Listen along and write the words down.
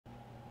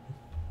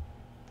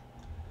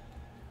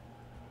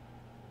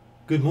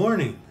Good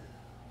morning.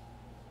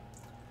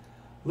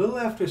 A little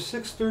after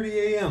 6:30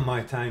 a.m.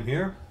 my time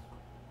here.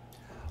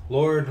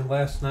 Lord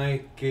last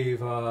night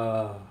gave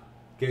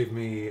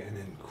me an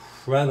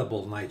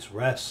incredible night's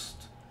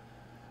rest.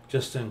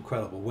 Just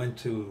incredible. Went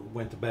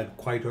to bed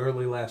quite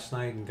early last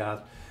night and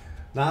got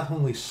not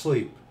only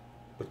sleep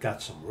but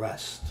got some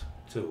rest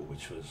too,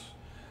 which was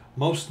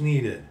most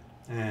needed.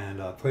 And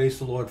praise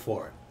the Lord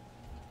for it.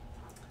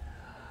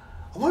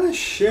 I want to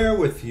share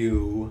with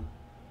you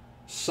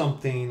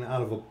something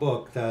out of a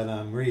book that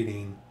I'm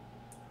reading.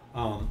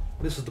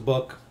 This is the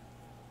book.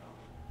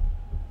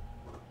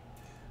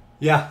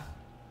 Yeah,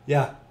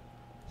 the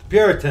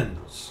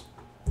Puritans.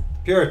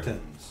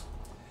 Puritans.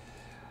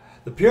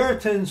 The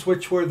Puritans,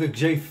 which were the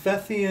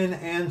Japhethian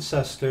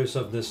ancestors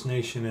of this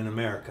nation in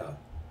America.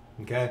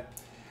 Okay?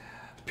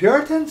 The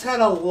Puritans had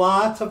a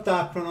lot of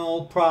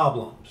doctrinal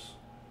problems.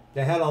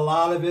 They had a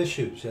lot of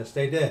issues. Yes,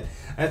 they did.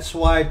 That's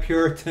why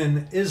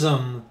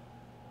Puritanism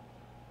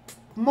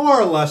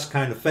more or less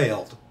kind of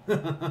failed.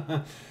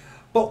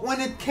 But when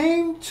it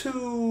came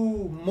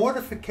to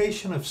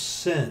mortification of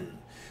sin,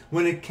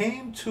 when it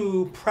came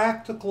to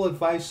practical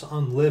advice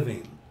on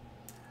living,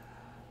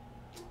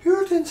 the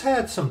Puritans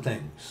had some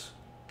things.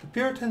 The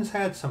Puritans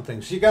had some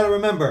things. You got to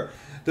remember,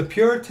 the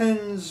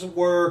Puritans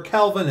were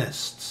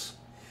Calvinists.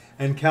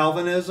 And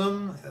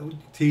Calvinism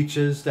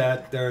teaches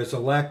that there is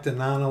elect and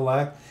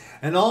non-elect.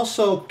 And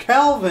also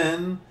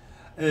Calvin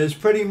is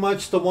pretty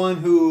much the one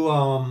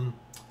who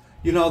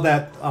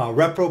that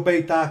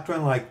reprobate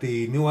doctrine like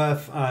the new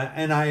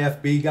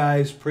NIFB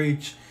guys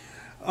preach.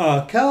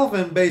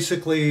 Calvin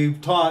basically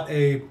taught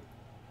a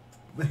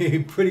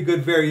pretty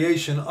good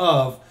variation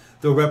of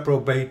the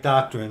reprobate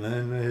doctrine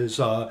in his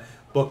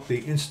book, The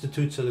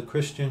Institutes of the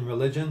Christian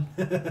Religion.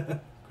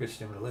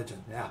 Christian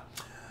religion, yeah.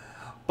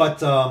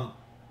 But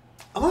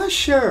I want to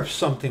share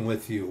something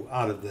with you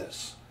out of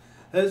this.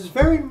 It's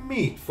very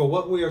meat for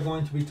what we are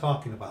going to be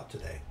talking about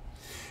today.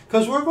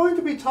 Because we're going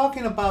to be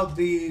talking about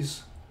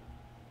these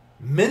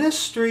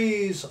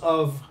ministries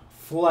of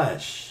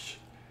flesh,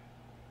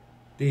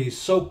 these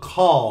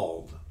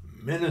so-called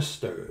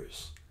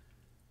ministers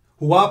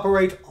who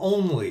operate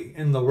only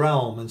in the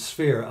realm and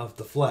sphere of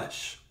the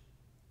flesh.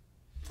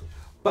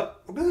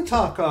 But we're going to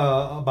talk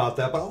about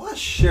that, but I want to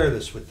share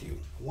this with you.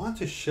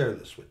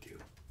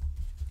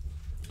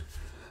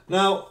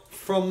 Now,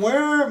 from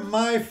where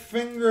my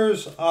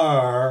fingers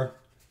are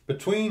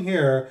between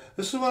here,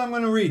 this is what I'm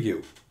going to read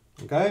you.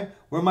 Okay?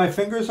 Where my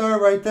fingers are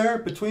right there,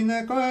 between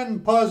that, go ahead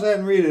and pause that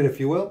and read it if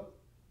you will.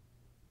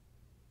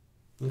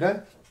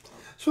 Okay?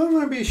 So I'm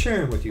going to be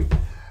sharing with you.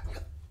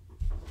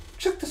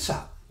 Check this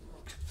out.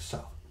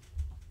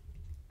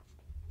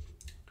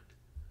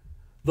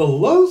 The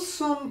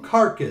loathsome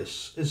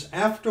carcass is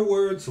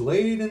afterwards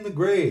laid in the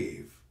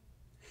grave,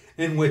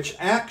 in which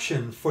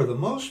action, for the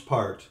most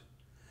part,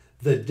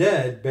 the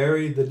dead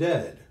bury the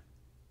dead.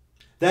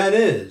 That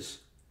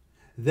is,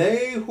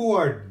 they who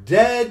are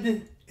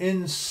dead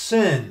in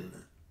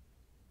sin,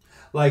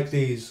 like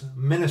these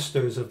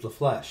ministers of the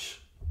flesh.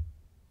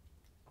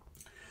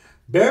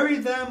 Bury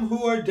them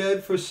who are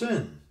dead for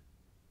sin.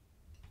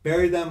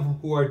 Bury them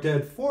who are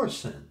dead for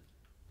sin.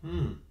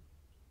 And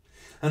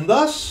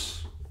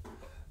thus,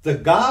 the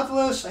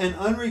godless and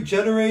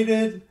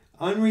unregenerated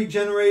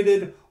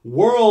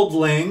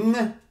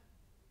worldling,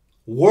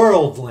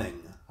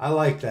 I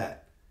like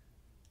that.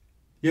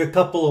 You're a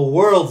couple of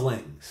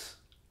worldlings.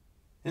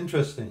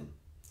 Interesting.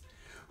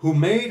 Who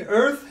made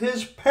earth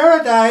his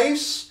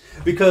paradise,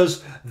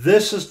 because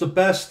this is the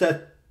best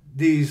that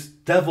these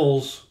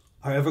devils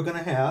are ever going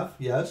to have,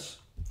 yes.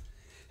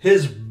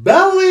 His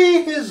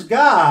belly, his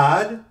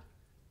God.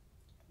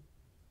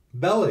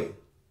 Belly,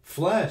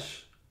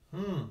 flesh.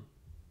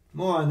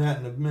 More on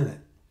that in a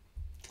minute.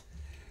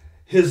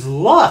 His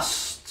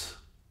lust,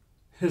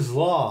 his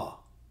law.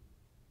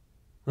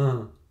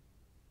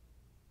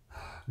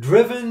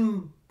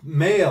 Driven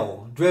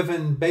male,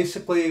 driven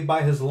basically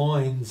by his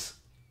loins.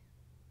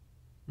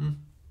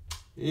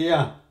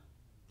 Yeah.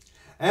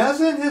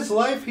 As in his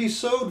life he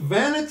sowed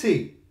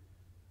vanity,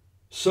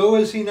 so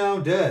is he now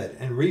dead,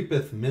 and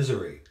reapeth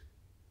misery.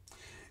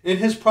 In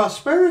his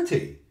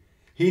prosperity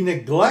he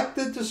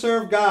neglected to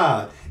serve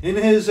God. In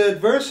his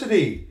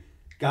adversity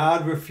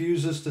God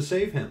refuses to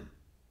save him.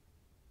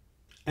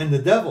 And the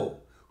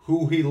devil,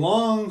 who he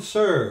long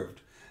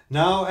served,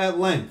 now at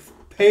length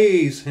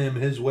pays him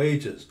his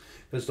wages,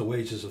 because the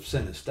wages of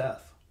sin is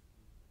death.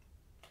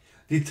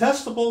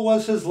 Detestable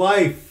was his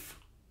life.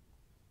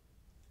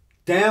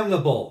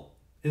 Damnable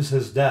is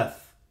his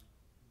death.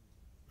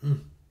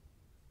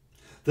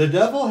 The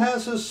devil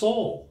has his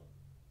soul.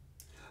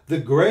 The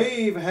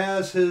grave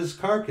has his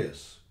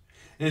carcass,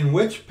 in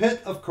which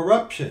pit of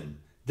corruption,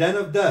 den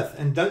of death,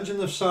 and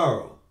dungeon of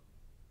sorrow.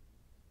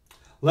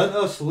 Let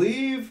us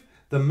leave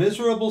the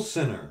miserable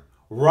sinner,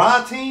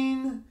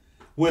 rotting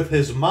with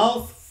his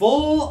mouth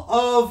full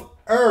of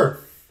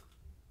earth.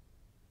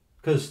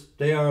 Because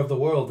they are of the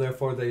world,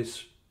 therefore they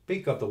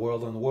speak of the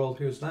world, and the world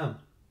hears them.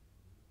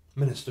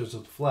 Ministers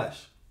of the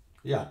flesh.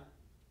 Yeah.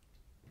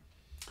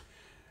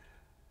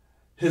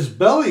 His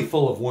belly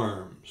full of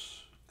worms,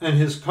 and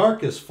his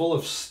carcass full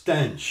of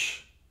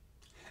stench,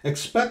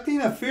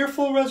 expecting a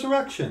fearful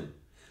resurrection,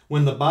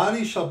 when the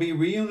body shall be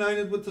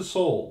reunited with the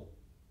soul,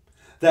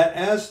 that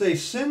as they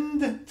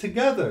sinned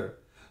together,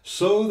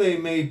 so they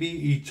may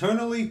be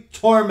eternally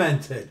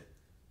tormented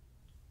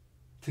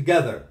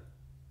together.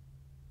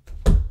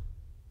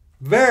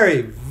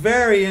 Very,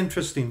 very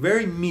interesting,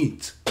 very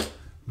meat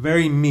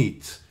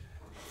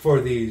for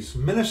these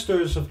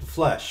ministers of the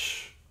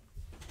flesh.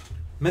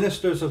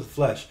 Ministers of the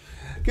flesh.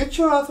 Get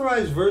your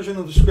authorized version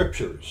of the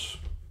scriptures.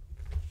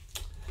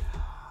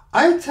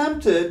 I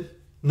attempted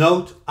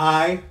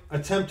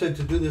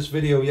to do this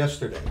video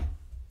yesterday.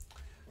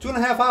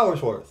 2.5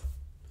 hours worth.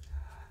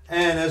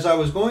 And as I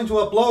was going to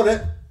upload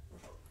it,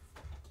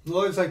 the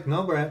Lord's like,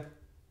 no, Brad.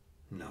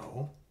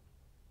 No.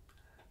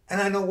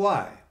 And I know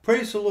why.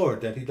 Praise the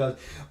Lord that he does.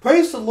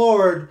 Praise the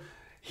Lord,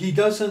 he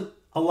doesn't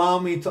allow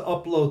me to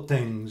upload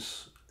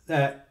things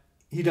that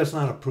he does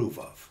not approve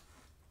of.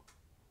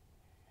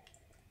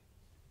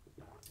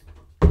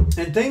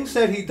 And things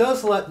that he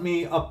does let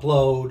me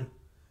upload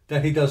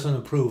that he doesn't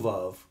approve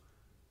of,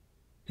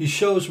 he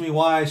shows me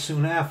why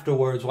soon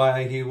afterwards,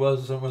 why he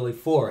wasn't really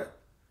for it.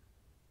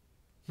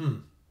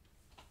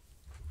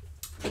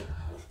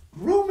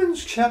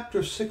 Romans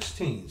chapter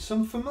 16,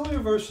 some familiar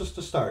verses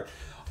to start.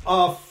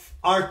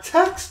 Our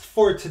text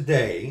for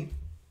today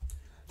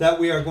that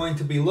we are going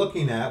to be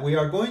looking at, we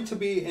are going to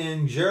be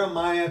in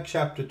Jeremiah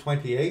chapter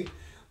 28.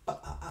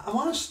 I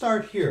want to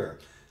start here.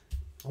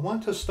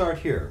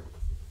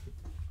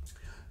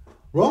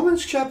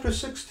 Romans chapter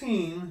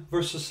 16,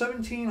 verses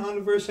 17 on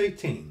to verse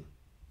 18.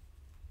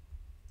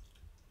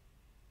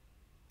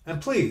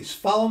 And please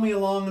follow me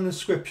along in the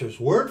scriptures,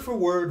 word for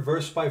word,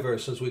 verse by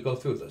verse, as we go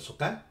through this,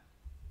 okay?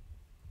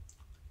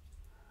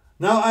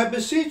 Now I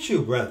beseech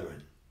you,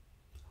 brethren,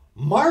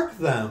 mark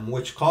them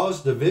which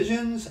cause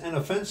divisions and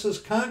offenses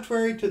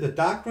contrary to the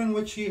doctrine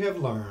which ye have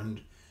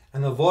learned,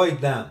 and avoid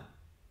them.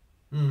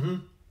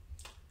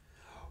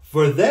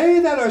 For they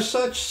that are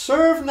such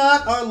serve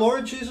not our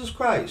Lord Jesus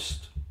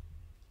Christ,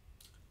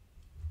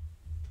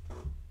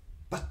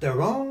 but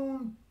their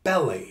own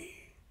belly.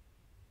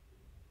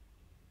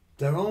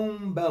 Their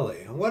own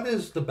belly. And what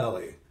is the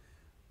belly?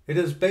 It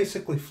is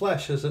basically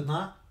flesh, is it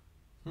not?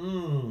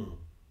 And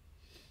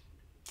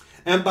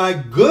by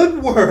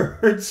good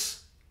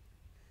words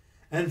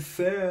and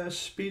fair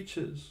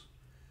speeches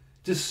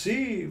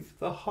deceive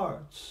the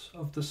hearts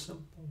of the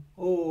simple.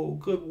 Oh,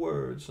 good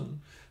words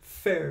and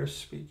fair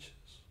speeches.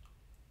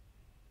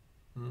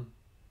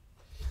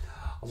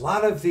 A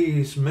lot of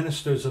these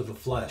ministers of the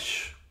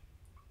flesh,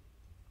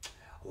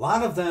 a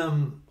lot of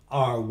them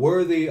are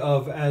worthy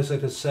of, as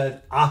it is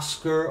said,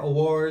 Oscar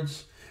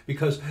awards,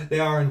 because they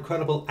are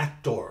incredible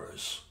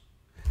actors.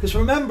 Because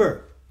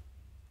remember,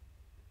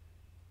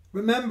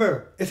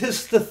 it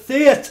is the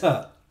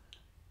theater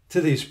to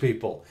these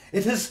people.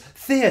 It is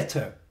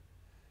theater.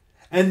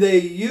 And they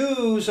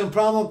use and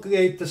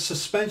promulgate the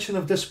suspension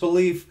of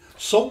disbelief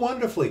so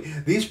wonderfully.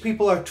 These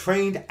people are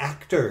trained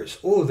actors.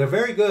 Oh, they're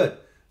very good.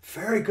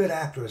 Very good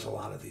actors, a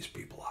lot of these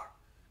people are.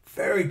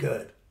 Very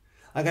good.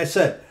 Like I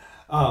said,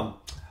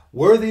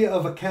 worthy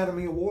of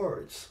Academy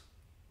Awards.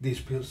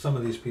 Some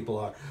of these people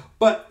are.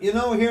 But, you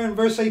know, here in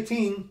verse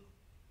 18,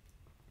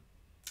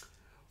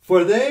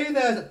 For they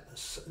that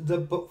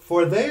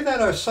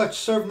are such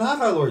serve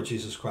not our Lord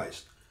Jesus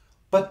Christ,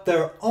 but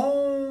their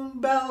own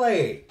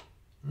belly.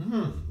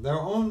 Their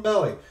own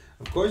belly.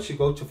 Of course, you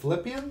go to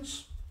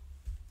Philippians.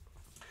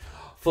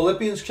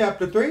 Philippians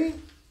chapter 3.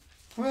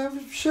 Well,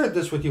 I've shared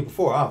this with you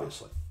before,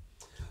 obviously.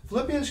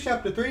 Philippians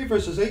chapter 3,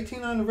 verses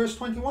 18 on to verse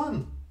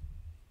 21.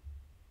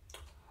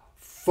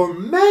 For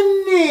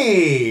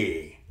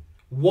many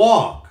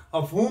walk,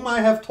 of whom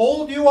I have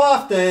told you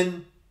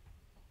often,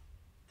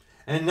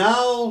 and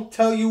now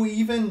tell you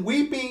even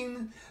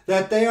weeping,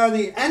 that they are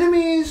the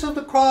enemies of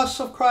the cross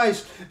of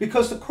Christ,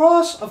 because the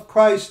cross of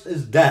Christ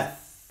is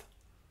death.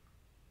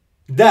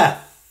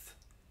 Death.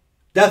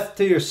 Death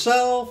to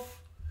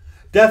yourself,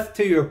 death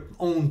to your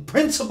own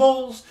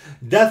principles,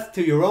 death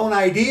to your own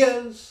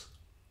ideas.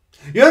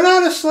 You're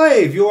not a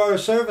slave, you are a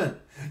servant.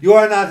 You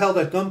are not held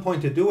at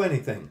gunpoint to do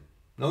anything.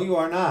 No, you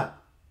are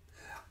not.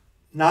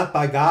 Not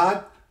by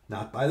God,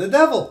 not by the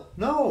devil.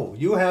 No,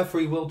 you have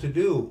free will to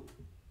do.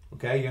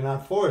 Okay, you're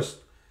not forced.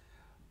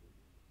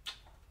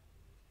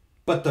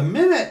 But the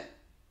minute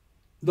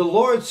the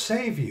Lord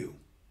save you,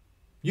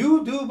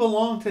 you do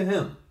belong to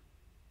him.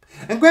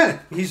 And granted,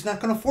 he's not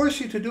going to force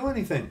you to do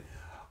anything.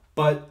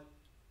 But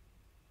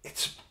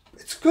it's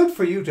good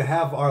for you to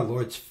have our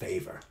Lord's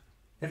favor.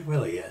 It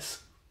really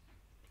is.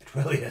 It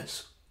really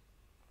is.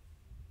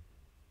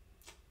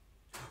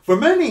 For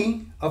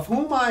many, of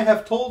whom I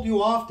have told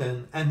you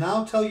often, and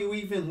now tell you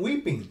even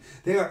weeping,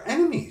 they are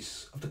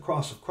enemies of the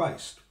cross of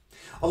Christ.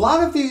 A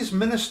lot of these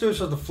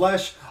ministers of the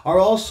flesh are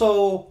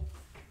also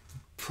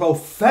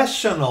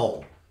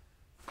professional,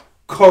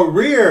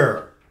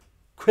 career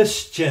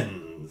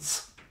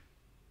Christians.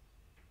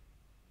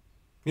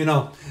 You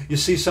know, you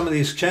see some of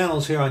these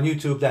channels here on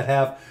YouTube that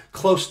have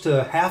close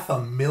to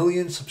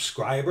 500,000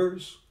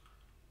 subscribers.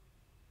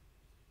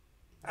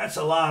 That's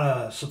a lot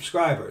of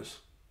subscribers.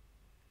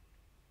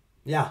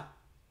 Yeah.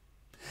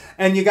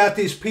 And you got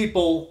these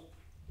people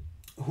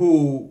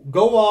who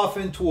go off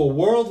into a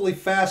worldly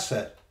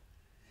facet,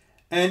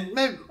 and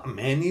a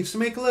man needs to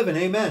make a living,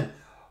 amen.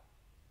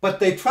 But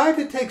they try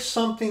to take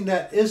something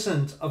that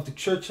isn't of the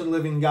Church of the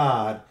Living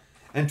God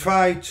and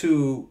try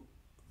to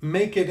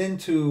make it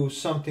into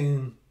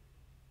something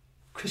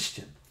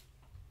Christian.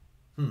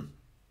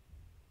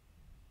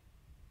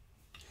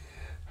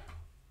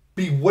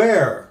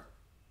 Beware,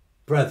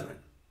 brethren,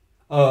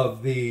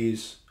 of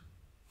these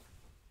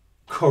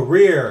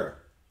career,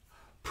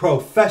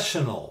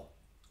 professional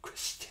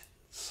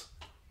Christians.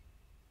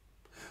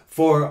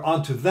 For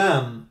unto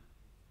them,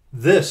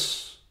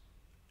 this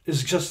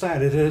is just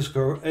that.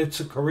 It's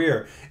a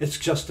career. It's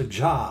just a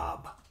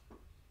job.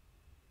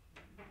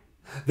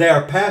 They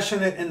are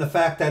passionate in the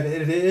fact that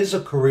it is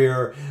a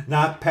career,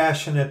 not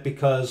passionate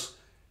because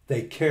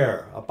they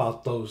care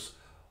about those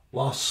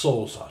lost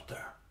souls out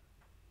there.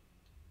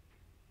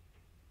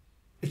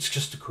 It's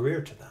just a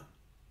career to them.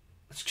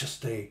 It's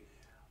just a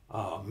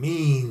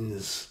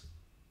means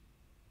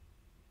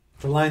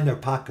to line their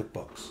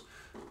pocketbooks.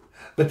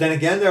 But then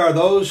again, there are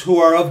those who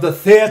are of the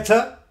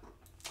theater,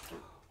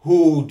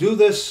 who do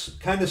this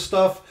kind of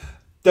stuff.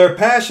 Their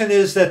passion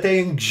is that they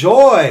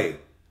enjoy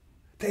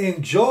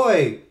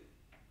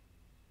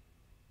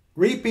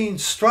reaping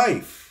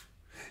strife.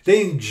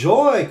 They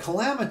enjoy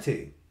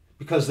calamity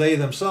because they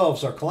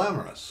themselves are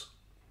clamorous.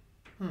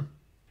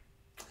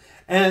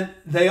 And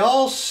they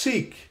all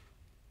seek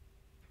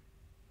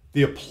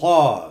the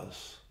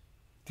applause,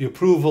 the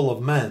approval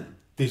of men,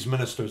 these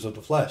ministers of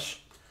the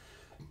flesh.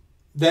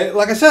 They,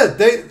 like I said,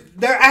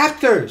 they're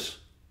actors.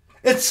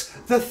 It's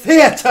the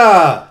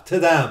theater to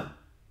them.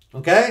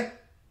 Okay?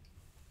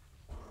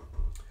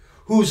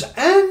 Whose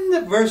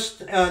end,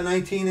 verse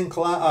 19 in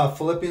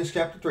Philippians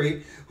chapter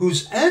 3,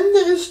 whose end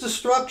is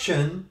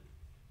destruction,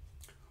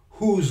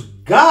 whose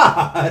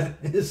God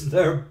is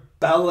their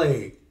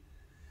belly.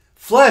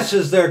 Flesh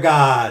is their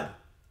God.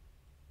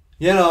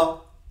 You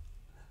know,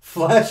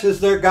 flesh is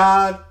their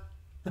God.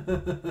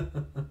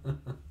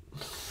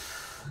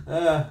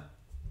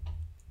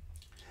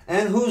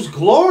 And whose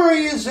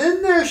glory is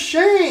in their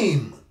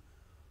shame,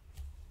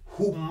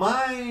 who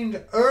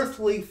mind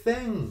earthly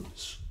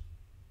things.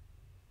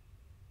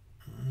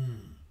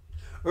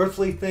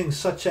 Earthly things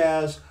such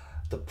as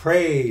the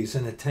praise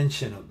and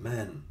attention of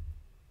men.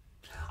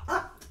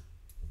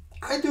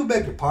 I do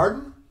beg your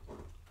pardon,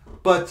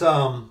 but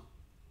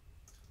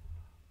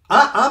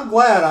I'm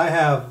glad I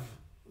have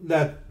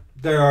that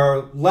there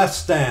are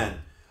less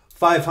than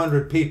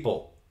 500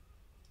 people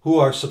who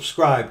are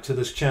subscribed to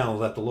this channel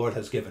that the Lord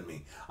has given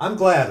me. I'm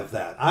glad of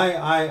that.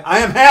 I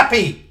am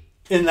happy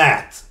in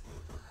that.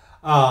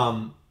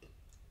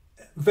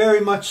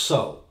 Very much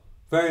so.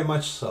 Very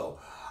much so.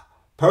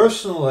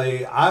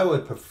 Personally, I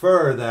would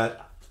prefer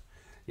that,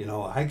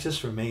 I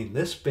just remain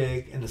this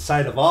big in the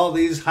sight of all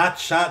these hot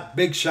shot,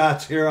 big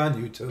shots here on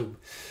YouTube.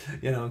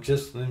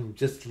 Just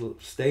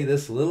stay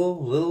this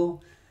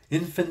little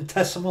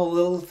infinitesimal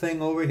little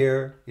thing over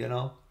here,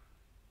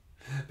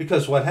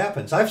 Because what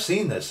happens, I've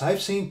seen this.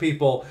 I've seen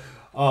people,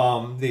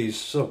 these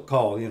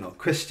so-called,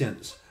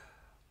 Christians,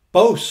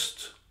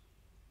 boast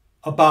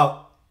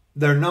about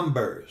their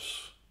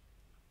numbers.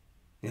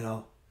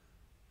 Well,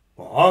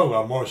 I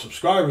got more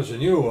subscribers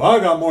than you. I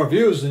got more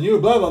views than you,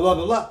 blah, blah, blah,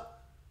 blah, blah.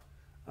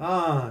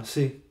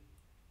 See.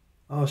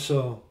 Oh,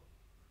 so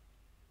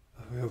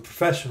you're a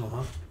professional,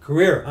 huh?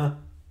 Career, huh?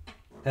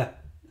 Yeah.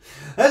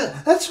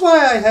 That's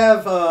why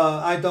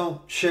I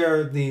don't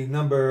share the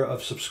number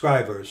of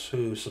subscribers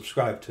who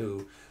subscribe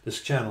to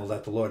this channel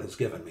that the Lord has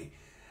given me.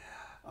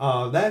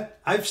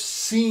 I've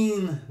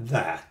seen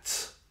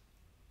that.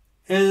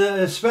 And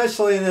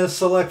especially in a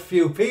select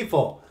few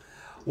people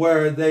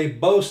where they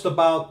boast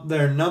about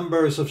their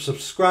numbers of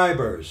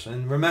subscribers.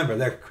 And remember,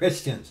 they're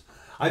Christians.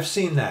 I've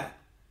seen that.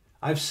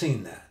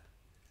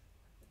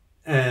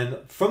 And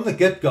from the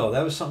get-go,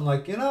 that was something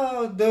like,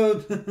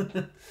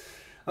 dude,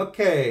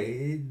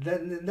 okay,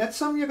 that's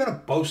something you're going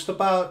to boast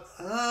about?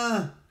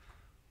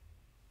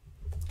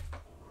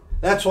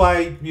 That's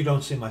why you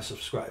don't see my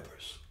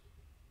subscribers.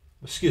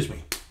 Excuse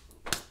me.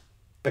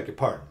 Beg your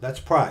pardon. That's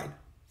pride.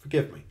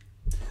 Forgive me.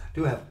 I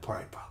do have a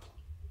pride problem.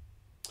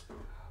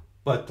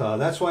 But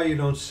that's why you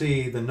don't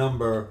see the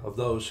number of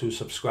those who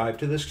subscribe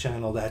to this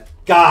channel that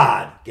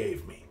God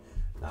gave me,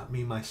 not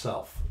me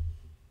myself.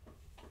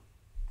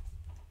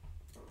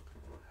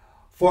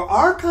 For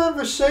our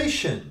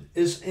conversation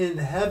is in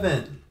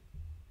heaven,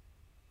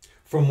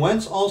 from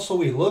whence also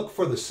we look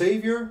for the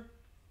Savior,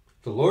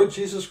 the Lord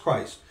Jesus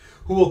Christ,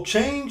 who will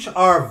change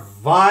our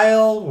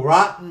vile,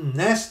 rotten,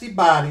 nasty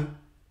body,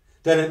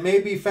 that it may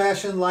be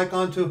fashioned like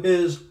unto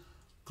his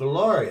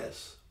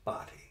glorious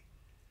body.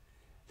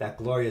 That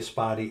glorious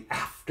body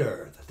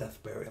after the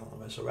death, burial,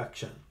 and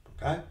resurrection.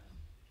 Okay?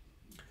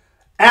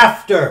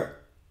 After,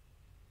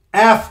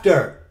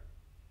 half-wit,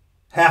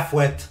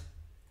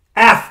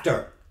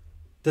 after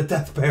the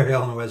death,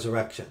 burial, and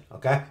resurrection.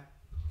 Okay?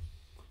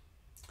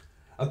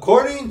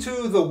 according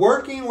to the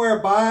working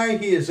whereby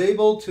he is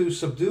able to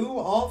subdue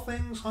all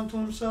things unto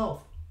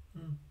himself.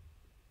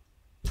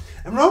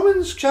 And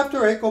Romans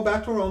chapter 8, go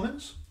back to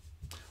Romans.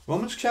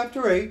 Romans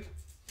chapter 8.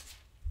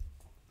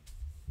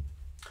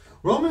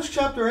 Romans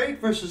chapter 8,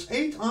 verses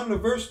 8 on to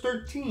verse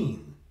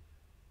 13.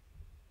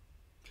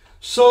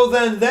 So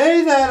then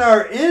they that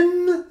are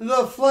in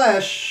the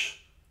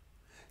flesh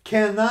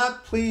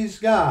cannot please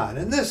God.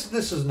 And this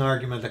is an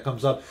argument that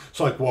comes up. It's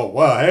like,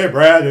 well, hey,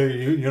 Brad,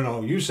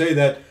 you say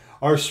that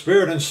our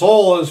spirit and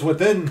soul is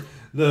within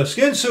the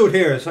skin suit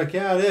here. It's like,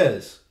 yeah, it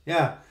is.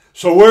 Yeah.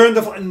 So we're in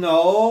the flesh.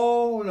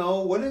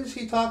 No. What is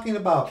he talking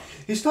about?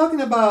 He's talking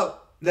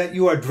about that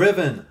you are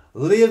driven,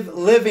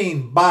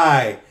 living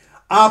by,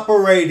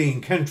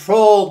 operating,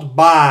 controlled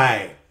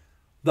by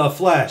the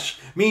flesh.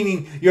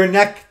 Meaning you're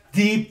neck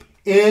deep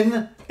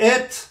in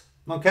it.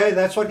 Okay,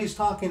 that's what he's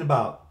talking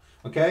about.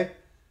 Okay?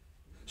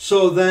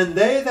 So then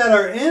they that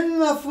are in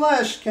the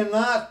flesh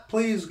cannot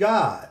please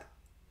God.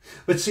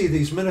 But see,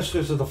 these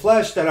ministers of the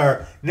flesh that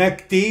are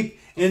neck deep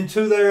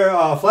into their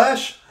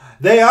flesh,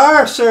 they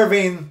are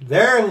serving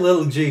their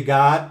little g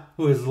God,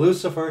 who is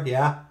Lucifer.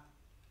 Yeah.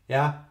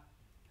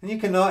 And you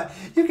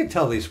can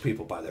tell these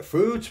people by their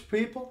fruits,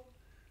 people.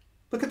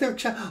 Look at their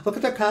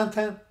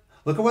content.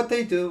 Look at what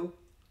they do.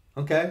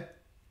 Okay?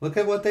 Look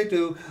at what they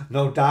do.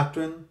 No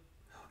doctrine,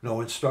 no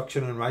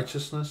instruction in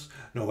righteousness,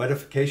 no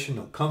edification,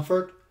 no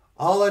comfort.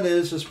 All it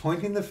is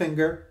pointing the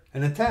finger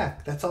and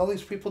attack. That's all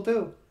these people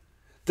do.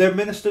 They're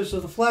ministers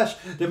of the flesh.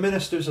 They're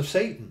ministers of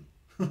Satan.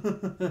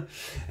 And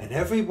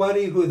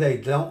everybody who they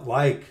don't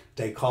like,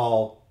 they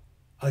call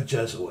a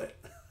Jesuit.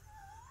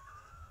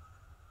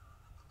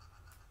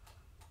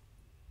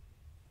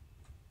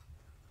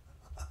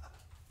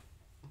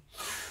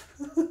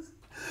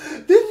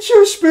 Didn't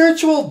your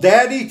spiritual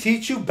daddy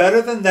teach you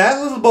better than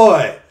that, little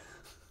boy?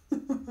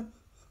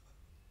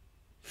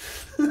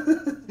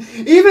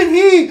 Even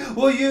he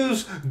will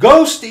use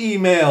ghost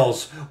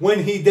emails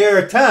when he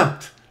dare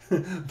tempt.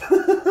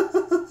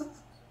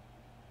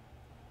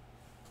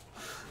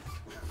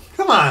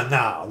 Come on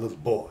now, little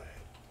boy.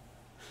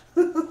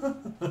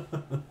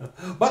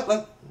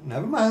 But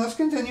never mind, let's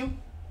continue.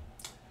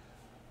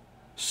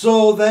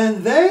 So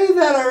then they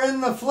that are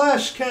in the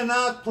flesh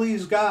cannot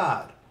please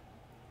God.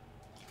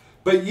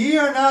 But ye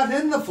are not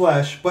in the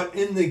flesh, but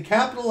in the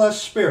capital S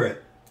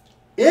Spirit.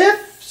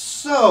 If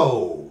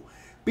so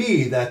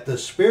be that the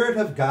Spirit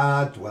of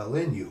God dwell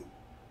in you.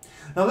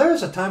 Now there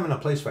is a time and a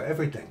place for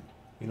everything.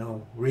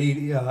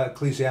 Read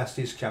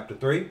Ecclesiastes chapter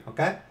 3,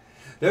 okay?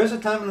 There's a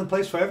time and a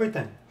place for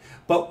everything.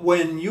 But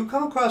when you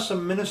come across a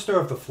minister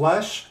of the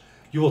flesh,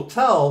 you will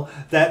tell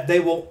that they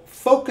will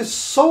focus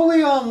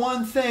solely on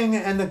one thing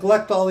and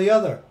neglect all the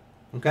other,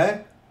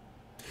 okay?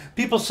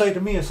 People say to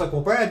me, it's like,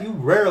 well, Brad, you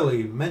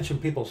rarely mention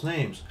people's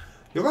names.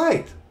 You're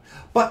right.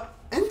 But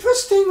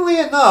interestingly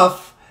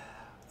enough,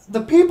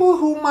 the people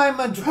whom I'm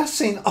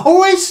addressing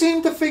always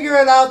seem to figure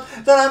it out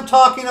that I'm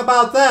talking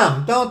about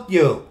them, don't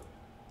you?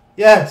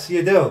 Yes,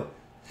 you do.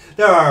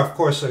 There are, of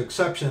course,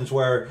 exceptions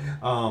where,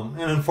 and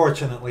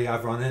unfortunately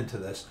I've run into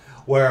this,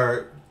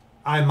 where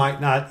I might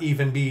not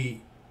even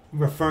be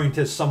referring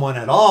to someone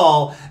at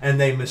all, and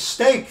they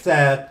mistake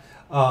that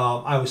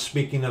I was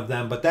speaking of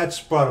them, but that's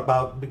brought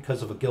about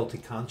because of a guilty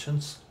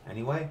conscience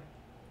anyway.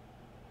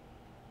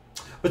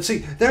 But see,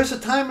 there's a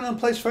time and a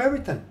place for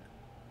everything.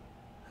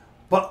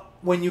 But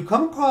when you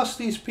come across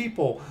these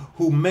people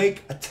who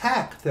make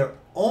attack their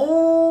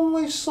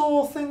only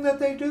sole thing that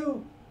they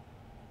do,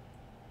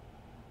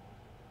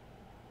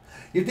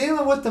 you're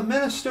dealing with the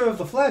minister of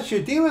the flesh.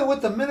 You're dealing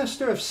with the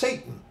minister of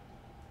Satan.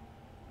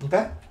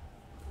 Okay?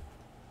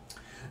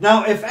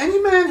 Now, if any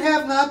man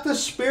have not the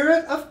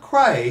Spirit of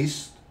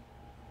Christ,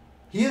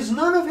 he is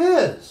none of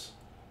his.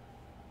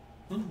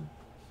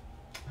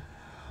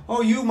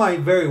 Oh, you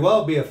might very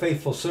well be a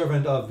faithful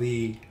servant of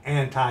the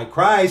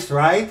Antichrist,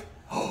 right?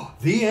 Oh,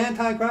 the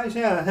Antichrist?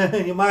 Yeah,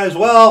 you might as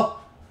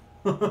well.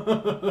 And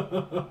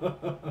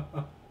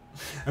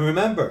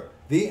remember,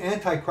 the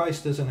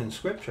Antichrist isn't in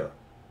Scripture.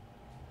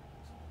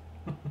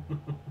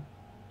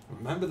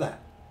 Remember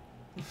that.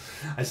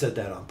 I said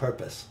that on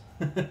purpose.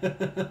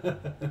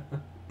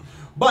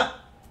 But,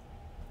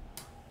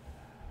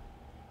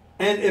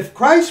 and if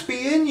Christ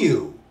be in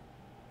you,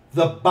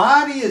 the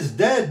body is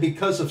dead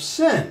because of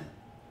sin,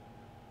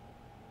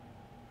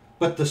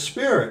 but the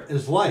Spirit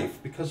is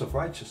life because of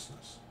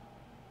righteousness.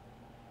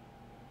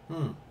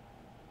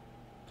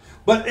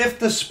 But if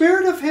the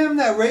Spirit of him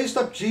that raised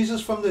up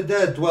Jesus from the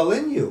dead dwell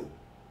in you,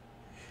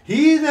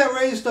 he that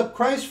raised up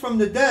Christ from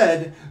the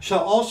dead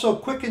shall also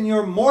quicken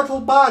your mortal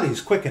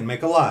bodies, quicken,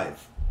 make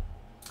alive,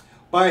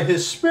 by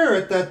his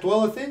Spirit that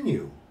dwelleth in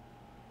you.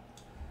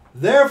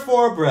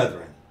 Therefore,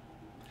 brethren,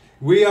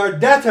 we are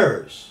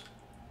debtors,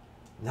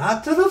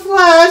 not to the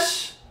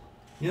flesh,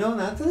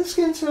 not to the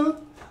skin suit,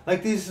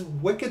 like these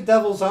wicked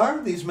devils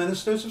are, these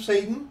ministers of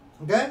Satan,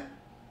 okay?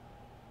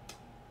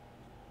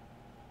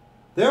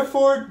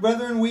 Therefore,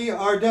 brethren, we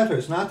are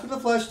debtors, not to the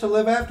flesh, to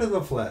live after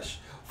the flesh.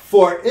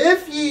 For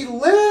if ye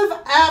live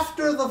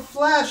after the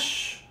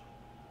flesh,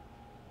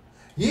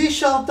 ye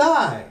shall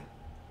die.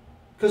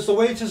 Because the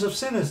wages of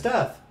sin is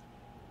death.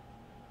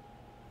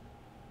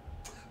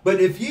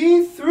 But if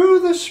ye through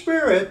the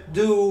Spirit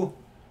do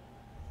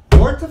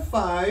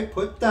mortify,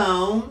 put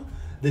down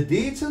the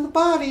deeds of the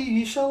body,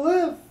 ye shall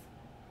live.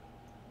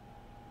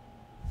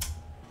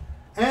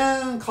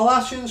 And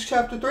Colossians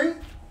chapter 3. Of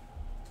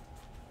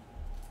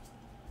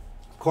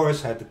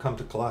course, had to come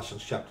to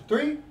Colossians chapter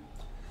 3.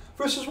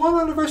 Verses 1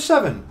 on to verse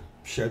 7.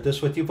 Shared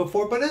this with you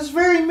before, but it's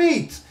very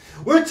meat.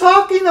 We're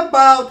talking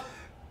about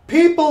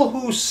people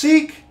who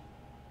seek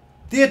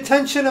the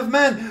attention of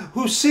men,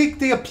 who seek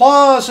the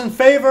applause and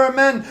favor of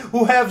men,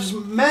 who have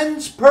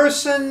men's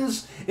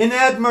persons in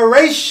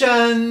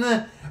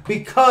admiration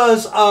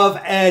because of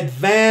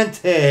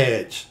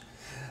advantage.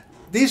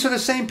 These are the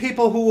same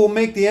people who will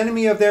make the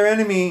enemy of their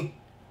enemy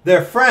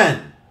their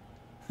friend.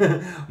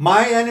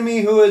 My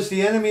enemy who is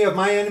the enemy of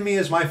my enemy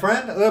is my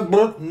friend?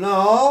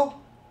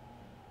 No.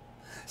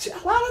 See, a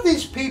lot of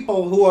these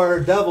people who are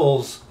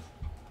devils,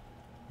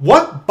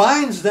 what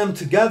binds them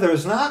together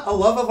is not a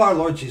love of our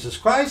Lord Jesus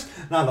Christ,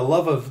 not a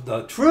love of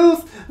the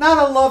truth, not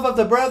a love of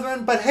the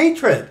brethren, but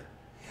hatred.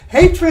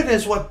 Hatred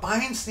is what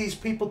binds these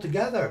people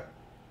together.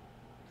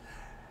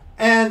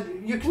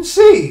 And you can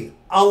see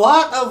a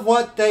lot of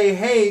what they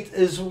hate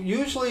is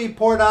usually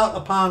poured out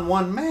upon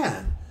one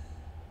man.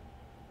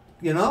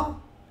 You know?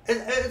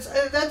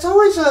 That's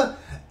always a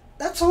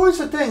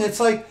thing. It's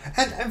like,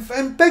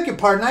 and beg your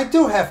pardon, I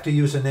do have to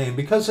use a name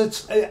because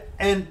it's,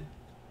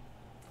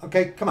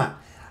 okay, come on.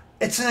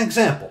 It's an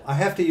example. I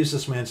have to use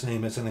this man's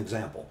name as an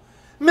example.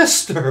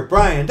 Mr.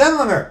 Brian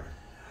Denlinger.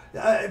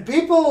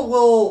 People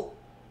will,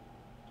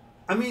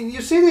 I mean,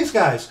 you see these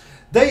guys.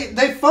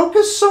 They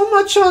focus so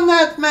much on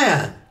that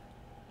man.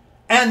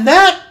 And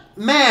that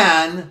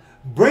man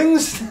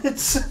brings,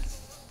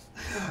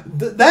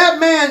 that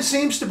man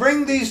seems to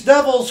bring these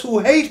devils who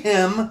hate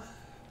him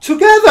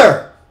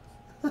together.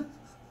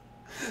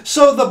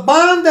 So the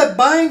bond that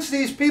binds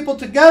these people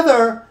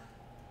together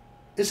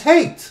is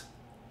hate.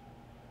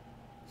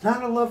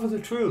 Not a love of the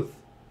truth.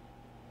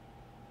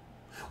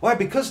 Why?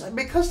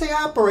 Because they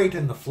operate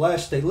in the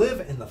flesh. They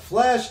live in the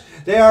flesh.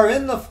 They are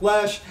in the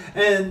flesh.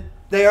 And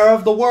they are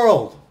of the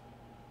world.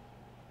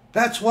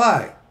 That's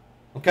why.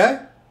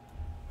 Okay?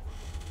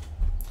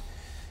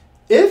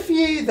 If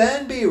ye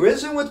then be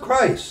risen with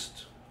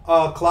Christ.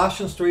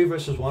 Colossians 3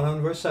 verses 1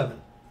 and verse 7.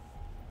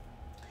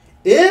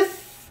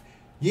 If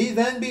ye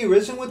then be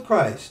risen with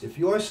Christ. If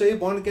you are saved,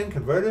 born again,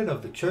 converted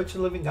of the church of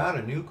the living God,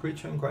 a new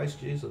creature in Christ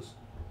Jesus.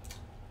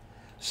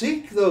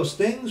 Seek those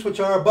things which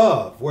are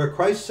above, where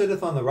Christ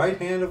sitteth on the right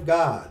hand of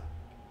God.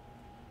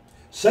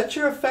 Set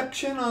your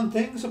affection on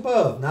things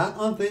above, not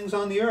on things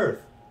on the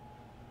earth.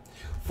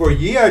 For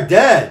ye are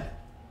dead,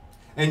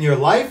 and your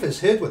life is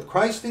hid with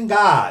Christ in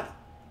God.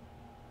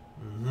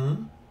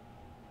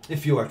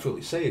 If you are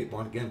truly saved,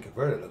 born again,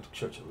 converted of the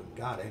church of the living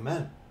God.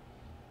 Amen.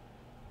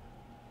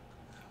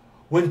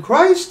 When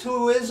Christ,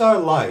 who is our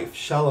life,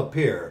 shall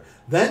appear,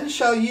 then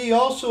shall ye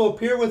also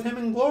appear with him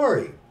in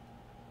glory.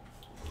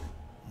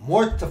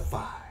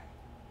 Mortify,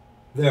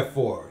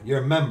 therefore,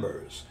 your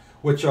members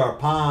which are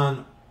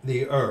upon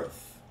the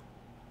earth.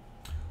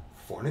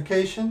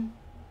 Fornication,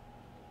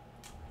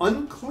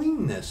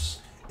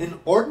 uncleanness,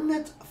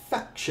 inordinate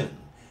affection,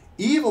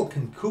 evil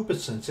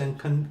concupiscence,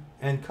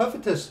 and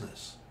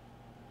covetousness,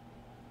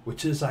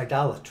 which is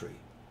idolatry.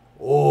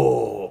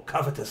 Oh,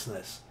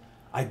 covetousness,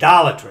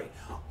 idolatry.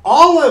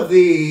 All of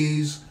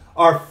these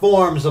are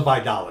forms of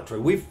idolatry.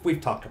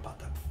 We've talked about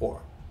that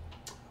before.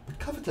 But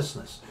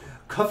covetousness,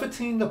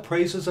 coveting the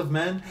praises of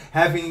men,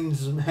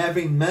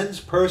 having men's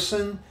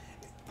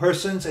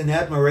persons in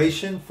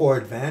admiration for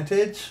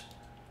advantage.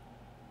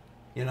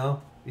 You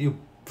know, you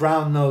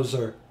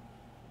brown-noser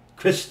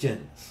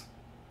Christians.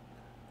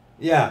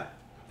 Yeah.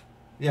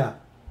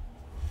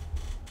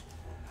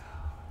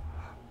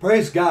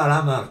 Praise God,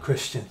 I'm not a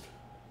Christian.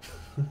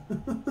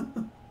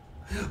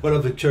 But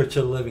of the church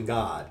of the living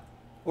God.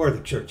 Or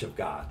the church of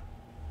God.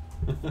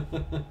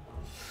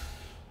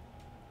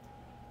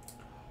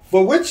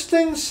 For which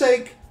things'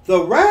 sake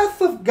the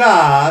wrath of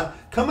God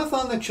cometh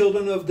on the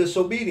children of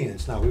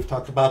disobedience. Now, we've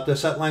talked about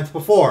this at length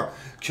before.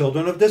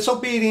 Children of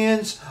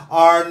disobedience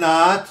are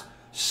not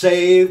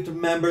saved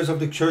members of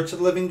the church of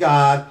the living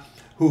God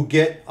who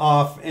get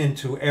off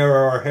into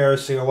error or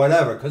heresy or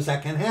whatever, because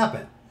that can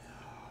happen.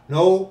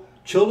 No,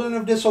 children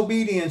of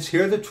disobedience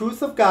hear the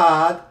truth of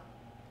God,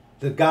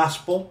 the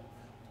gospel,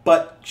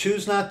 but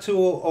choose not to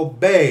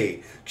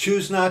obey,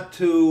 choose not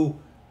to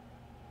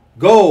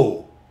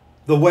go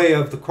the way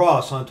of the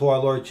cross unto our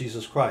Lord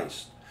Jesus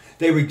Christ.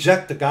 They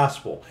reject the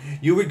gospel.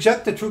 You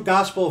reject the true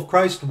gospel of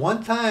Christ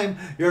one time,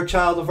 you're a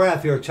child of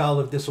wrath, you're a child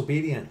of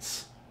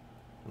disobedience.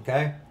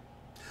 Okay?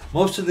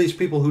 Most of these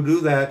people who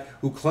do that,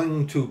 who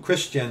cling to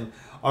Christian,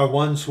 are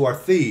ones who are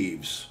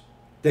thieves.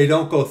 They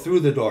don't go through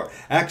the door.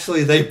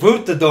 Actually, they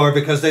boot the door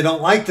because they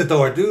don't like the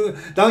door,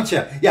 don't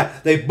you? Yeah,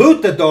 they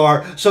boot the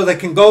door so they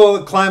can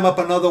go climb up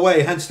another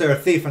way, hence they're a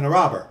thief and a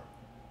robber.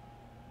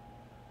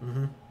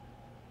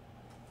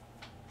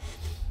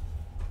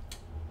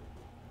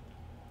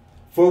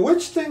 For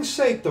which things'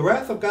 sake the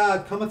wrath of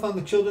God cometh on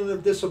the children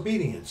of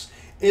disobedience,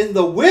 in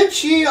the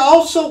which ye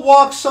also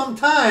walked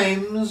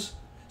sometime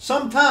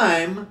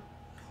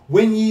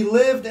when ye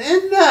lived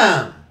in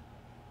them.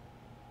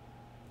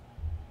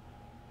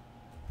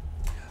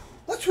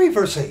 Let's read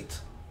verse 8.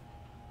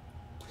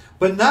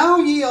 But now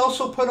ye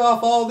also put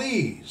off all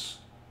these: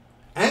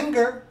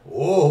 anger,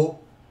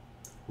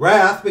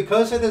 wrath,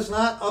 because it is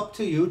not up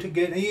to you to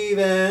get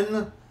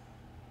even.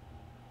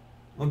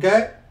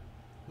 Okay?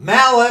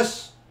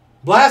 Malice,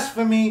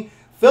 blasphemy,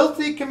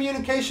 filthy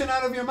communication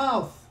out of your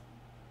mouth.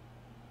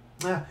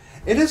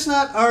 It is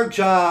not our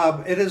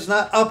job. It is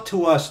not up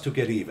to us to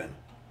get even.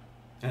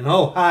 And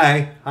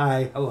hi,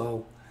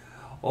 hello.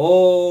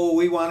 Oh,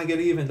 we want to get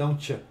even,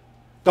 don't you?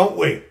 Don't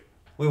we?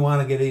 We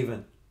want to get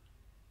even.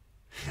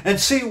 And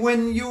see,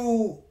 when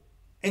you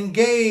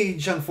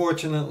engage,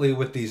 unfortunately,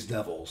 with these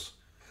devils,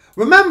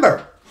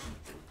 remember,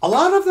 a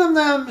lot of them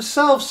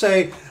themselves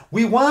say,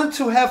 we want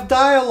to have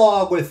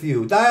dialogue with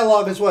you.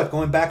 Dialogue is what?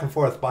 Going back and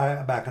forth,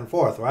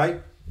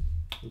 right?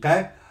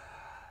 Okay?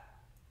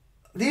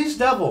 These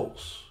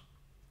devils,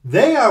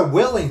 they are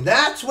willing.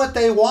 That's what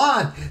they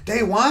want.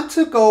 They want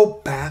to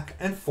go back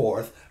and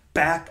forth,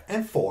 back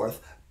and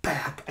forth,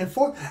 back and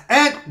forth.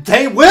 And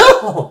they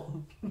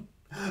will.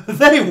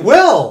 They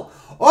will.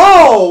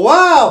 Oh,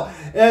 wow.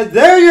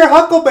 They're your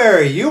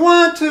huckleberry. You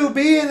want to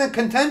be in a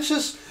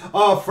contentious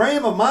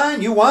frame of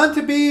mind? You want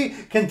to be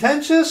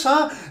contentious,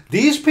 huh?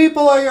 These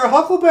people are your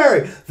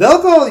huckleberry.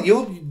 They'll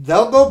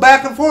go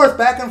back and forth,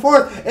 back and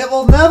forth. It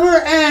will never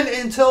end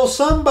until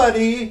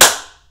somebody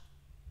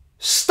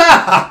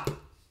stop.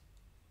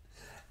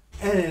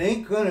 And it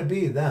ain't going to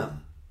be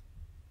them.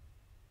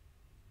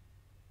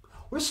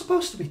 We're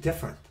supposed to be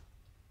different.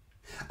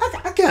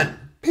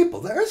 Again,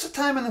 people, there is a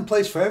time and a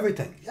place for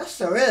everything. Yes,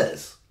 there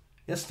is.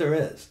 Yes, there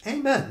is.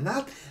 Amen.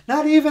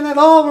 Not even at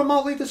all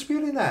remotely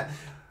disputing that.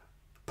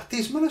 But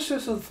these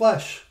ministers of the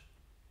flesh,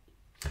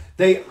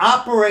 they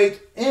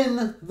operate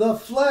in the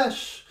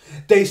flesh.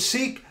 They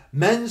seek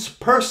men's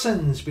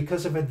persons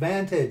because of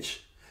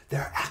advantage.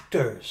 They're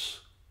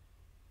actors.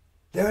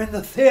 They're in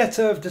the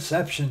theater of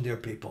deception, dear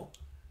people.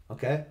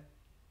 Okay?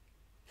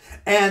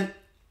 And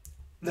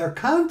their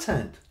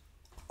content,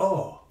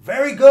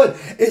 very good.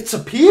 It's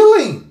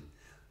appealing.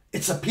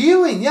 It's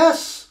appealing,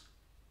 yes.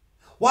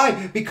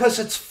 Why? Because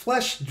it's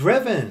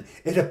flesh-driven.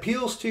 It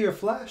appeals to your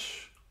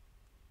flesh.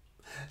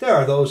 There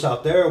are those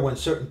out there when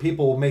certain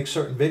people will make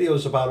certain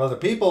videos about other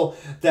people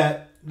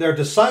that their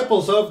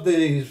disciples of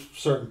these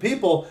certain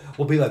people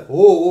will be like,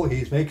 oh,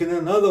 he's making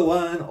another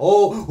one.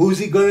 Oh, who's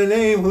he going to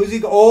name?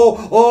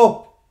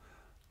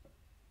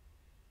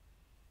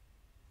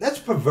 That's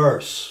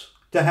perverse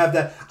to have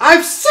that.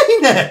 I've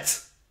seen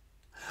it.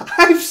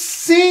 I've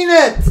seen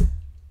it.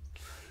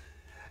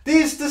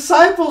 These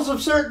disciples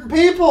of certain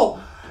people,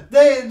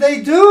 they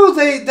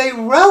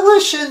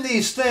relish in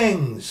these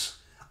things.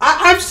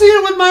 I've seen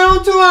it with my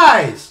own two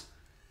eyes.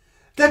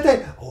 That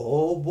they,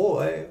 oh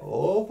boy.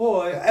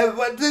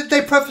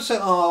 They preface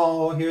it,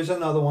 here's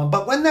another one.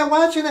 But when they're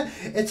watching it,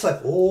 it's like,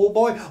 oh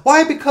boy.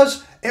 Why?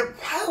 Because it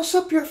riles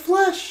up your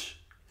flesh.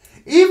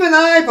 Even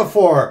I,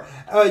 before,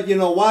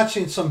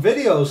 watching some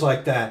videos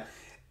like that,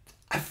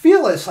 I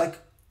feel it's like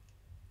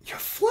your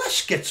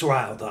flesh gets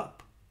riled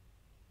up.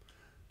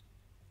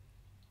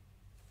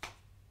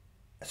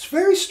 It's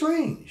very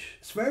strange.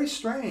 It's very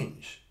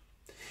strange.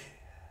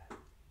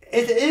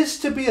 It is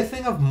to be a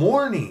thing of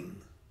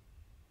mourning.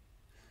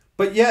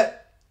 But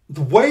yet,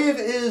 the way it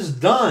is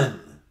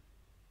done,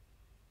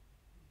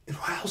 it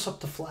riles up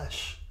the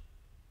flesh.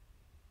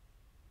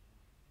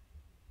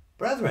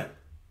 Brethren,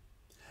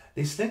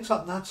 these things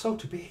ought not so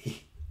to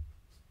be.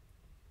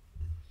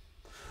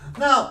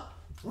 Now,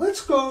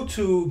 let's go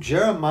to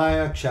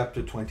Jeremiah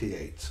chapter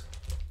 28.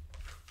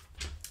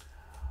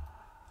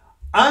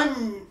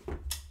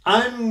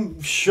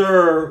 I'm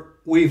sure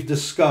we've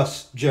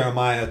discussed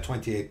Jeremiah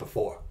 28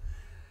 before.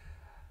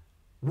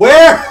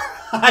 Where?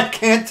 I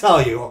can't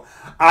tell you.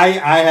 I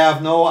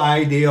have no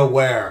idea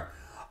where.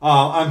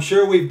 I'm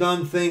sure we've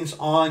done things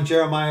on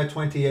Jeremiah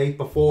 28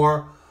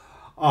 before.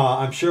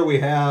 I'm sure we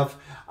have.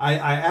 I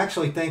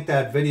actually think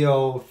that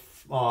video,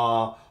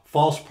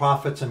 False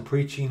Prophets and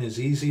Preaching is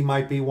Easy,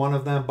 might be one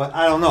of them. But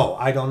I don't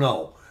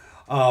know.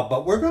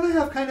 But we're going to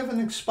have kind of an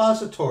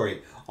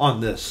expository on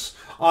this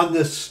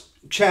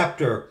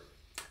chapter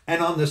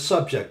and on this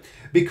subject.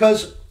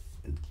 Because,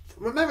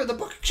 remember, the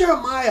book of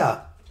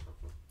Jeremiah,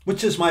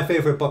 which is my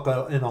favorite book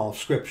in all of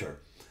Scripture.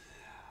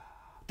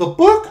 The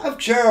book of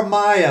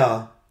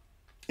Jeremiah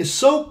is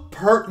so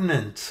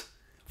pertinent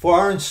for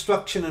our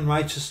instruction in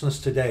righteousness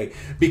today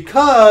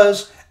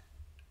because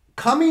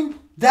coming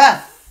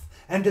death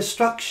and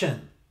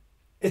destruction,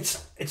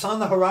 it's on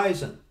the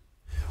horizon.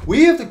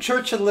 We of the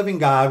Church of the Living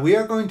God, we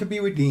are going to be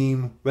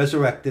redeemed,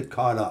 resurrected,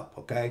 caught up,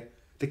 okay?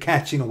 The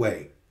catching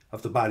away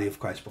of the body of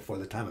Christ before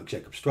the time of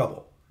Jacob's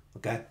trouble,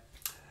 okay?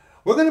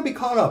 We're going to be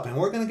caught up and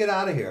we're going to get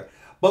out of here.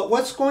 But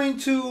what's going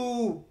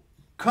to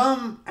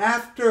come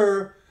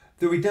after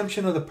the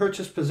redemption of the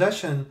purchased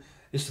possession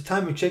is the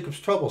time of Jacob's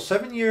trouble.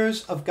 7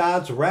 years of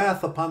God's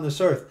wrath upon this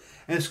earth.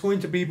 And it's going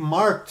to be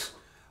marked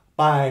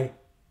by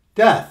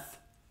death.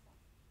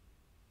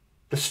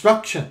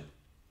 destruction,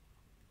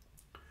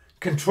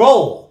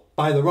 control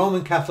by the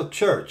Roman Catholic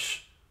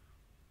Church,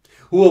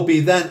 who will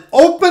be then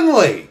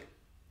openly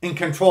in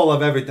control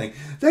of everything.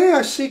 They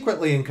are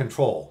secretly in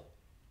control.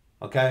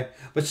 Okay?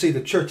 But see,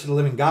 the Church of the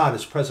living God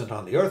is present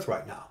on the earth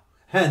right now.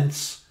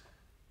 Hence,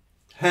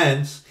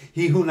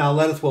 he who now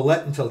letteth will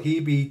let until he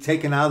be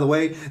taken out of the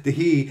way. The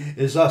he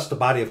is us, the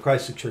body of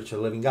Christ, the Church of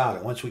the living God.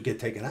 And once we get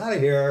taken out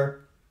of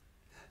here,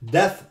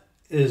 death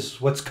is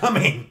what's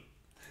coming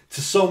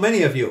to so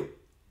many of you.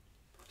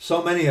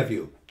 So many of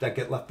you that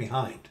get left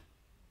behind.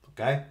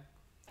 Okay?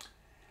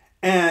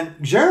 And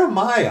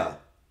Jeremiah,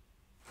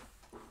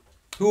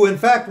 who in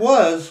fact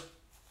was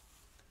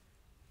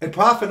a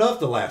prophet of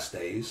the last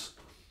days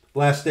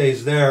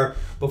there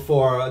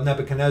before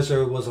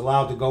Nebuchadnezzar was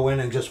allowed to go in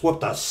and just whoop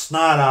the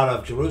snot out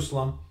of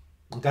Jerusalem.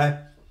 Okay?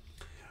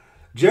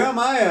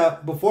 Jeremiah,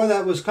 before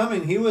that was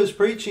coming, he was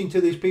preaching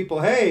to these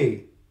people,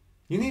 hey,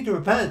 you need to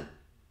repent.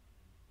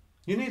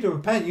 You need to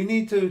repent. You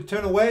need to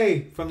turn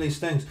away from these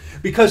things.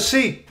 Because,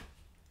 see,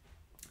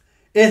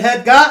 it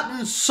had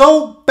gotten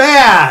so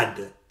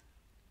bad.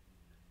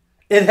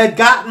 It had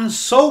gotten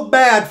so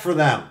bad for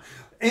them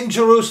in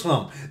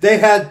Jerusalem. They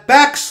had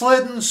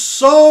backslidden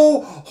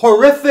so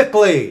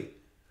horrifically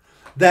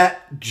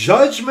that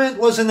judgment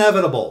was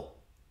inevitable.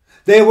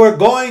 They were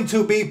going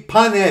to be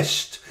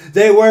punished.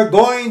 They were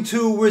going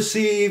to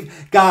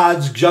receive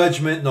God's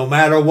judgment no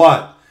matter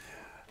what.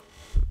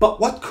 But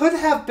what could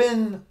have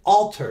been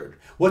altered,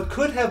 what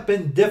could have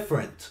been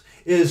different,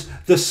 is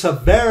the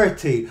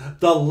severity,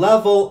 the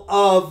level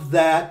of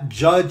that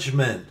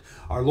judgment.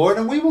 Our Lord,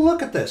 and we will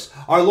look at this,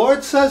 our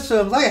Lord says to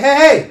them, like,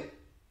 hey,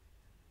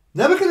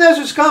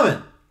 Nebuchadnezzar's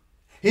coming.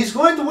 He's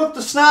going to whip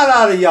the snot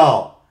out of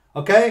y'all,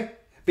 okay?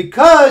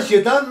 Because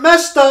you done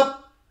messed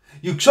up.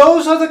 You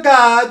chose other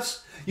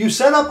gods. You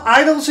set up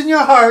idols in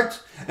your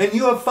heart, and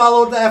you have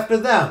followed after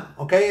them,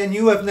 okay? And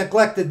you have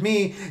neglected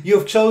me. You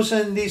have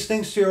chosen these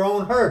things to your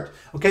own hurt,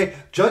 okay?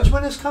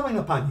 Judgment is coming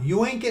upon you.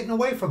 You ain't getting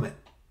away from it.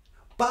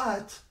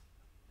 But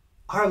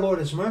our Lord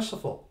is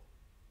merciful.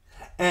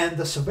 And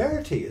the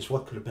severity is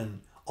what could have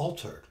been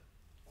altered.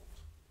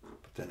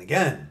 But then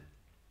again,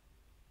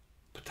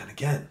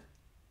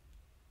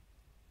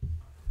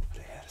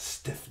 they had a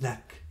stiff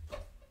neck.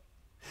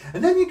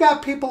 And then you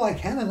got people like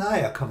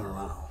Hananiah coming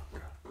around,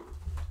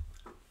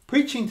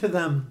 preaching to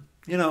them,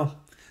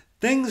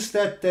 things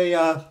that they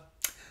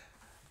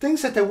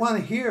want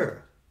to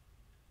hear,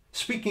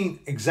 speaking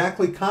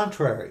exactly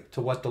contrary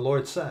to what the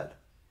Lord said.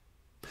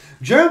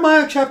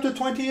 Jeremiah chapter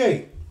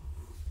 28,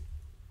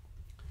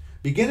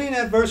 beginning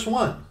at verse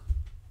 1.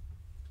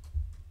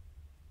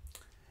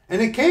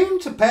 And it came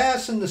to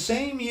pass in the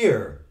same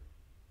year,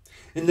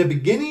 in the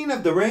beginning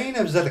of the reign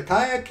of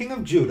Zedekiah king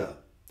of Judah,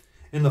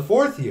 in the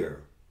 4th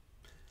year,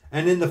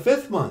 and in the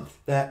 5th month,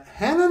 that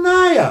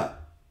Hananiah,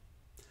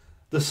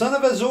 the son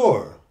of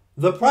Azur,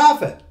 the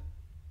prophet,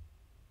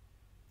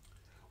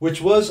 which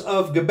was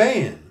of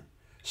Gibeon,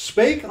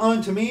 spake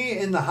unto me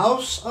in the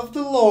house of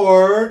the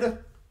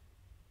Lord,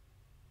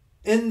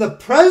 in the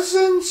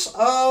presence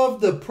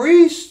of the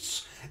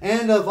priests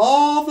and of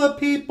all the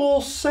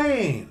people,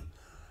 saying,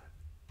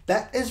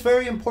 that is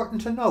very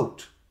important to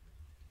note.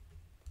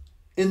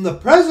 In the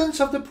presence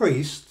of the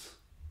priests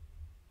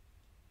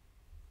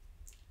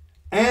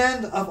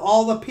and of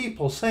all the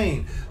people,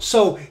 saying.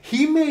 So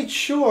he made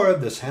sure,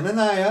 this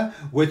Hananiah,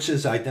 which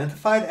is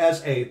identified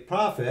as a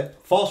prophet,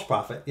 false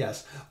prophet,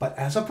 yes, but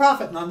as a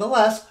prophet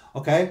nonetheless,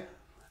 okay,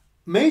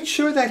 made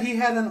sure that he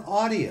had an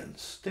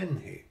audience,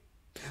 didn't he?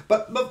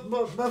 But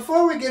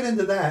before we get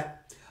into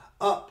that,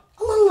 a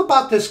little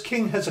about this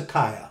King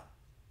Hezekiah.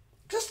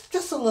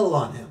 Just a little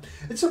on him.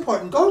 It's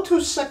important. Go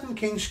to 2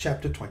 Kings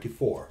chapter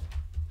 24.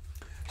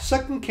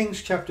 2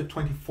 Kings chapter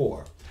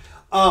 24.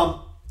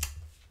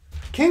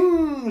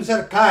 King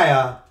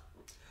Zedekiah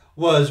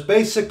was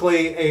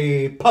basically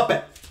a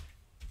puppet.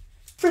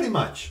 Pretty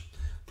much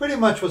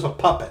was a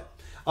puppet.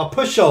 A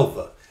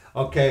pushover.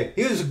 Okay.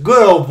 He was a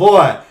good old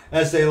boy,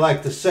 as they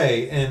like to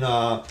say in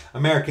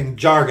American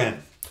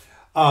jargon.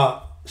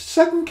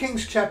 2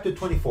 Kings chapter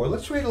 24.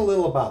 Let's read a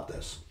little about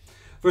this.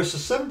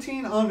 Verses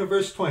 17 on to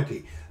verse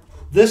 20.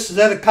 This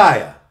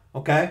Zedekiah,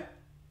 okay?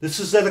 This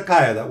is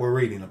Zedekiah that we're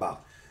reading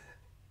about.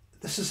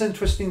 This is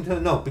interesting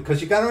to note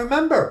because you got to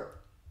remember,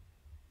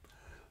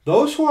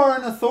 those who are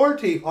in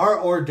authority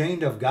are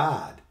ordained of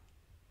God,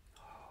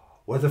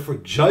 whether for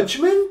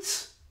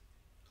judgment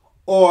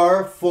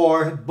or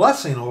for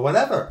blessing or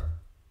whatever.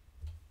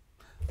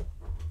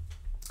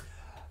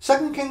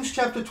 2 Kings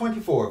chapter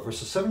 24,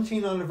 verses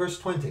 17 on to verse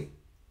 20.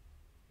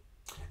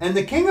 And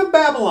the king of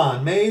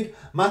Babylon made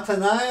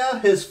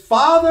Mattaniah his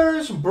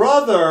father's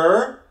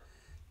brother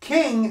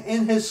king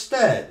in his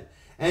stead,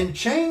 and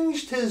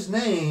changed his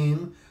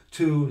name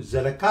to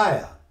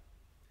Zedekiah,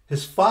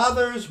 his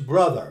father's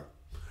brother.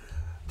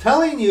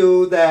 Telling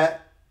you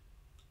that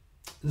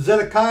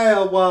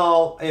Zedekiah,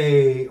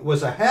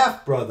 was a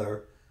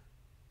half-brother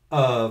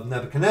of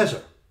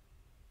Nebuchadnezzar,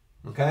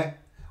 okay,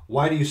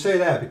 Why do you say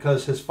that?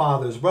 Because his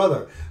father's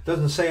brother.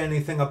 Doesn't say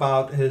anything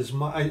about his.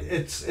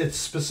 It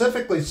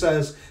specifically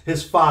says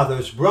his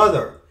father's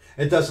brother.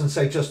 It doesn't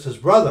say just his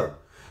brother.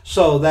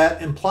 So that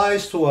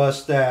implies to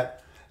us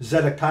that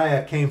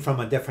Zedekiah came from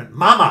a different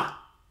mama.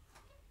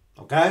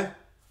 Okay?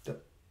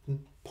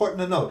 Important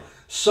to note.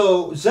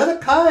 So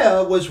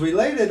Zedekiah was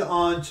related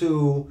on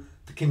to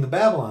the king of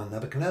Babylon,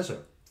 Nebuchadnezzar.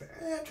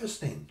 Very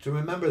interesting to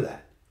remember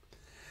that.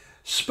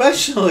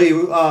 Especially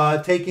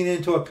taking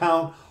into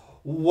account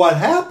what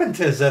happened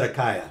to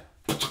Zedekiah.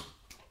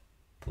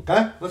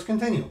 Okay, let's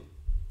continue.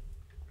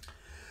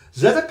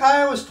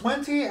 Zedekiah was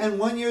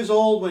 21 years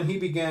old when he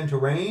began to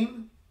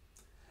reign,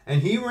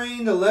 and he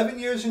reigned 11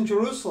 years in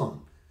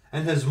Jerusalem.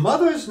 And his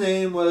mother's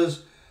name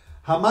was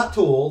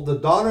Hamatul, the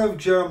daughter of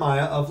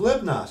Jeremiah of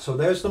Libnah. So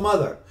there's the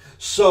mother.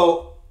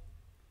 So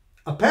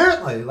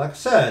apparently, like I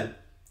said,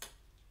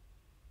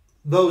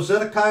 though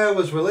Zedekiah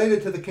was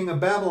related to the king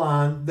of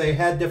Babylon, they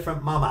had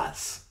different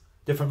mamas,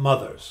 different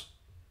mothers.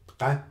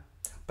 Okay?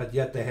 But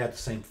yet they had the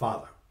same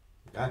father.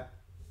 Okay?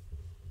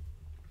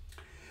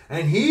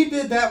 And he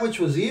did that which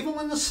was evil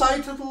in the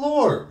sight of the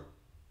Lord,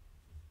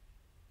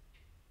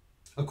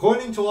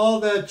 according to all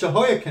that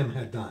Jehoiakim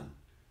had done.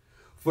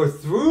 For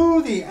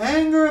through the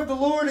anger of the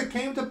Lord it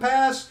came to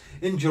pass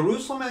in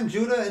Jerusalem and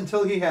Judah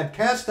until he had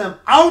cast them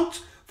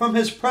out from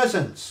his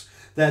presence,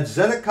 that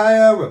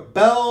Zedekiah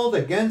rebelled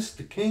against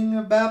the king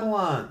of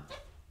Babylon.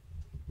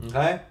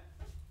 Okay?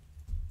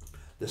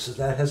 This is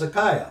that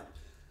Hezekiah.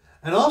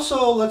 And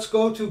also, let's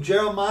go to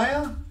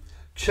Jeremiah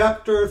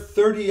chapter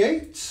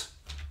 38.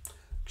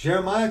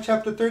 Jeremiah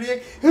chapter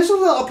 38. Here's a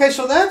little, okay,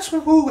 so that's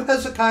who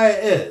Hezekiah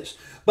is.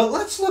 But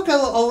let's look a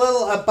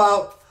little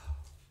about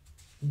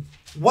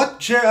what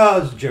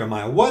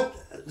Jeremiah, what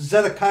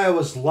Zedekiah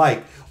was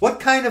like. What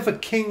kind of a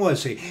king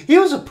was he? He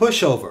was a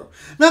pushover.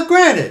 Now,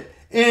 granted,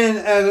 in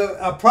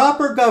a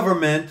proper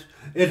government,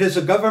 it is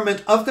a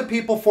government of the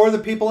people, for the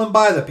people, and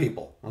by the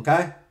people.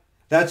 Okay?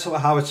 That's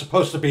how it's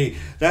supposed to be.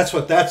 That's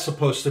what that's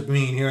supposed to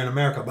mean here in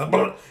America.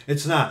 But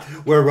it's not.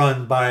 We're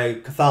run by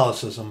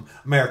Catholicism.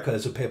 America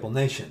is a papal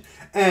nation.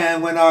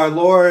 And when our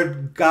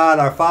Lord God,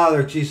 our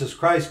Father, Jesus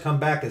Christ, come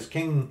back as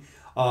King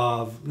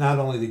of not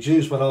only the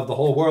Jews, but of the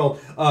whole world,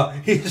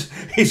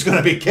 he's going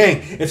to be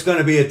king. It's going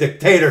to be a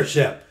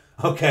dictatorship.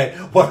 Okay?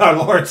 What our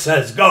Lord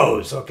says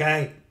goes.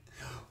 Okay?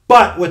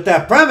 But with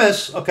that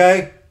premise,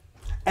 okay,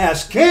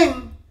 as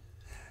king,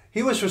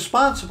 he was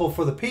responsible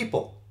for the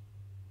people.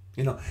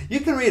 You know,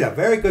 you can read a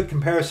very good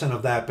comparison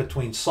of that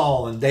between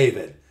Saul and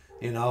David.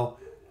 You know,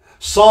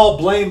 Saul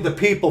blamed the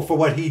people for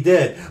what he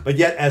did, but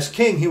yet as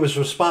king, he was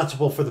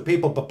responsible for the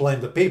people, but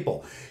blamed the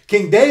people.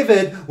 King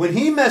David, when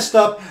he messed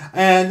up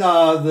and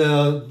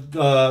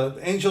the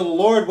angel of the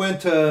Lord went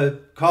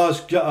to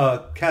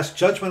cast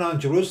judgment on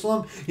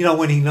Jerusalem, you know,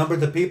 when he numbered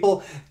the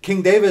people,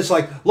 King David is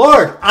like,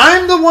 Lord,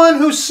 I'm the one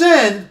who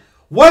sinned.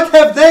 What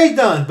have they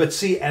done? But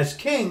see, as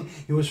king,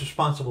 he was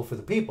responsible for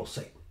the people.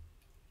 See.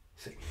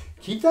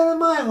 Keep that in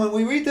mind when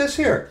we read this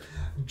here.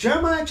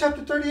 Jeremiah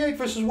chapter 38,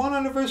 verses 1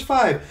 under verse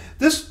 5.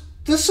 This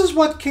is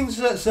what King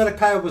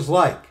Zedekiah was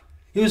like.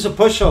 He was a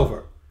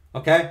pushover.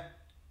 Okay?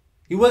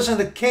 He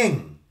wasn't a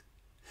king.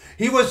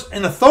 He was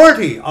an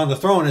authority on the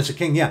throne as a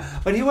king,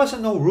 yeah. But he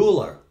wasn't no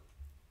ruler.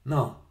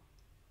 No.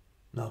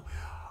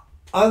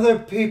 Other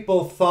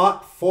people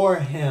thought for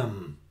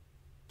him.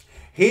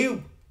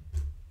 He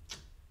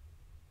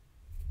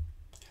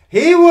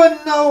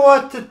wouldn't know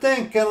what to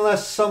think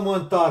unless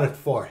someone thought it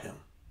for him.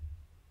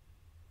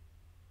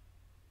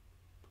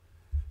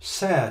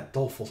 Sad,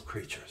 doleful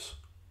creatures,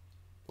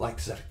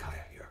 like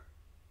Zedekiah here.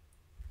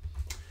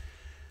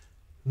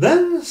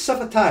 Then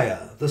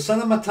Shephatiah, the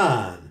son of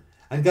Matan,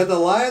 and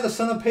Gedaliah, the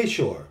son of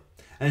Pashur,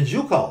 and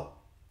Jukal,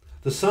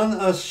 the son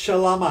of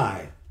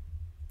Shelemiah,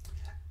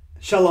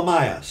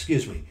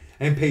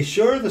 and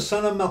Pashur, the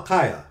son of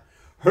Malchiah,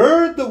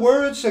 heard the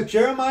words that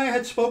Jeremiah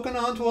had spoken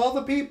unto all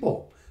the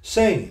people,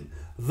 saying,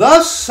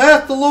 Thus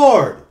saith the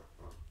Lord,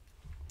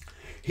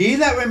 He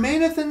that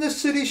remaineth in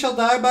this city shall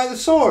die by the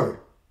sword,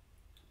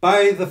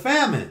 by the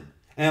famine,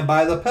 and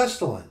by the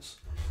pestilence.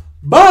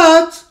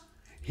 But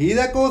he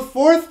that goeth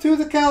forth to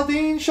the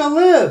Chaldeans shall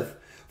live,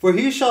 for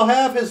he shall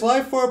have his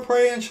life for a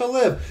prey and shall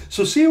live.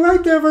 So see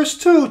right there, verse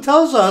 2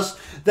 tells us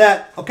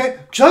that, okay,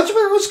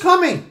 judgment was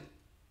coming.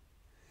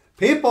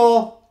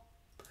 People,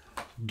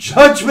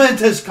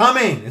 judgment is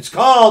coming. It's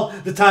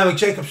called the time of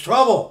Jacob's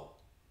trouble.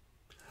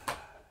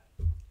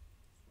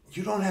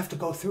 You don't have to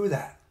go through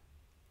that.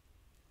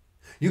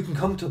 You can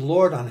come to the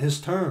Lord on his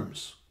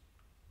terms.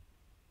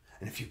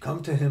 And if you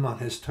come to him on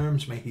his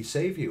terms, may he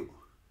save you.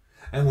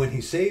 And when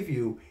he save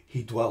you,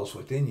 he dwells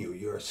within you.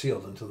 You are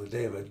sealed until the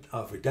day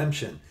of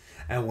redemption.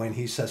 And when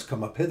he says,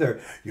 come up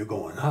hither, you're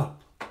going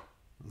up.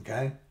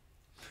 Okay?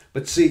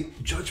 But see,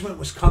 judgment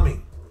was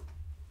coming.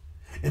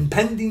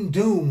 Impending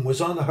doom was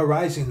on the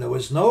horizon. There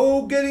was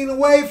no getting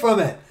away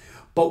from it.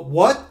 But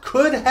what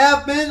could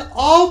have been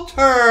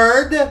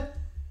altered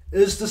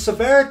is the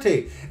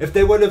severity. If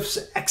they would have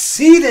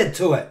acceded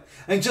to it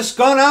and just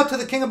gone out to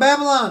the king of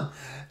Babylon,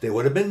 They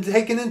would have been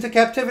taken into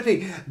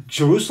captivity.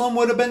 Jerusalem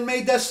would have been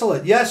made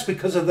desolate. Yes,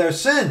 because of their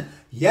sin.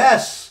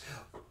 Yes,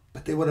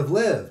 but they would have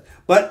lived.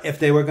 But if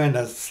they were going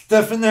to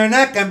stiffen their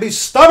neck and be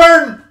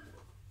stubborn,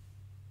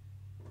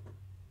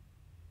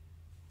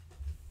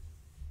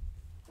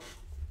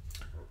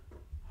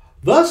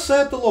 thus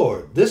saith the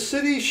Lord, this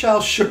city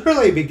shall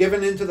surely be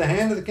given into the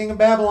hand of the king of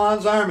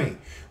Babylon's army,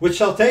 which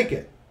shall take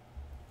it.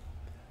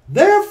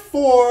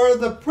 Therefore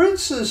the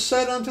princes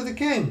said unto the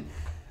king,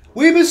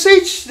 we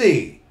beseech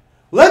thee,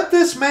 let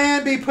this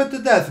man be put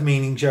to death,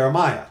 meaning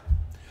Jeremiah.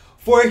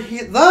 For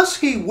thus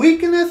he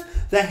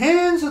weakeneth the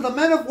hands of the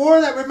men of war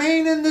that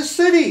remain in this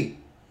city,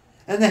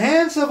 and the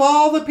hands of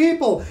all the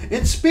people,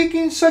 in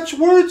speaking such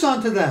words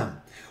unto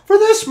them. For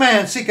this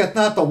man seeketh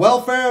not the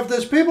welfare of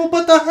this people,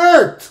 but the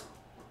hurt.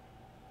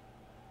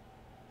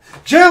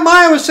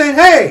 Jeremiah was saying,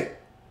 hey,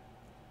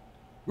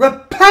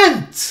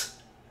 repent.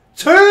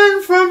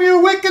 Turn from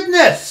your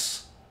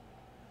wickedness.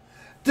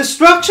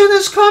 Destruction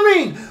is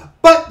coming,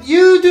 but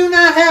you do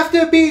not have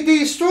to be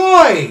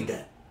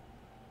destroyed.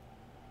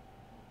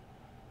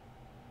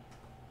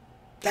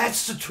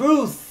 That's the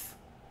truth.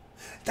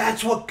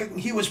 That's what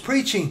he was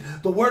preaching.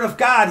 The word of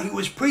God. He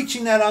was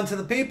preaching that unto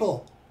the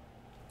people.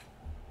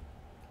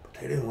 But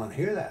they didn't want to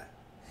hear that.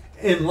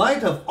 In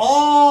light of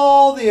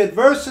all the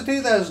adversity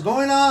that is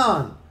going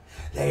on,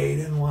 they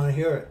didn't want to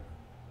hear it.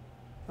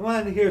 They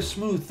wanted to hear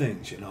smooth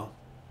things, you know.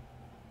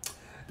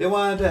 They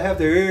wanted to have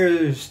their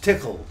ears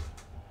tickled.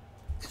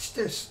 It's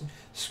just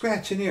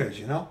scratching ears,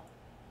 you know.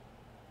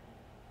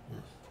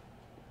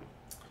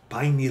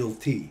 Pine needle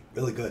tea,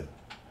 really good.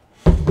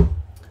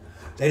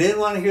 They didn't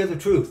want to hear the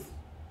truth,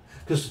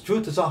 because the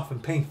truth is often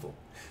painful,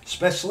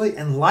 especially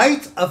in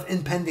light of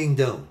impending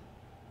doom.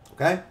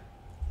 Okay?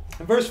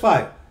 In verse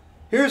 5,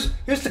 here's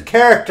the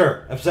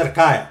character of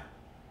Zedekiah.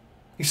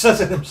 He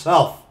says it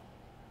himself.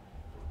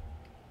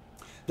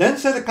 Then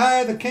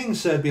Zedekiah the king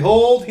said,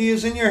 behold, he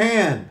is in your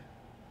hand.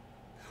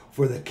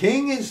 For the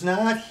king is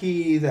not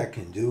he that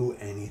can do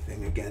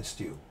anything against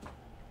you.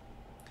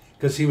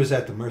 Because he was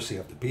at the mercy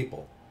of the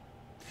people.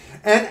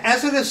 And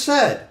as it is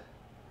said,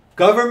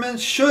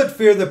 governments should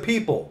fear the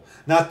people,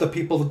 not the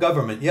people the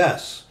government,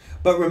 yes.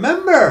 But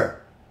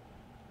remember,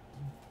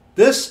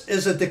 this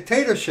is a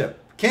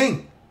dictatorship.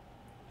 King.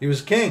 He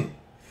was king.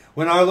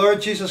 When our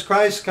Lord Jesus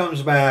Christ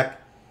comes back,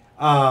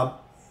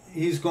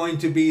 he's going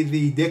to be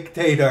the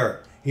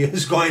dictator. He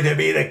is going to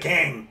be the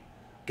king.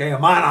 Okay, a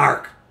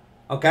monarch.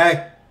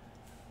 Okay?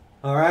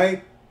 All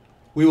right?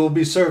 We will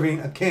be serving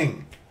a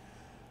king.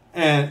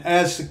 And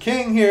as the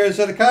king here,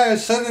 Zedekiah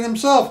said it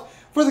himself,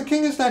 for the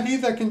king is not he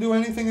that can do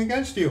anything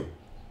against you.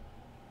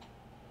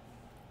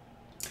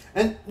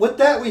 And with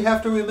that, we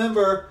have to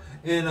remember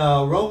in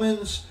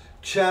Romans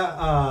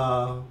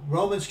chapter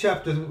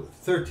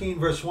 13,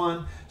 verse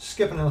 1,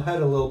 skipping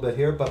ahead a little bit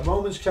here, but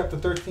Romans chapter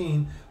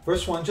 13,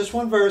 verse 1, just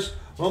one verse,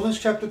 Romans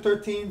chapter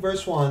 13,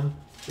 verse 1,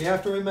 we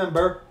have to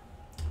remember,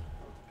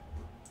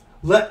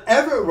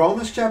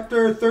 Romans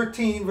chapter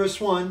 13, verse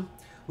 1,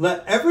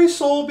 let every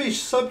soul be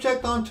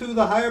subject unto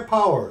the higher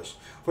powers,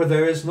 for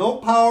there is no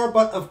power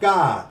but of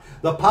God.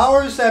 The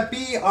powers that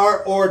be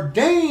are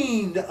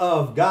ordained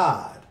of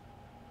God.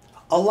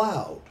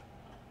 Allowed.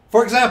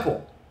 For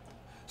example,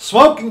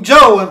 Smoking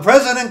Joe and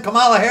President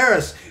Kamala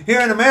Harris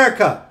here in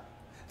America,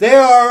 they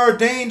are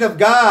ordained of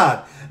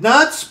God.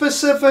 Not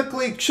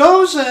specifically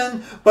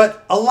chosen,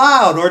 but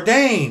allowed,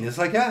 ordained. It's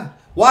like, yeah.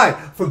 Why?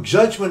 For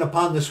judgment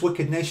upon this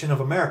wicked nation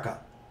of America.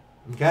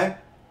 Okay?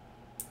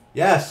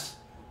 Yes.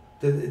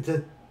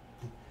 Let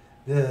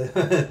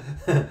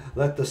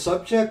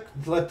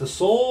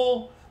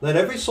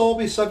every soul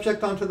be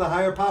subject unto the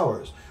higher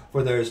powers.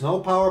 For there is no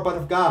power but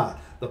of God.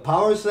 The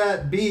powers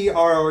that be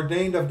are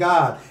ordained of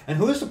God. And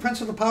who is the prince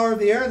of the power of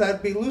the air? That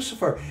would be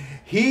Lucifer.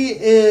 He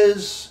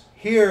is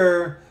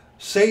here.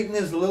 Satan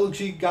is the little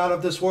g god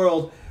of this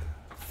world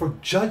for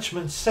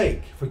judgment's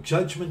sake, for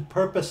judgment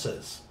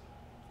purposes.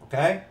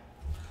 Okay?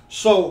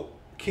 So,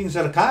 King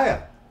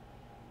Zedekiah,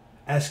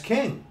 as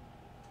king,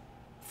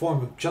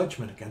 form of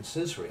judgment against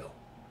Israel.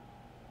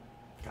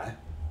 Okay?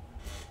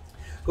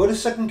 Go to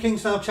 2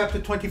 Kings now, chapter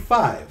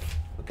 25.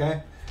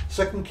 Okay?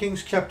 2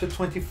 Kings chapter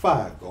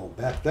 25. Go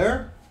back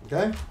there.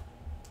 Okay?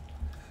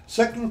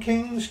 2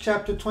 Kings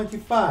chapter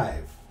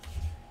 25.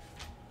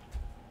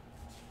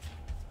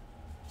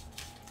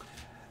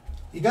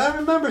 You got to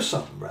remember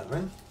something,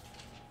 brethren.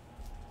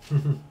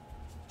 You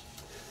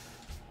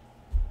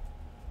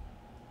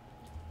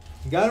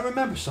got to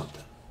remember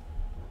something.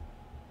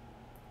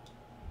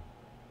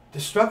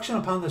 Destruction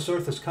upon this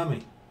earth is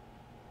coming.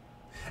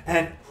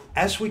 And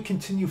as we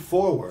continue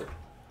forward,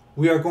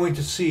 we are going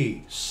to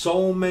see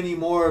so many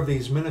more of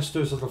these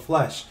ministers of the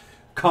flesh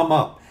come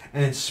up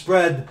and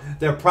spread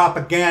their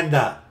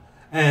propaganda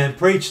and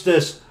preach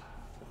this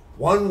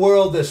one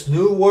world, this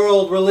new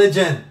world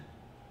religion.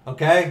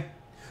 Okay?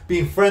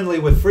 Being friendly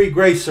with free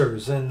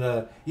gracers and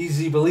the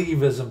easy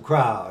believism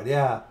crowd.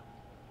 Yeah.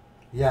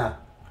 Yeah.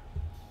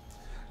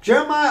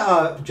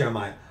 Jeremiah,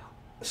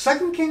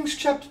 2 Kings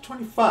chapter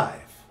 25,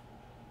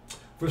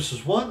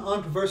 verses 1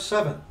 on to verse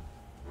 7.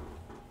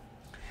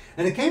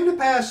 And it came to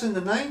pass in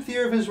the 9th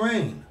year of his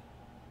reign,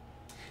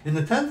 in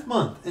the 10th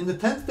month, in the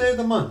 10th day of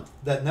the month,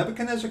 that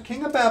Nebuchadnezzar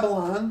king of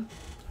Babylon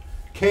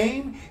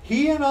came,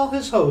 he and all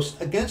his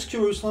host, against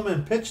Jerusalem,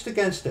 and pitched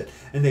against it.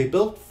 And they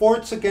built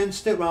forts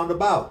against it round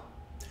about.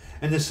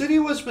 And the city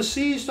was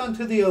besieged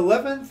unto the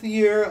 11th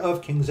year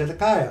of King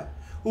Zedekiah,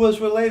 who was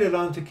related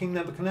unto King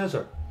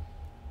Nebuchadnezzar.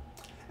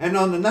 And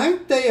on the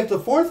 9th day of the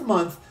 4th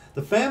month,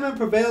 the famine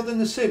prevailed in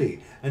the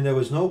city, and there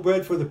was no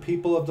bread for the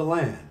people of the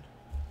land.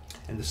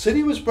 And the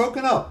city was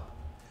broken up,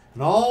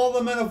 and all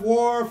the men of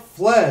war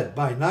fled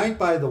by night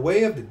by the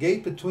way of the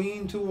gate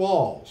between two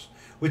walls,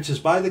 which is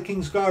by the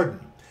king's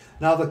garden.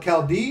 Now the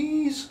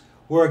Chaldees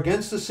were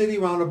against the city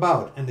round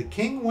about, and the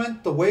king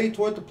went the way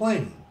toward the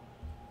plain.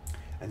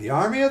 And the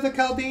army of the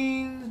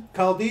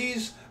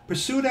Chaldees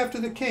pursued after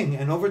the king,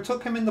 and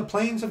overtook him in the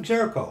plains of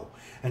Jericho,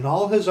 and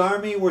all his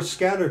army were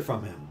scattered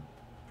from him.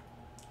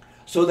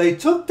 So they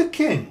took the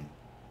king,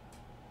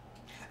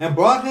 and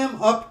brought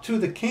him up to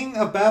the king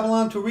of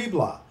Babylon to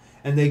Riblah,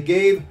 and they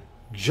gave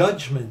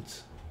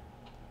judgment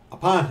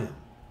upon him.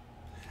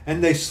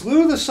 And they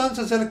slew the sons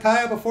of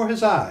Zedekiah before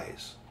his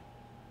eyes,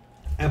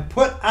 and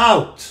put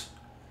out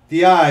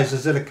the eyes of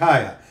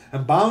Zedekiah,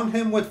 and bound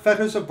him with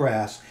fetters of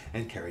brass,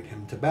 and carried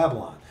him to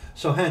Babylon.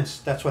 So hence,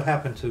 that's what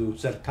happened to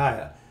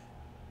Zedekiah.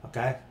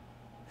 Okay?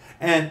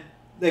 And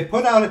they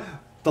put out,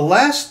 the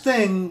last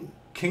thing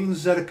King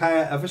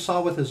Zedekiah ever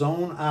saw with his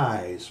own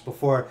eyes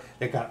before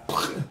they got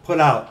put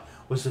out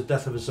was the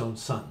death of his own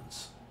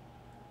sons.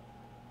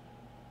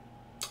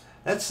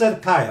 That's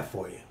Zedekiah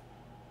for you.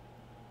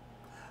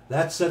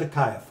 That's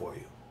Zedekiah for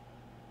you.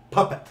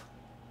 Puppet.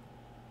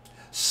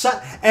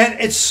 And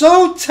it's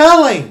so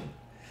telling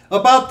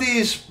about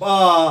these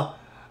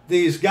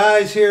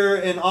guys here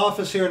in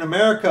office here in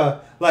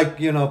America, like,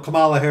 you know,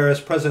 Kamala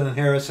Harris, President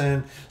Harris,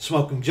 and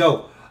Smoking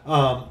Joe.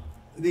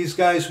 These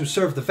guys who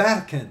serve the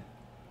Vatican.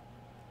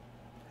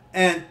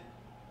 And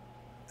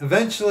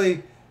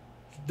eventually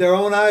their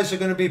own eyes are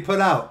going to be put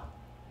out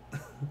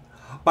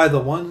by the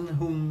one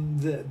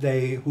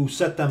who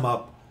set them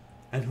up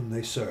and whom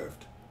they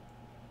served.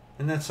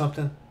 Isn't that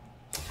something?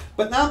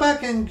 But now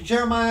back in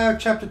Jeremiah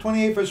chapter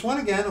 28 verse 1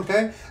 again,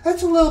 okay?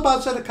 That's a little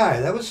about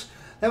Zedekiah.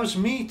 That was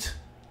meat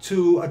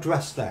to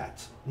address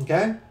that,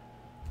 okay?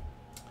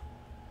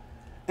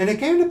 And it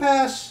came to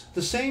pass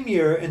the same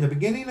year, in the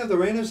beginning of the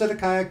reign of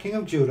Zedekiah king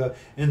of Judah,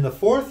 in the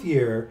 4th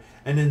year,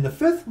 and in the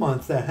 5th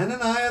month, that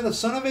Hananiah the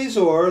son of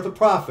Azor the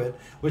prophet,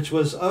 which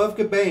was of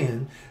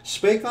Gibeon,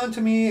 spake unto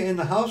me in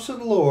the house of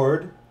the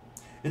Lord,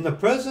 in the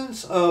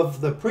presence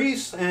of the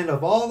priests and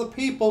of all the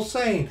people,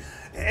 saying,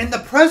 in the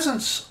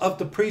presence of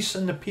the priests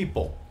and the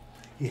people.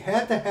 He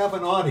had to have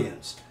an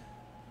audience.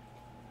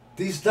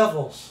 These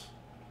devils,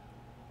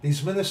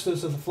 these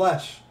ministers of the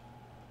flesh,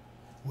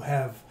 who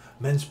have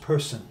men's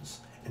persons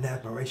in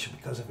admiration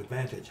because of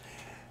advantage,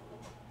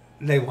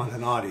 they want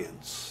an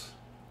audience.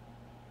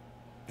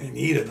 They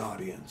need an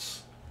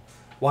audience.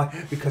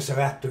 Why? Because they're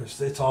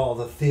actors. It's all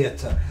the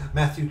theater.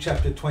 Matthew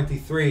chapter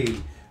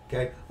 23.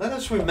 Okay, let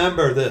us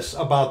remember this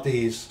about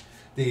these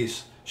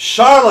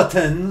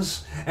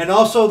charlatans and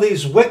also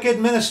these wicked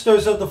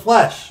ministers of the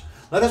flesh.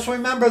 Let us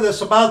remember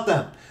this about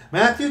them.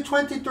 Matthew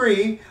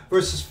 23,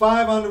 verses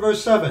 5 on to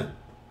verse 7.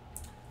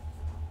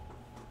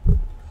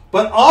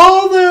 But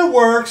all their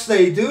works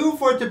they do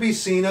for it to be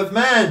seen of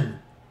men.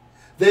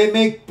 They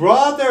make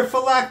broad their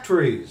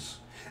phylacteries,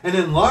 and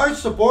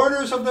enlarge the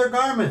borders of their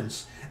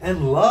garments,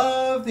 and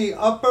love the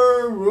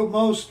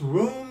uppermost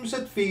rooms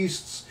at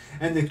feasts,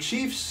 and the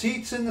chief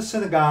seats in the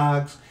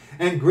synagogues,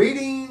 and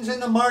greetings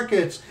in the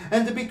markets,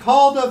 and to be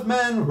called of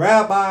men,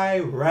 Rabbi,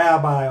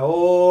 Rabbi.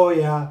 Oh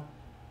yeah,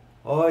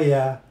 oh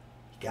yeah.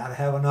 You got to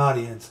have an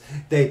audience.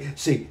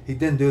 He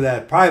didn't do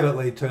that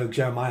privately to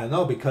Jeremiah,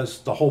 no,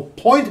 because the whole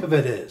point of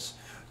it is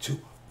to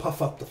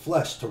puff up the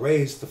flesh, to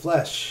raise the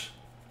flesh.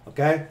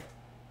 Okay?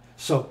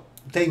 So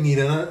they need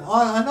an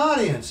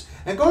audience.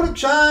 And go to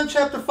John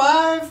chapter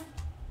 5.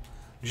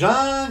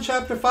 John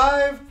chapter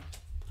 5.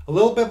 A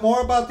little bit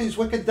more about these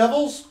wicked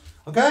devils.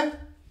 Okay?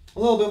 A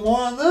little bit more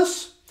on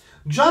this.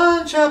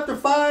 John chapter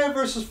 5,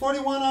 verses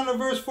 41 on to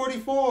verse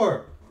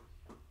 44.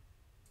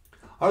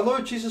 Our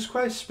Lord Jesus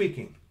Christ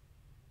speaking.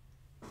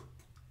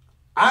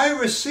 I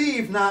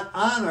receive not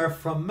honor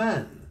from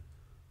men.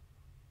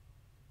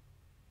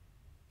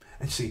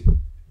 And see,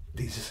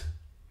 these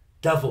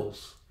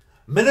devils,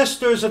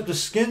 ministers of the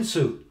skin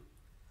suit,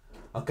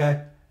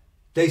 okay,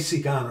 they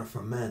seek honor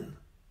from men.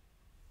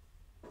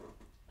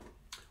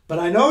 But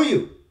I know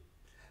you,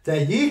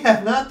 that ye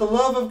have not the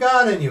love of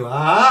God in you.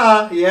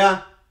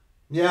 Yeah.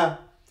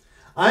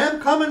 I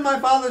am come in my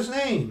Father's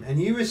name, and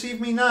ye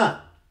receive me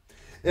not.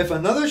 If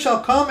another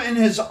shall come in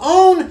his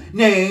own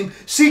name,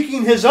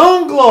 seeking his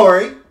own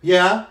glory,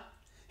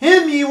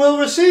 him ye will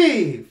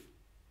receive.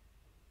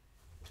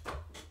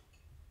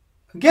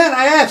 Again,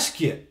 I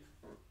ask you,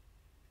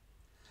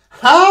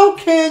 how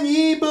can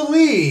ye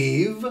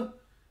believe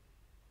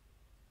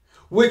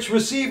which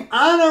receive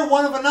honor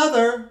one of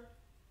another,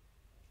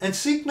 and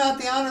seek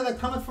not the honor that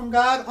cometh from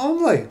God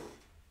only?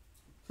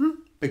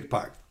 Big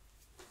part.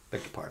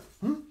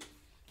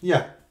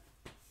 Yeah.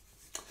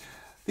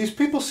 These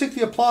people seek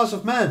the applause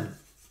of men.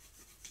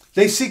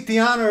 They seek the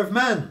honor of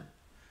men.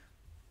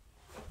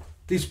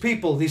 These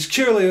people, these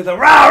cheerleaders, the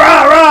rah,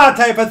 rah, rah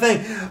type of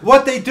thing.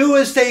 What they do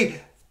is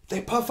they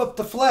puff up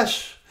the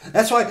flesh.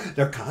 That's why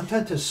their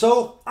content is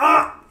so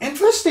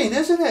interesting,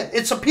 isn't it?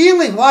 It's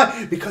appealing.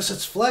 Why? Because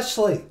it's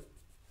fleshly.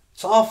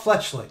 It's all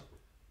fleshly.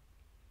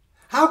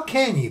 How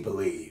can ye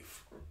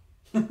believe?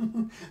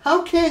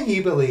 How can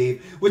ye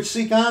believe, which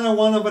seek honor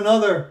one of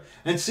another,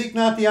 and seek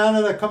not the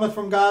honor that cometh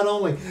from God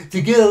only,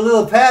 to get a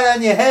little pat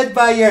on your head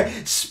by your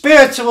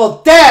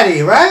spiritual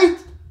daddy, right?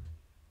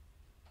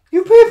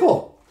 You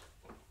people.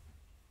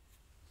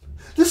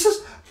 This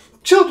is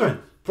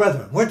children,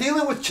 brethren. We're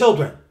dealing with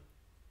children.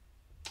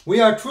 We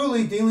are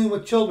truly dealing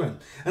with children.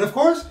 And of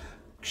course,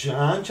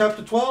 John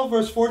chapter 12,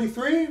 verse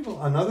 43,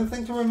 another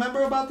thing to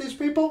remember about these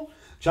people.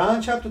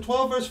 John chapter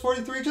 12, verse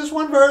 43, just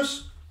one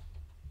verse.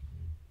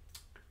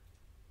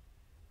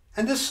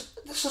 And this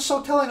is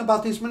so telling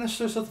about these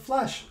ministers of the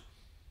flesh.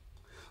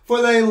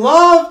 For they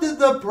loved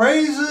the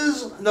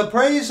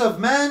praise of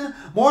men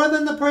more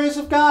than the praise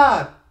of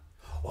God.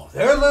 Well,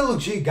 their little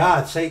g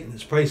God, Satan,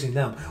 is praising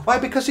them. Why?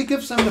 Because he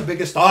gives them the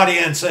biggest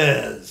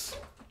audiences.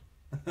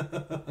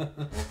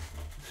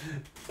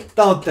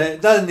 Don't they?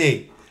 Doesn't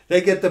he?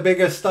 They get the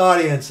biggest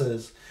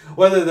audiences.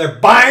 Whether they're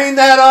buying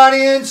that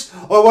audience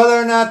or whether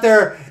or not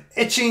they're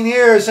itching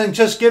ears and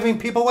just giving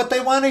people what they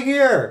want to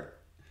hear.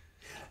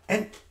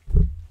 And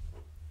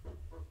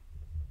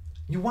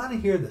you want to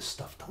hear this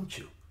stuff, don't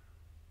you?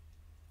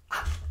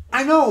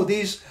 I know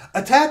these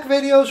attack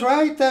videos,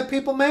 right, that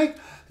people make,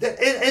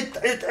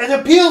 it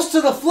appeals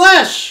to the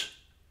flesh.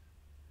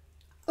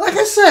 Like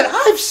I said,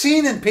 I've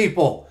seen in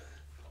people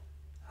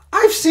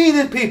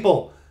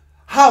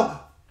how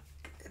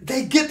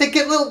they get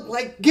little,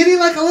 like giddy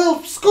like a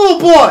little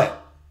schoolboy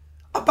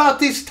about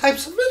these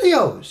types of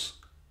videos.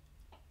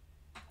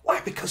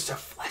 Why? Because they're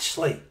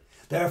fleshly.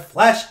 They're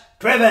flesh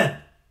driven.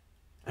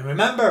 And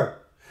remember,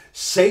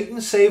 Satan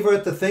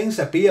savoreth the things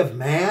that be of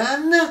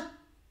man,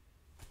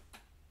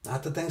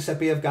 not the things that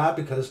be of God,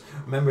 because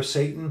remember,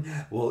 Satan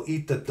will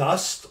eat the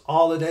dust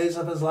all the days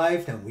of his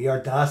life, and we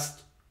are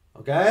dust.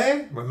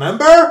 Okay?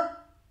 Remember?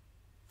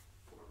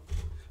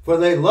 For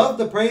they love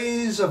the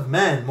praise of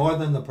men more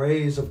than the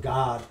praise of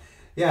God.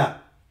 Yeah,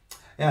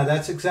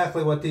 that's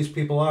exactly what these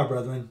people are,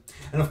 brethren.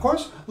 And of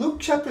course, Luke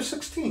chapter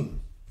 16.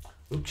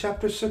 Luke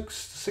chapter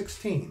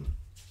 16.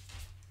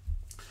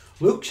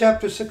 Luke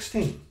chapter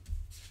 16.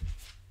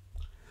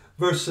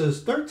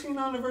 Verses 13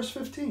 on to verse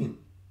 15.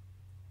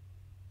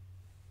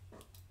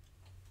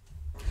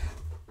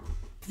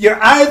 You're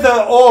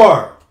either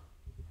or.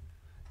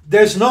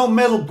 There's no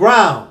middle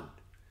ground.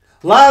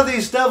 A lot of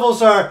these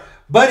devils are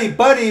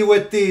buddy-buddy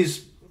with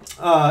these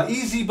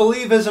easy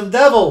believism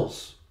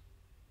devils.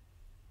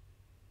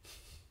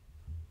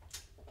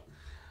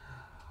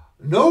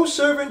 No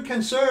servant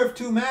can serve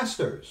two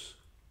masters,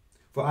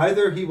 for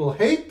either he will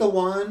hate the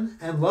one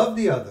and love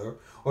the other,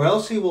 or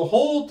else he will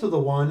hold to the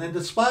one and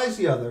despise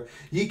the other.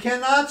 Ye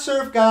cannot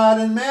serve God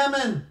and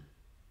mammon.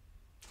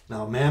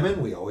 Now,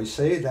 mammon, we always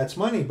say that's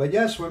money. But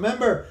yes,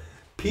 remember,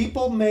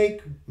 people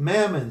make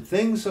mammon,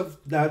 things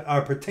that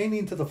are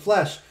pertaining to the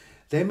flesh.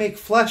 They make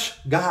flesh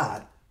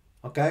God.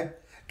 Okay?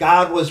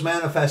 God was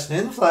manifest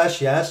in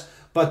flesh, yes,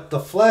 but the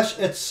flesh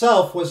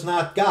itself was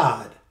not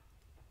God.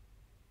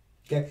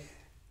 Okay?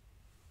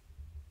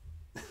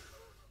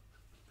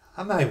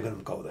 I'm not even going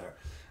to go there.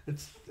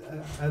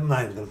 I'm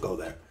not even going to go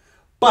there.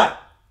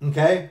 But,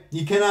 okay,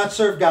 you cannot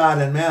serve God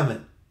and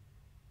mammon.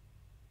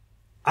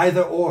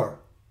 Either or.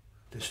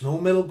 There's no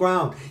middle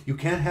ground. You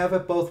can't have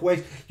it both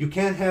ways. You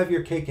can't have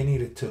your cake and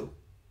eat it too.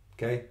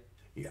 Okay?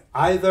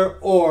 Either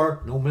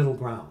or, no middle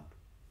ground.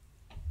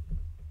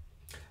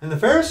 And the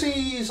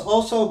Pharisees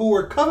also, who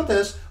were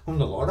covetous, whom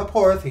the Lord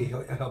abhorreth, he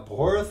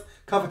abhorreth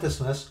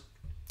covetousness,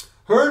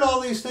 heard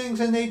all these things,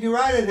 and they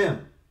derided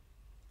him.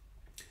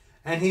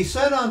 And he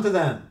said unto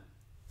them,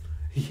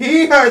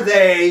 Ye are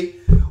they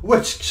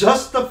which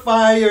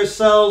justify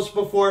yourselves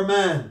before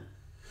men.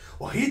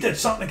 Well, he did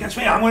something against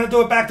me. I'm going to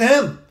do it back to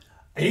him.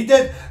 He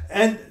did.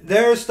 And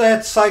there's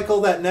that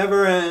cycle that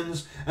never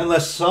ends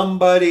unless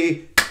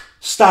somebody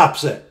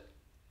stops it.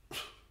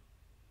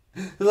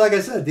 Like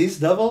I said, these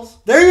devils,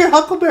 they're your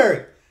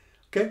huckleberry.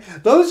 Okay?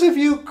 Those of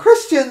you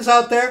Christians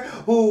out there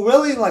who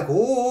really like,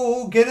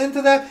 get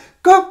into that,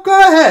 go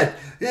ahead.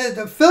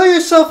 Fill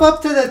yourself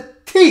up to the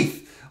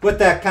teeth with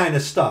that kind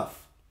of stuff.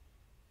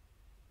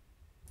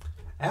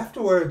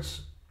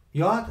 Afterwards,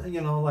 you ought,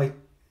 like,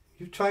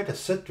 you tried to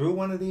sit through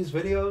one of these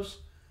videos.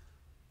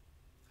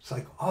 It's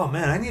like, oh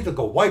man, I need to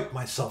go wipe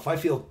myself. I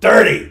feel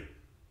dirty.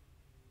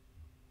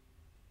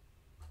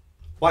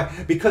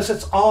 Why? Because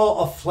it's all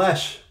of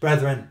flesh,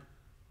 brethren.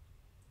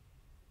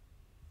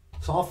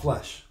 It's all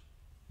flesh.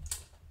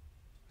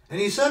 And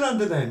he said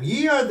unto them,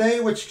 Ye are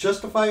they which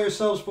justify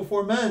yourselves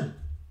before men,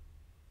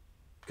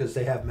 because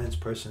they have men's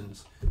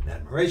persons in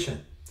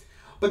admiration.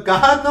 But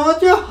God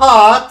knoweth your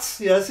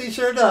hearts. Yes, he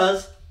sure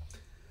does.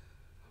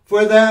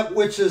 For that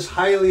which is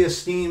highly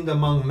esteemed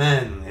among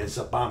men is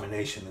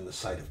abomination in the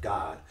sight of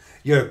God.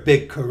 Your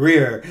big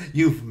career,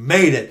 you've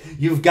made it.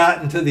 You've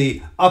gotten to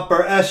the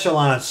upper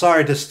echelon.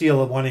 Sorry to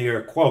steal one of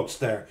your quotes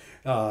there,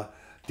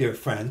 dear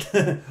friend.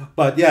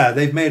 But yeah,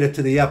 they've made it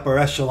to the upper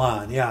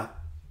echelon. Yeah.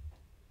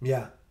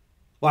 Yeah.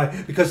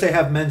 Why? Because they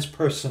have men's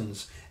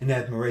persons in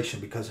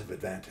admiration because of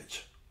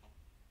advantage.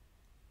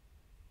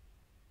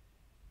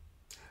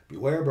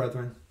 Beware,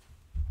 brethren.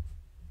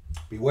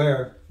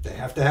 Beware. They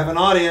have to have an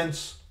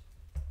audience.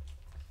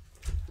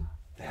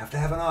 They have to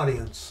have an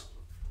audience.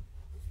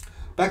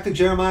 Back to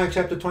Jeremiah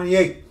chapter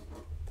 28,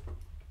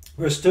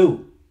 verse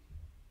 2.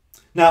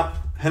 Now,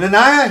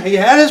 Hananiah, he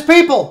had his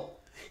people.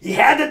 He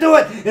had to do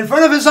it in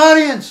front of his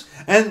audience.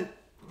 And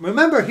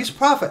remember, he's a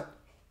prophet.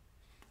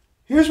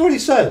 Here's what he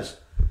says.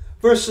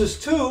 Verses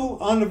 2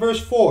 on to verse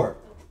 4.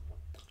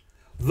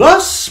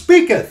 Thus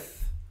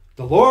speaketh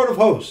the Lord of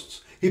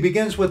hosts. He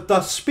begins with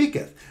thus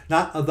speaketh,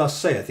 not thus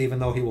saith, even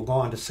though he will go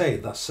on to say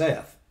thus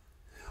saith,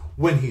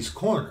 when he's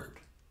cornered.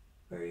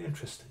 Very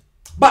interesting.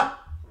 But,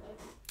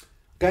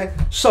 okay,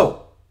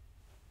 so,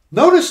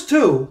 notice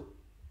too,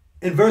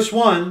 in verse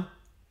 1,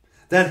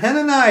 that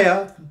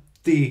Hananiah,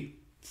 the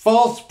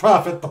false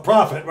prophet, the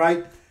prophet,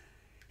 right,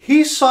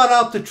 he sought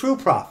out the true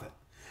prophet.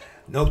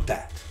 Note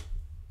that.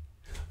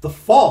 The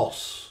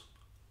false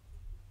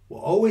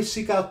will always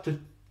seek out the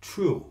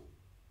true,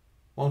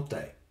 won't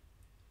they?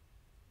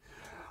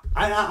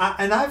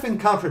 And I've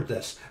encountered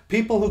this.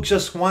 People who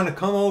just want to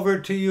come over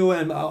to you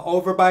and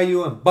over by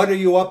you and butter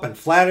you up and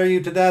flatter you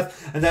to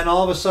death, and then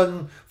all of a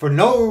sudden, for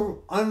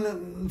no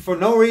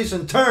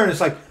reason, turn.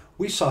 It's like,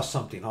 we saw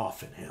something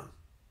off in him.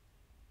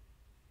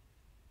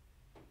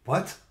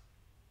 What?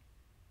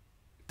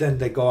 Then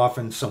they go off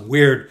in some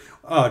weird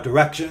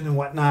direction and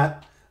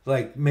whatnot,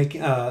 like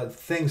making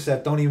things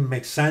that don't even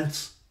make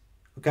sense.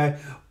 Okay,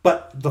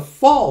 but the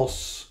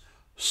false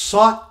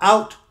sought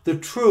out the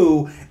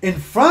true in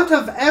front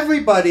of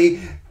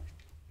everybody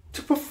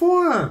to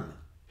perform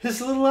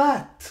his little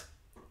act.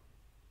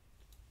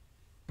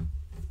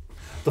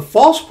 The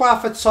false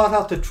prophet sought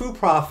out the true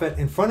prophet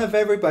in front of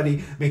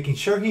everybody, making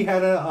sure he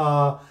had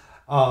an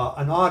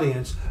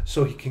audience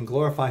so he can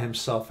glorify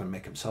himself and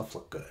make himself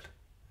look good,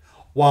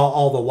 while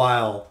all the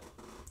while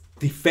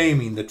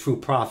defaming the true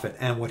prophet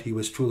and what he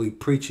was truly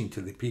preaching to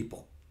the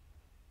people.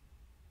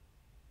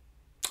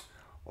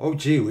 Oh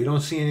gee, we don't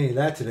see any of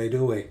that today,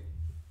 do we?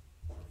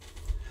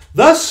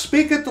 Thus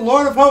speaketh the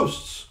Lord of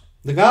hosts,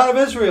 the God of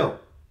Israel,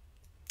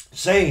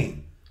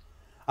 saying,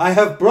 I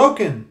have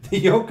broken the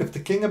yoke of the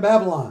king of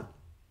Babylon.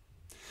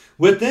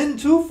 Within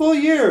 2 full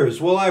years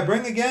will I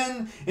bring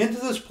again into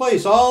this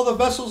place all the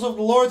vessels of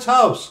the Lord's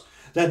house,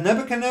 that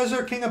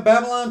Nebuchadnezzar king of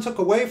Babylon took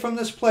away from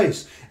this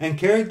place, and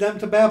carried them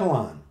to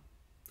Babylon.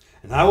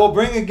 And I will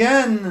bring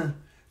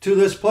again to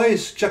this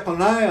place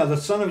Jeconiah the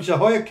son of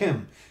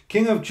Jehoiakim,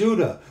 king of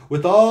Judah,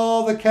 with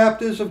all the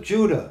captives of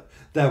Judah,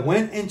 that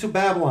went into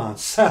Babylon,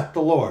 saith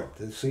the Lord.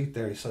 See,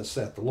 there he says,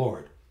 saith the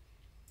Lord.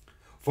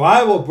 For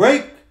I will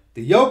break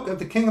the yoke of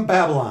the king of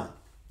Babylon.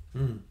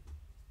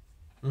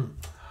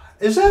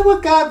 Is that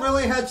what God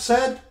really had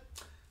said?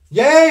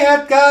 Yea,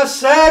 had God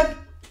said?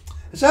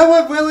 Was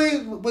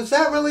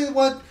that really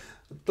what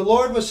the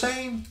Lord was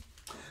saying?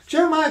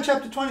 Jeremiah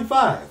chapter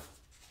 25.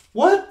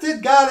 What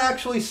did God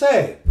actually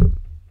say?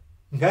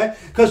 Okay?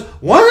 Because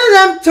one of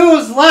them two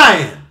is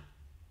lying.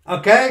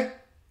 Okay?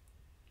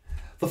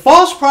 The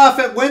false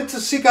prophet went to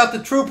seek out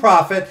the true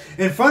prophet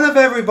in front of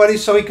everybody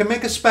so he can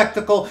make a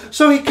spectacle,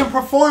 so he can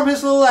perform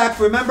his little act.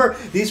 Remember,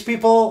 these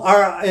people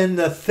are in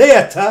the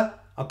theater,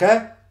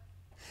 okay?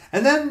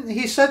 And then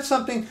he said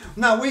something.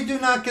 Now, we do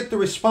not get the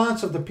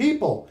response of the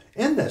people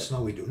in this.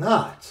 No, we do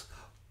not.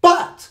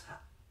 But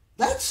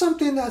that's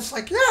something that's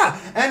like, yeah.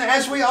 And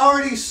as we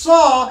already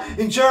saw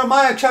in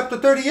Jeremiah chapter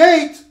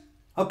 38,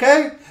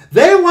 okay,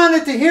 they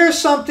wanted to hear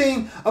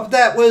something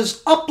that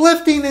was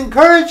uplifting,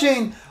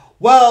 encouraging.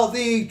 Well,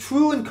 the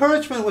true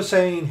encouragement was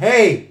saying,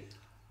 hey,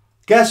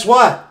 guess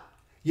what?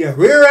 Your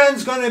rear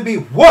end's going to be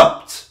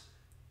whooped.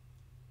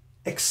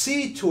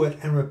 Accede to it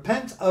and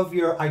repent of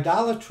your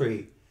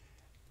idolatry,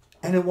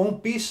 and it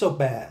won't be so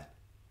bad.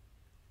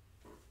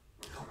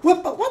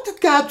 But what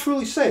did God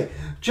truly say?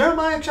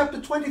 Jeremiah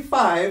chapter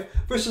 25,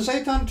 verses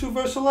 8 on to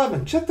verse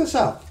 11. Check this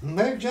out.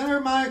 Okay?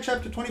 Jeremiah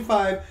chapter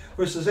 25,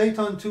 verses 8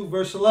 on to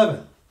verse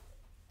 11.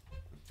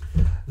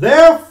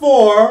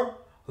 Therefore,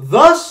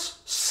 thus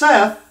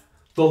saith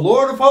the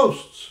Lord of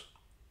hosts,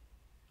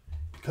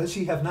 because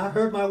ye have not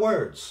heard my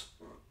words.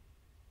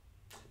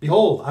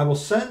 Behold, I will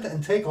send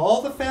and take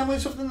all the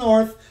families of the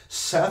north,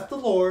 saith the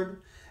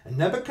Lord, and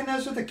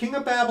Nebuchadnezzar the king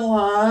of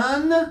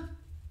Babylon.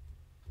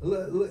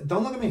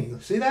 Don't look at me.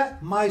 See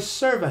that? My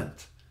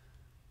servant.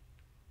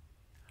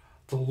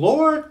 The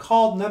Lord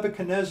called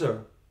Nebuchadnezzar,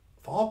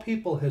 of all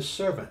people, his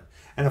servant.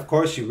 And of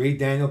course, you read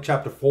Daniel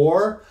chapter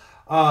 4.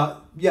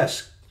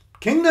 Yes,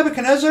 King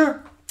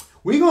Nebuchadnezzar,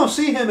 we're going to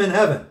see him in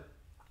heaven.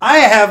 I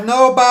have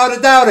no bow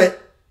to doubt it.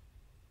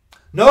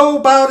 No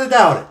bow to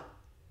doubt it.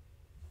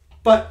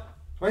 But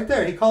right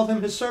there, he called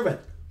him his servant.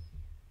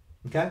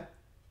 Okay?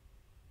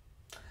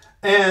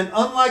 And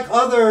unlike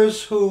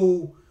others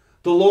who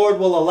the Lord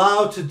will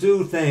allow to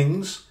do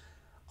things,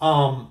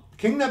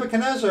 King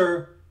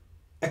Nebuchadnezzar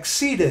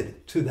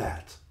acceded to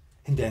that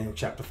in Daniel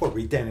chapter 4.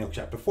 Read Daniel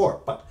chapter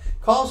 4. But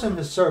calls him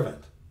his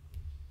servant.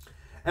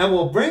 And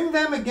will bring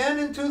them again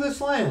into this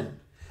land,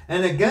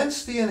 and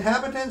against the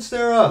inhabitants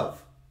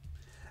thereof,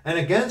 and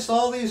against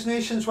all these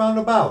nations round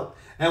about,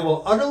 and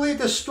will utterly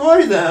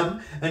destroy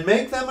them, and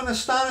make them an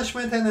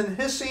astonishment, and an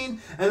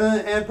hissing,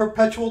 and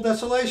perpetual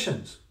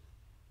desolations.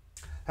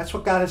 That's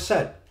what God has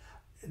said.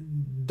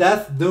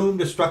 Death, doom,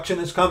 destruction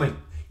is coming.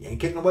 You ain't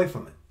getting away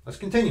from it. Let's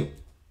continue.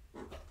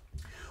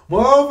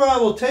 Moreover, I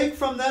will take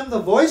from them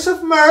the voice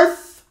of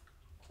mirth,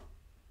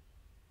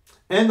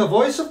 and the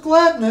voice of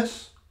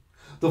gladness,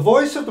 the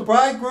voice of the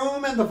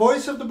bridegroom and the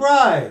voice of the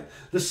bride,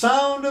 the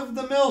sound of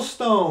the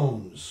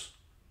millstones,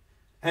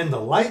 and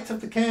the light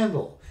of the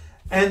candle.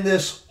 And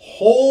this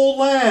whole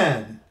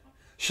land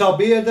shall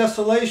be a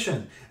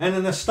desolation and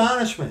an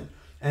astonishment.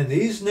 And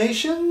these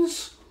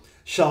nations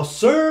shall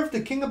serve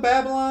the king of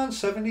Babylon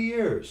 70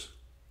 years.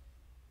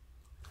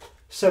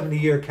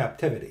 70-year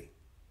captivity.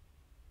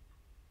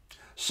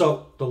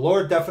 So the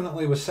Lord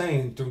definitely was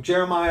saying through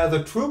Jeremiah,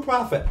 the true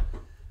prophet,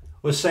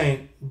 was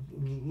saying,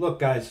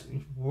 look guys,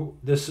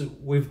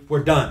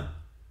 we're done.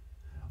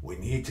 We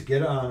need to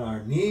get on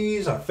our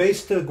knees, our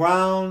face to the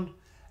ground.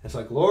 It's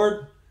like,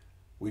 Lord,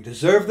 we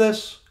deserve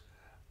this.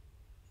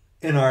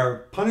 In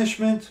our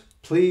punishment,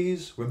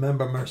 please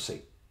remember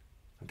mercy.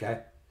 Okay?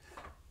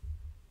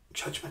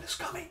 Judgment is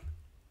coming.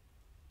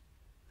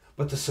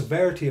 But the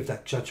severity of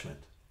that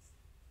judgment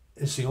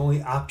is the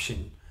only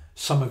option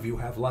some of you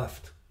have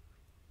left.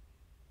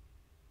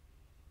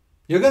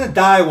 You're going to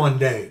die one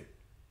day.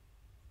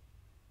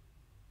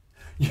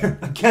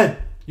 Again,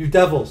 you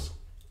devils.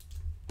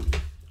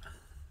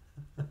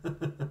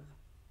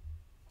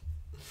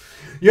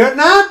 You're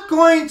not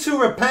going to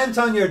repent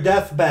on your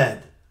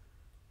deathbed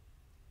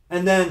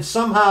and then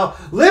somehow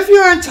live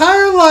your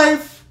entire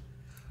life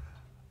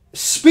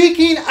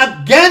speaking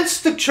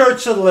against the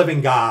Church of the Living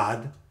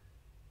God,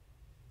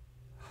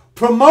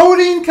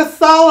 promoting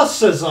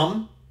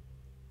Catholicism,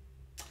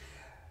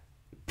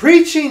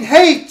 preaching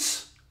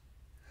hate,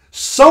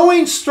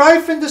 sowing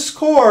strife and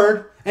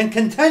discord and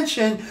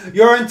contention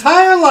your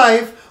entire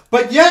life,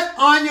 but yet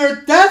on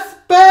your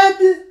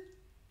deathbed,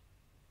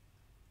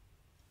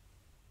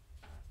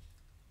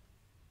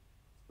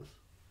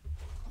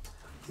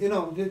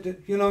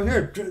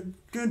 here,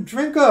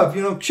 drink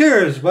up,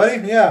 cheers,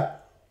 buddy.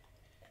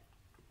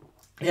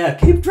 Yeah,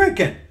 keep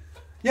drinking.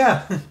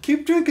 Yeah,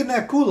 keep drinking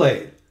that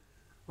Kool-Aid.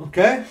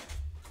 Okay?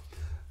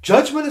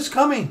 Judgment is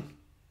coming.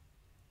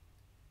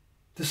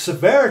 The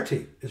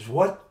severity is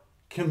what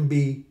can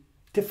be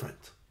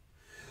different.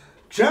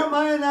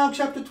 Jeremiah now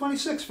chapter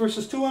 26,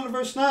 verses 2 on to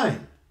verse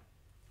 9.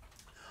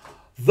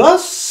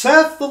 Thus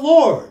saith the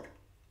Lord,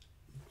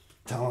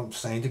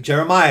 saying to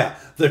Jeremiah,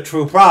 the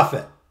true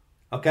prophet,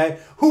 okay,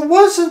 who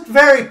wasn't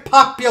very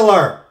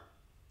popular,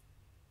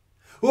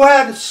 who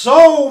had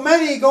so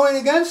many going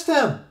against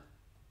him,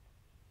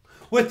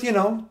 with,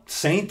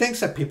 saying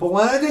things that people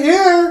wanted to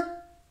hear.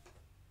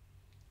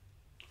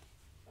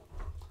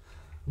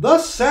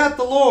 Thus saith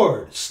the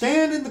Lord,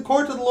 stand in the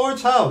court of the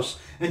Lord's house,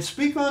 and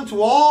speak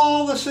unto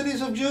all the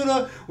cities of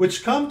Judah,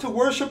 which come to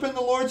worship in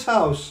the Lord's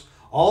house,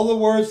 all the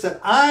words that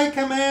I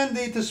command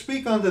thee to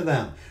speak unto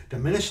them.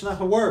 Diminish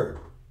not a word.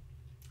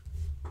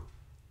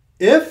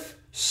 If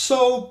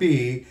so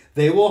be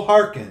they will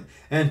hearken,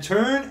 and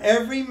turn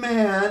every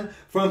man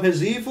from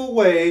his evil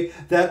way,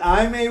 that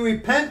I may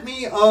repent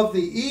me of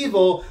the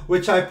evil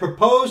which I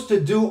propose to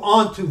do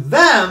unto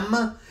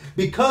them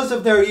because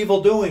of their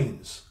evil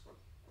doings.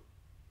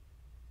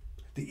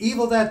 The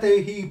evil that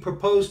he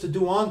proposed to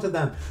do unto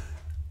them.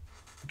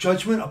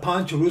 Judgment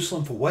upon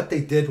Jerusalem for what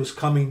they did was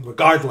coming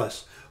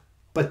regardless.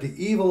 But the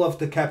evil of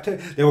the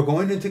captivity, they were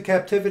going into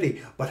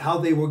captivity, but how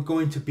they were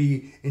going to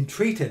be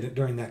entreated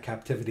during that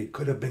captivity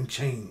could have been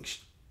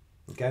changed.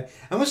 Okay?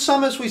 And with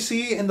some, as we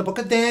see in the book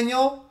of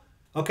Daniel,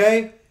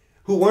 okay,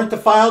 who weren't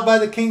defiled by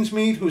the king's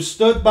meat, who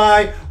stood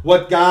by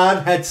what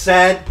God had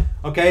said,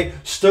 okay,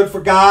 stood for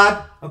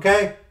God,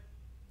 okay,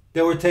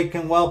 they were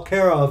taken well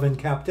care of in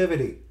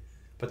captivity.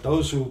 But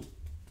those who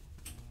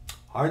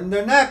hardened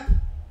their neck,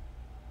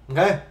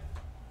 okay,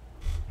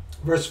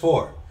 verse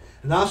 4,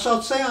 and thou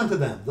shalt say unto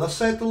them, thus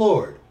saith the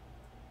Lord,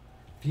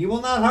 if ye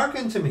will not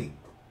hearken to me,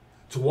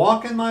 to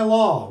walk in my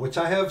law, which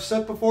I have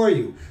set before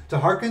you, to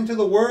hearken to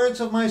the words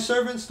of my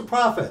servants the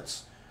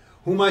prophets,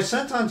 whom I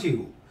sent unto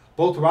you,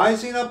 both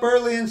rising up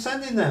early and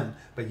sending them,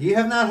 but ye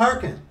have not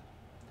hearkened,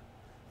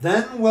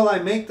 then will I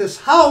make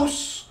this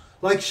house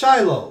like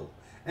Shiloh,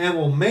 and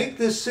will make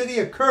this city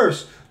a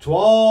curse to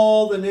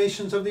all the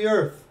nations of the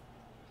earth.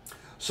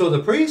 So the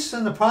priests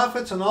and the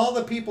prophets and all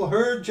the people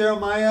heard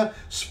Jeremiah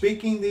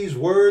speaking these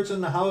words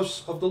in the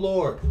house of the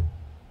Lord.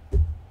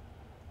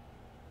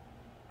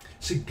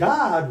 See,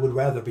 God would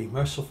rather be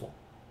merciful.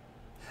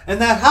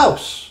 And that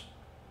house,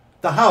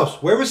 the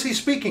house, where was he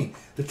speaking?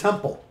 The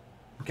temple,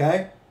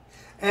 okay?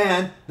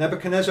 And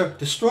Nebuchadnezzar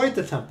destroyed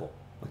the temple,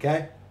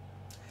 okay?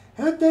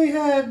 Had they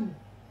had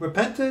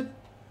repented,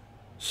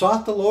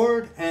 sought the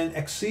Lord, and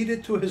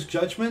acceded to his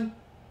judgment,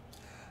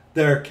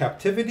 their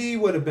captivity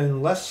would have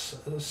been less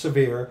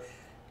severe,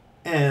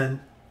 and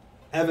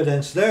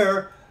evidence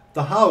there,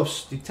 the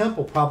house, the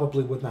temple,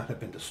 probably would not have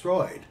been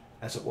destroyed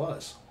as it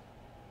was,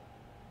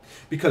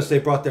 because they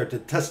brought their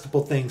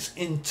detestable things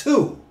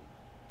into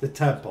the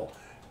temple.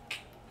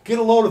 Get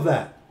a load of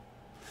that.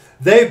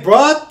 They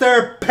brought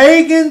their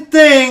pagan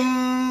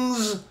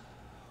things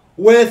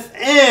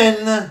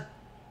within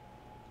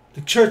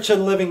the church of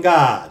the living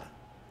God.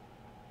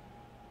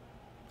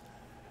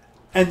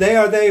 And they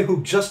are they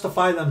who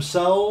justify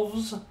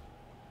themselves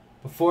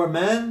before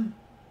men.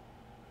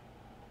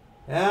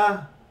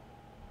 Yeah.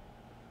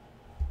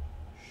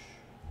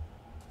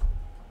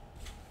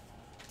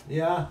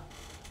 Yeah.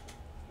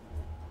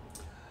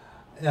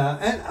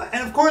 Yeah.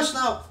 And of course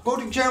now, go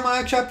to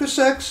Jeremiah chapter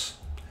 6.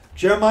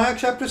 Jeremiah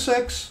chapter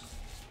 6.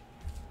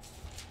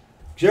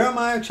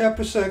 Jeremiah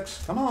chapter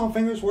 6. Come on,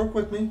 fingers, work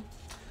with me.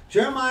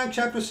 Jeremiah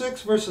chapter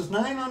 6, verses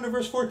 9 on to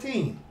verse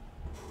 14.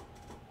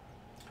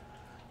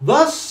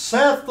 Thus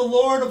saith the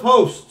Lord of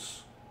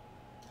hosts,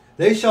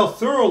 they shall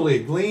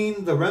thoroughly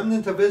glean the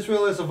remnant of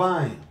Israel as a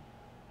vine.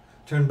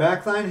 Turn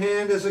back thine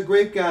hand as a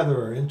grape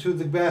gatherer into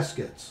the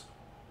baskets.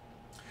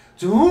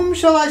 To whom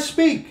shall I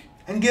speak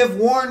and give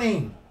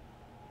warning?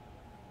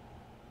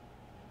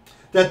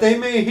 That they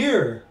may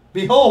hear.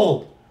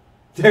 Behold,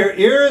 their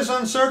ear is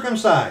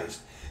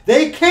uncircumcised.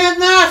 They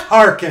cannot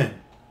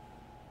hearken.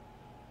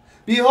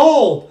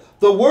 Behold,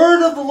 the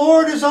word of the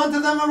Lord is unto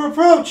them a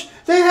reproach.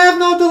 They have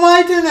no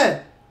delight in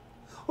it.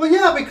 Well,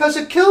 yeah, because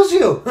it kills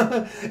you.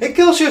 It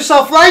kills your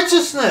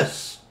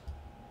self-righteousness.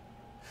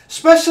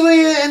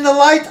 Especially in the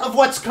light of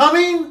what's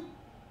coming.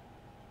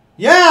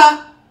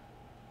 Yeah.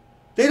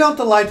 They don't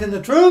delight in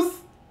the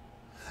truth.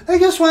 They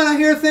just want to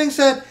hear things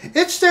that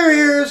itch their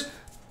ears,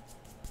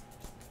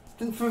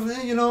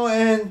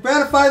 and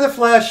gratify the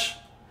flesh.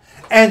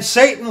 And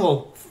Satan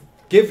will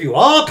give you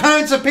all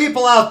kinds of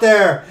people out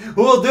there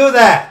who will do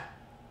that.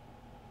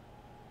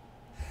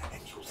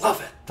 And you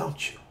love it,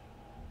 don't you?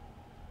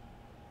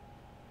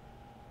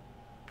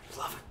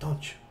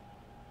 Don't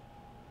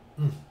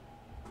you?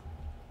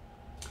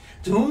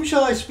 To whom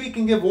shall I speak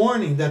and give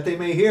warning that they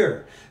may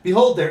hear?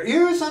 Behold, their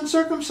ear is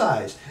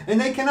uncircumcised,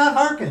 and they cannot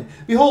hearken.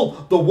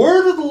 Behold, the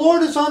word of the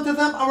Lord is unto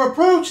them a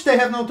reproach. They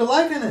have no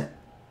delight in it.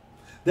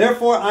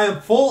 Therefore I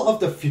am full of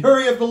the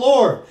fury of the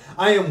Lord.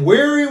 I am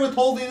weary with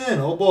holding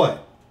in. Oh boy.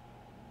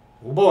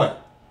 Oh boy.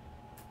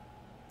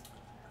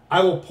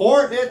 I will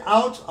pour it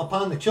out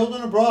upon the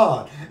children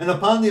abroad, and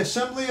upon the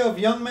assembly of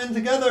young men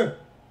together.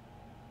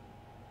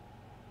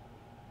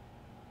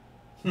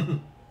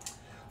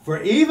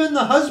 For even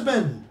the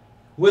husband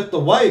with the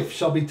wife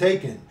shall be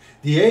taken,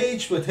 the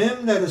aged with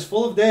him that is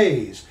full of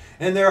days,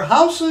 and their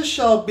houses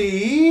shall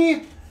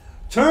be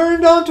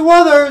turned unto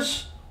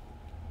others,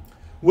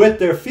 with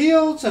their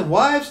fields and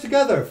wives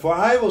together. For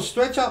I will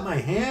stretch out my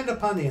hand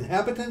upon the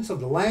inhabitants of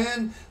the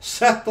land,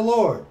 saith the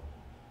Lord.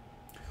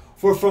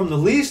 For from the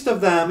least of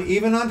them,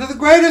 even unto the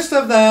greatest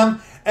of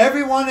them,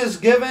 everyone is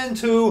given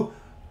to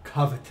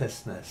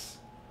covetousness.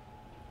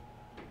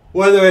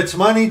 Whether it's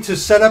money to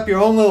set up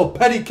your own little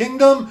petty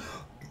kingdom,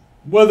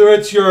 whether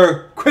it's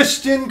your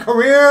Christian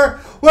career,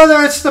 whether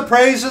it's the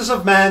praises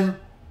of men,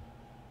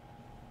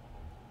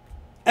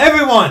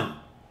 everyone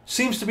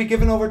seems to be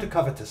given over to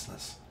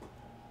covetousness.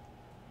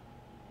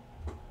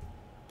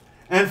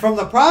 And from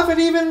the prophet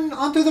even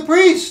unto the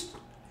priest,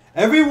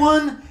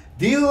 everyone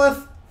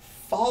dealeth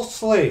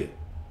falsely.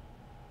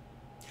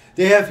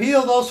 They have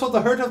healed also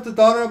the hurt of the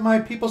daughter of my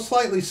people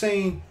slightly,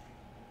 saying,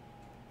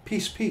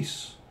 peace,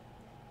 peace.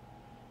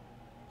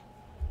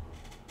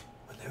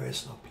 There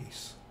is no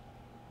peace.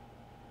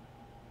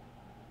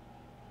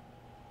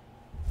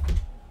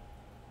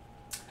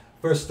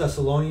 First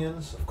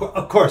Thessalonians,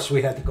 of course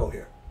we had to go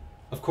here.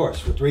 Of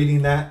course, with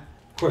reading that,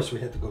 of course we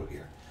had to go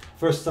here.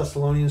 First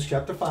Thessalonians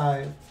chapter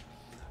 5,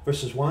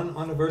 verses 1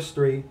 on to verse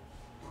 3.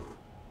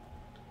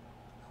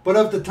 But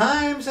of the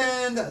times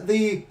and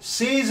the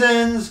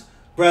seasons,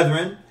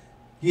 brethren,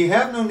 ye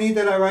have no need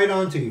that I write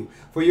unto you.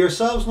 For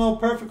yourselves know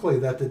perfectly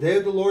that the day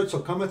of the Lord so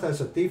cometh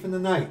as a thief in the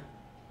night.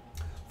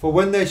 For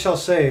when they shall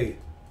say,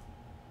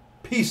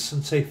 peace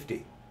and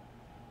safety,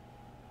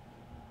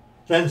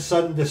 then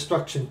sudden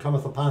destruction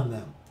cometh upon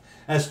them,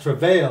 as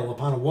travail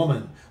upon a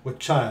woman with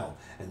child,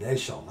 and they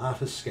shall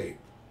not escape.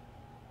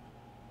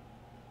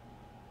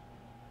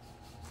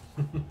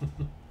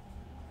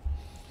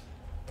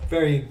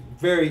 Very,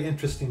 very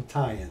interesting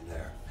tie-in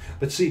there.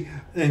 But see,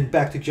 and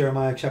back to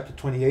Jeremiah chapter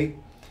 28,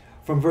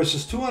 from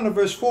verses 2 on to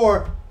verse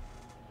 4,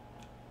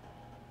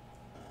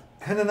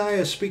 Hananiah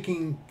is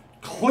speaking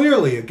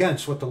clearly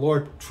against what the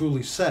Lord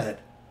truly said.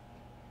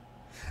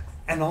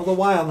 And all the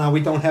while, now we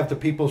don't have the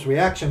people's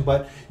reaction,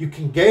 but you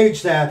can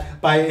gauge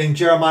that by in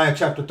Jeremiah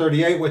chapter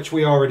 38, which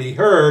we already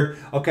heard.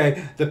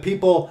 Okay, the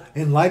people,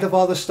 in light of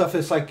all this stuff,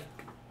 it's like,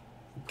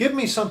 give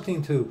me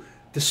something to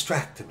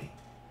distract me.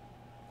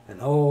 And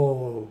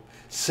oh,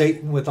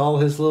 Satan with all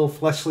his little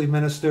fleshly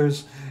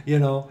ministers,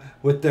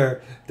 with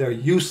their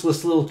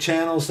useless little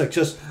channels that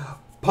just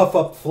puff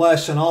up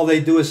flesh and all they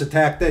do is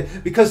attack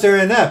because they're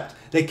inept.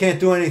 They can't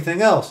do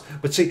anything else.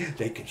 But see,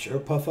 they can sure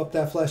puff up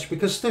that flesh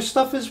because their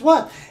stuff is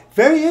what?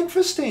 Very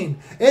interesting.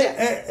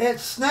 It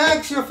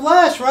snags your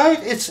flesh, right?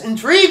 It's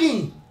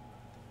intriguing.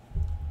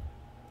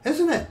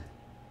 Isn't it?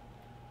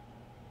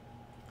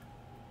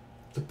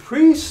 The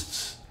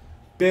priests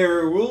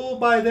bear rule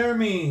by their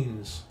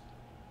means.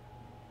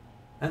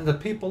 And the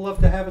people love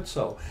to have it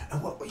so.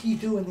 And what will ye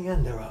do in the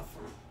end thereof?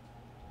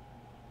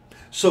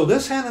 So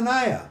this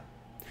Hananiah,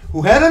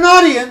 who had an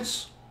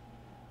audience,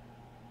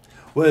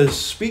 was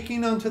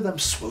speaking unto them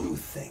smooth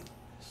things,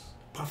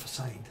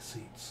 prophesying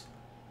deceits.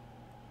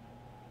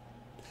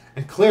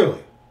 And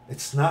clearly,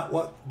 it's not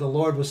what the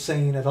Lord was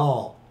saying at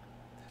all.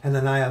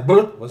 Hananiah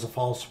was a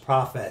false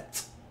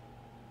prophet.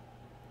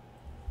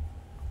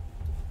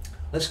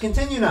 Let's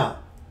continue now.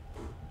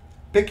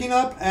 Picking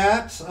up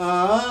at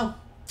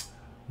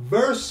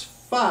verse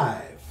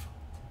 5.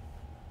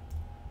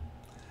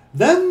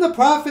 Then the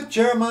prophet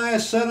Jeremiah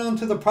said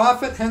unto the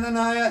prophet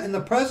Hananiah in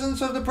the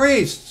presence of the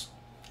priests.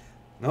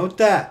 Note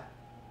that.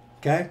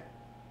 Okay?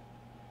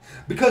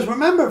 Because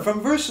remember,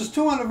 from verses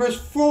 2 on to verse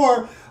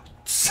 4,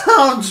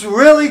 sounds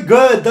really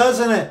good,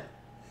 doesn't it?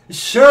 It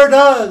sure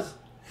does.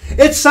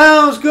 It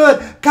sounds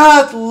good.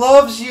 God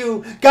loves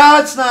you.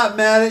 God's not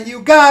mad at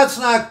you. God's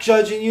not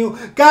judging you.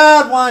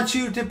 God wants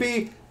you to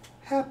be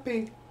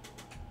happy.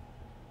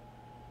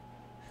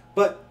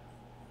 But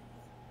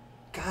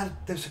God,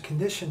 there's a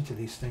condition to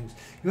these things.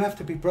 You have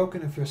to be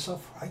broken of your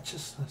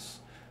self-righteousness.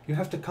 You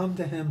have to come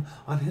to him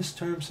on his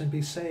terms and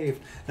be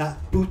saved.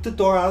 Not boot the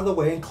door out of the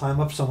way and climb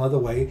up some other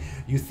way,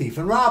 you thief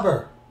and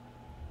robber.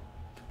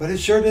 But it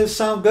sure does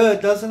sound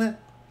good, doesn't it?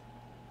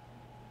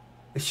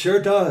 It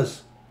sure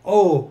does.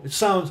 Oh, it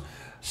sounds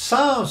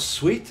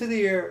sweet to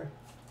the ear.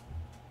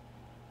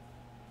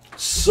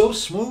 So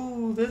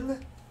smooth, isn't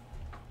it?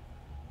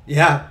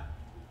 Yeah.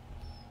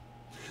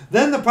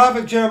 Then the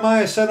prophet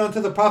Jeremiah said unto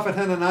the prophet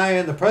Hananiah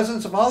in the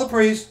presence of all the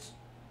priests,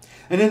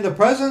 and in the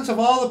presence of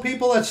all the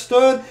people that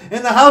stood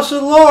in the house of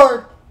the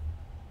Lord,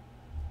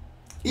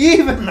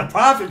 even the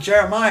prophet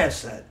Jeremiah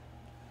said,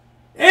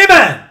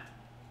 Amen.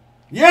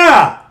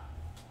 Yeah.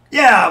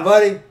 Yeah,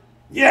 buddy.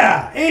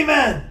 Yeah.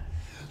 Amen.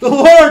 The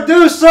Lord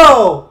do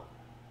so.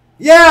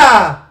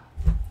 Yeah.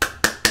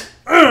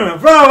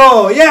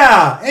 Bravo.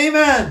 Yeah.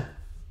 Amen.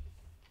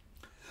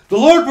 The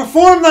Lord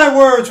perform thy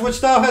words which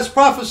thou hast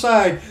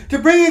prophesied, to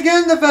bring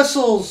again the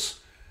vessels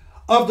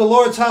of the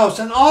Lord's house,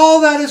 and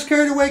all that is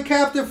carried away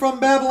captive from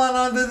Babylon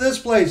unto this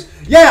place.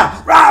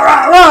 Yeah. Rah,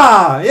 rah,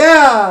 rah.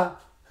 Yeah.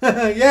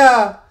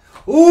 Yeah.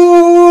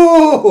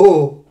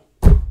 Ooh.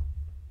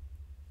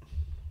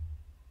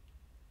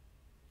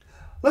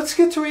 Let's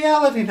get to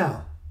reality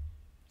now.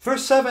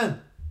 Verse 7.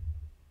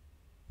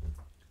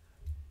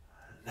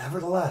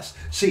 Nevertheless.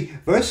 See,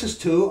 verses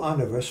 2 on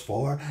to verse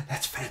 4,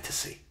 that's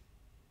fantasy.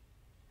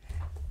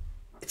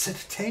 It's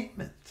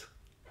entertainment.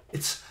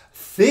 It's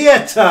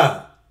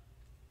theater.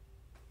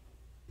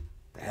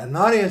 They had an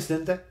audience,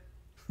 didn't they?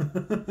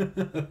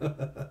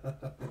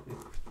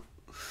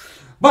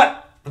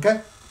 But,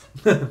 okay?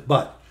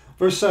 But,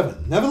 verse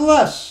 7.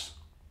 Nevertheless,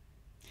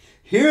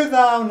 hear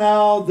thou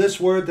now this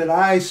word that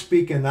I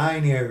speak in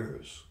thine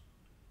ears,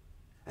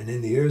 and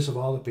in the ears of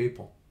all the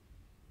people.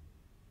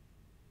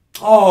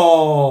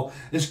 Oh,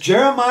 is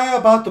Jeremiah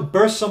about to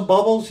burst some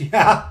bubbles?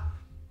 Yeah.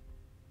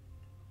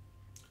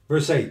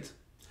 Verse 8.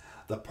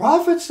 The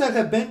prophets that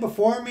have been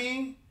before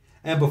me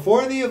and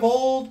before thee of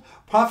old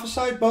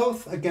prophesied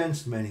both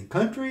against many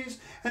countries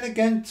and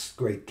against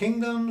great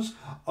kingdoms,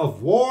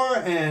 of war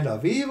and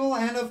of evil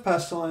and of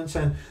pestilence.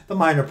 And the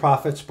minor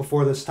prophets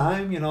before this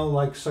time,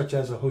 like such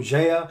as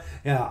Hosea,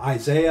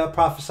 Isaiah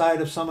prophesied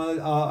of some of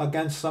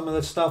against some of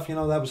the stuff, that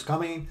was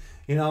coming,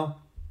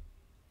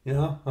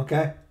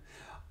 okay.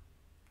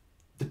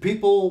 The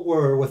people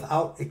were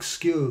without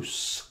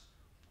excuse.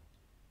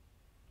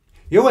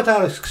 You're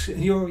without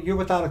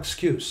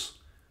excuse,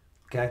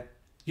 okay?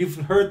 You've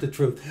heard the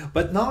truth,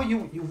 but no,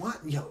 you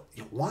want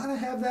to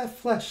have that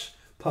flesh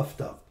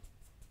puffed up.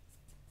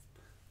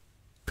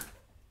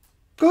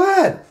 Go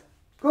ahead,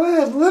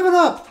 live it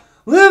up,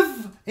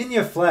 live in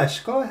your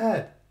flesh. Go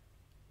ahead,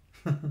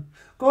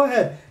 go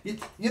ahead.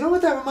 You know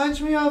what that reminds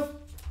me of?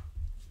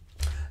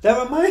 That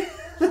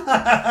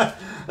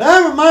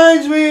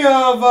reminds me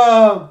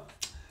of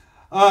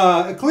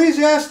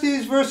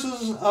Ecclesiastes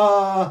verses.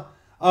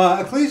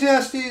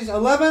 Ecclesiastes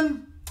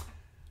 11,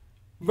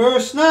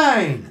 verse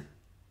 9.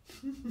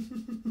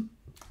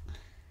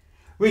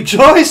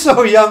 Rejoice,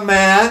 O young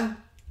man,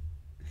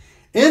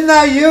 in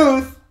thy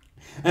youth,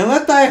 and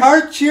let thy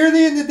heart cheer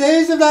thee in the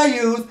days of thy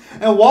youth,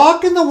 and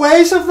walk in the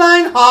ways of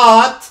thine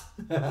heart,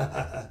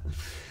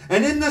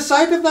 and in the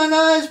sight of thine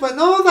eyes. But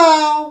know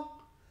thou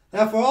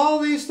that for all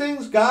these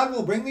things God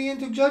will bring thee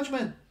into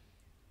judgment.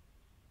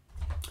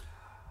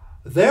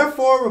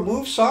 Therefore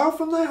remove sorrow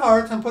from thy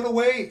heart, and put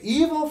away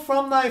evil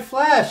from thy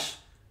flesh.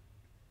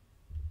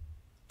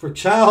 For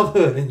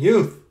childhood and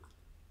youth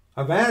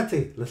are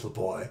vanity, little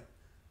boy.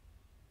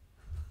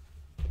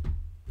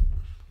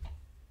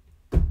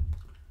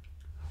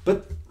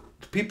 But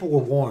the people were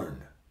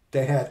warned.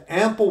 They had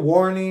ample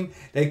warning.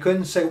 They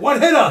couldn't say,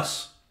 what hit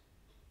us?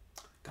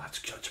 God's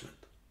judgment.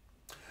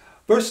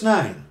 Verse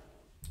 9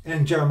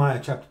 in Jeremiah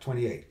chapter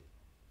 28.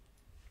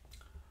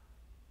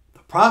 The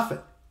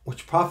prophet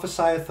which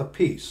prophesieth of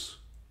peace,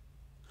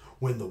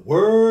 when the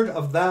word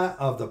of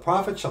the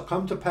prophet shall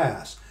come to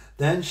pass,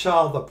 then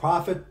shall the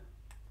prophet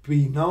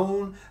be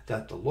known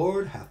that the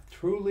Lord hath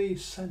truly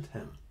sent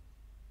him.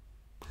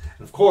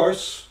 And of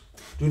course,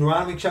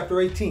 Deuteronomy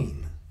chapter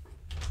 18.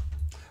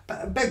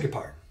 Beg your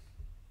pardon.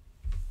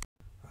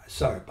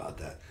 Sorry about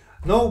that.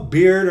 No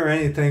beard or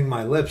anything.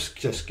 My lips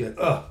just get,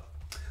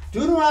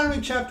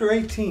 Deuteronomy chapter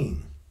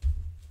 18.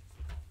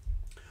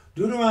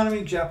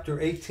 Deuteronomy chapter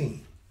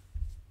 18.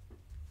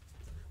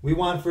 We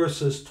want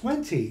verses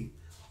 20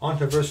 on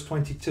to verse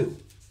 22.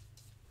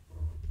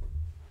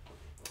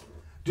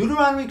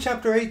 Deuteronomy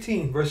chapter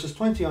 18, verses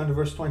 20 on to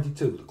verse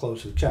 22, the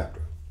close of the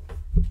chapter.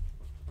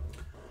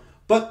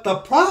 But the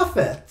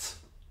prophet,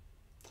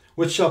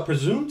 which shall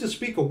presume to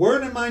speak a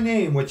word in my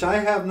name, which I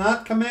have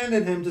not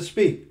commanded him to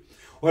speak,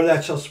 or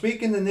that shall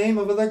speak in the name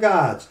of other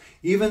gods,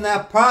 even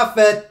that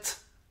prophet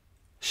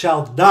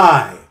shall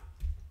die.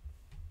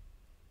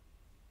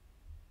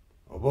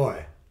 Oh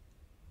boy.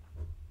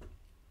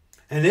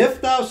 And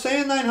if thou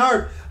say in thine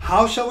heart,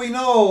 how shall we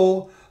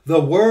know the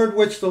word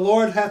which the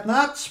Lord hath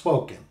not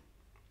spoken?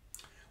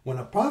 When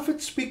a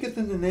prophet speaketh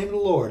in the name of the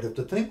Lord, if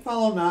the thing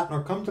follow not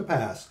nor come to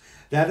pass,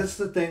 that is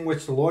the thing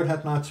which the Lord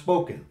hath not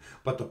spoken.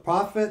 But the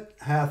prophet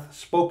hath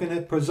spoken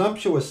it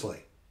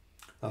presumptuously.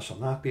 Thou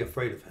shalt not be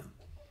afraid of him.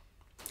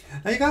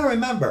 Now you got to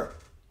remember,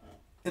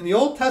 in the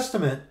Old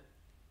Testament,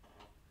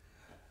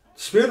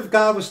 the Spirit of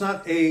God was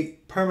not a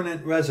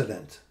permanent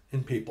resident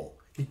in people.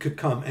 He could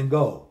come and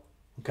go.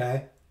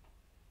 Okay?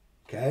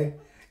 Okay?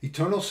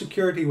 Eternal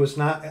security was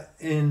not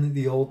in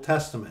the Old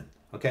Testament.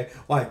 Okay?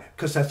 Why?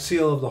 Because that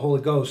seal of the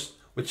Holy Ghost,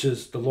 which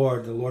is the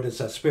Lord is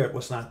that Spirit,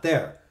 was not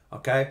there.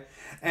 Okay?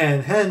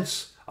 And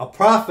hence, a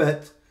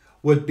prophet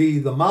would be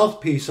the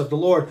mouthpiece of the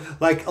Lord.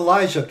 Like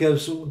Elijah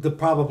gives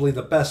probably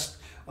the best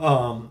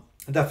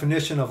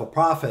definition of a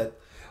prophet,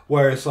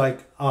 where it's like,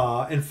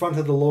 in front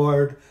of the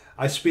Lord,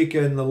 I speak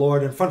in the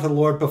Lord, in front of the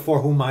Lord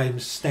before whom I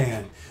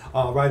stand.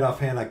 Right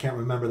offhand, I can't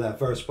remember that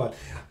verse, but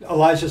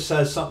Elijah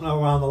says something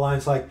around the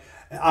lines like,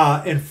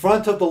 in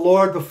front of the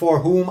Lord before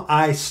whom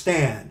I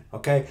stand.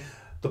 Okay?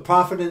 The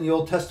prophet in the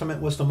Old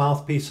Testament was the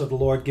mouthpiece of the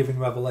Lord giving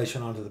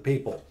revelation unto the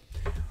people.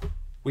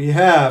 We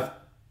have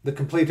the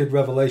completed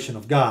revelation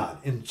of God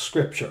in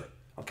Scripture.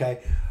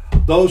 Okay?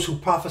 Those who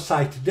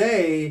prophesy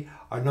today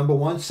are, number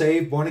one,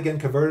 saved, born again,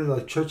 converted to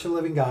the Church of the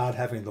Living God,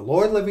 having the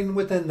Lord living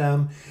within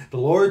them, the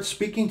Lord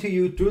speaking to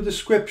you through the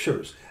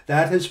Scriptures.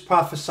 That is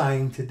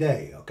prophesying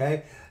today.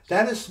 Okay?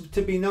 That is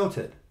to be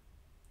noted.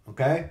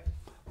 Okay?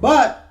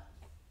 But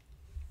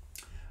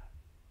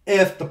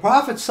if the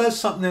prophet says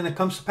something and it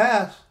comes to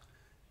pass,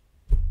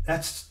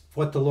 that's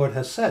what the Lord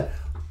has said.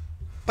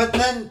 But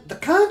then the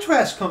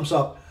contrast comes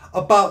up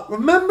about,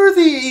 remember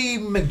the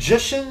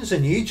magicians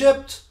in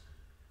Egypt?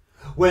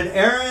 When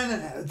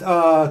Aaron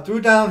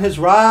threw down his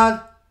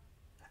rod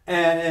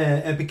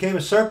and became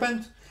a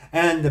serpent,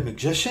 and the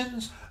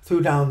magicians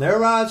threw down their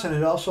rods and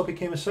it also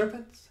became a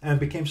serpent and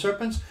became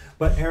serpents,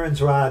 but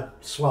Aaron's rod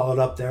swallowed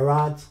up their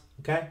rods.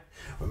 Okay?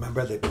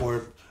 Remember they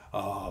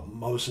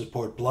Moses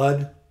poured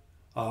blood,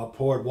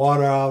 poured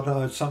water out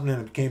on something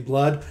and it became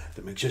blood.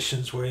 The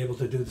magicians were able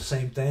to do the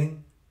same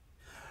thing.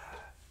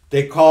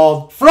 They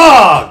called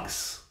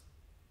frogs.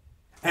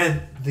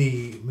 And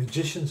the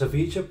magicians of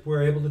Egypt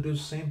were able to do the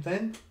same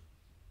thing.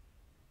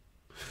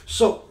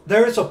 So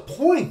there is a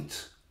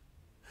point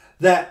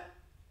that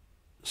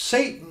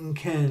Satan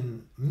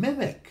can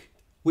mimic.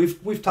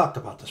 We've talked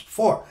about this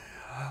before.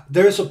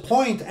 There's a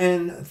point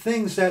and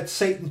things that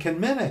Satan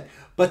can mimic.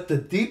 But the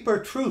deeper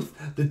truth,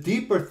 the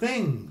deeper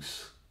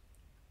things,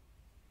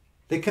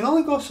 they can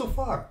only go so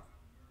far.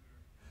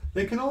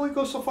 They can only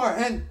go so far.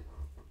 And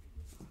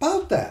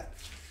about that,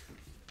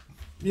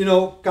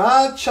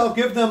 God shall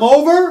give them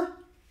over,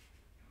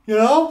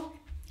 how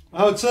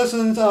it says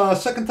in 2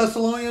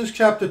 Thessalonians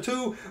chapter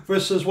 2,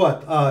 verses 10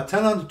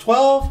 on to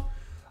 12,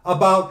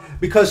 about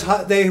because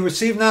they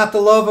receive not the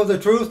love of the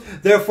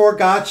truth, therefore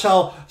God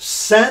shall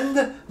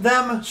send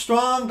them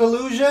strong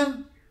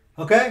delusion.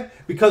 Okay?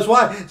 Because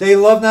why? They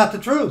love not the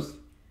truth.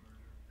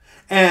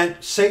 And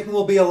Satan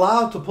will be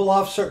allowed to pull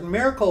off certain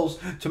miracles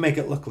to make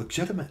it look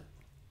legitimate.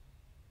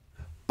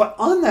 But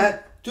on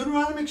that,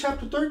 Deuteronomy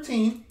chapter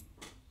 13,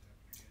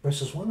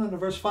 verses 1 on to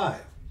verse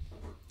 5.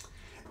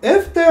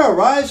 If there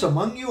arise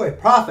among you a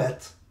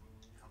prophet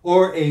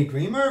or a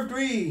dreamer of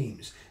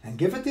dreams, and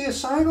giveth thee a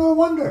sign or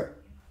wonder,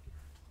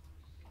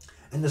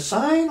 and the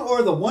sign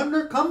or the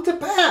wonder come to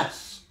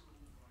pass,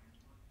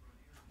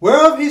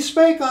 whereof he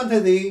spake unto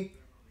thee,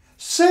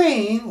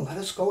 saying, let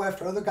us go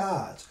after other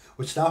gods,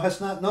 which thou hast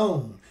not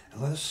known,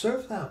 and let us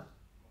serve them.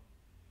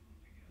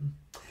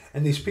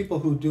 And these people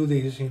who do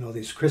these,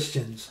 these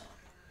Christians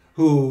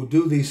who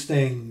do these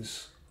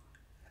things,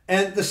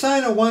 And the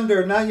sign of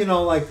wonder, not,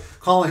 like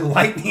calling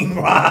lightning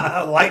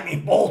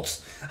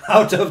bolts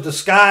out of the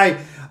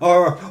sky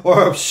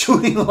or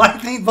shooting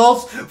lightning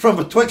bolts from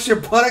betwixt your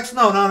buttocks.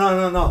 No, no, no,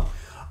 no, no.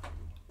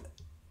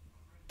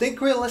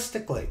 Think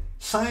realistically.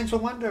 Signs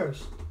and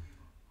wonders.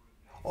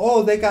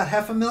 Oh, they got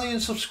 500,000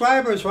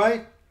 subscribers,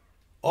 right?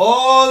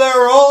 Oh,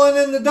 they're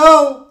rolling in the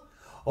dough.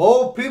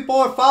 Oh, people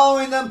are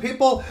following them.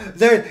 People,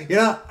 they're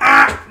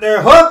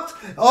hooked.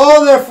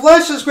 Oh, their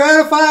flesh is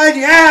gratified.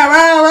 Yeah,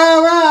 rah, rah,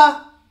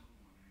 rah.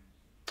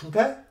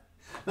 Okay?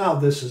 Now,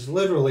 this is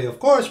literally, of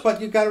course,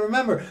 but you've got to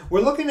remember, we're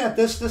looking at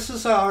this. This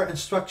is our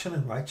instruction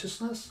in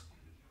righteousness.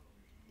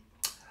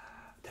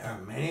 There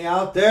are many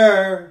out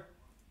there,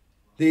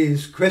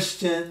 these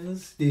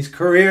Christians, these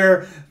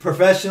career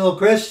professional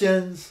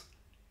Christians.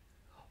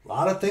 A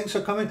lot of things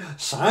are coming.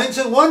 Signs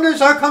and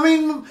wonders are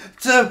coming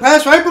to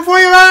pass right before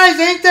your eyes,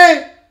 ain't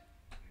they?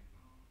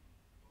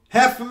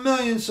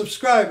 500,000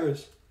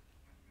 subscribers.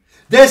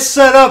 They're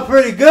set up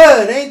pretty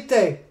good, ain't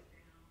they?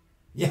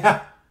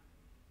 Yeah.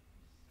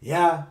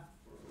 Yeah.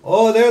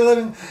 Oh,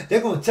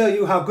 they're going to tell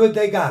you how good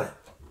they got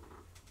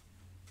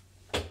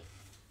it.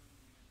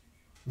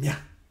 Yeah.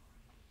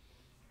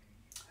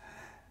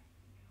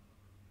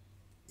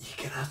 You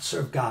cannot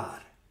serve God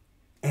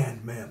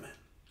and mammon,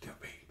 dear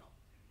people.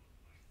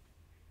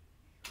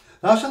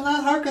 Thou shalt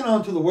not hearken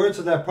unto the words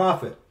of that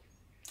prophet,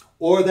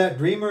 or that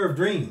dreamer of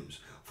dreams.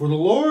 For the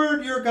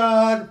Lord your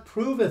God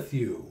proveth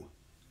you,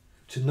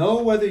 to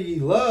know whether ye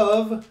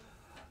love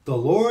the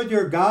Lord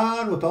your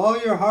God with all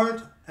your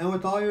heart and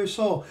with all your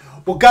soul.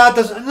 Well, God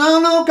doesn't.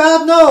 No,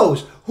 God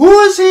knows. Who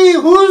is he?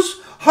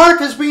 Whose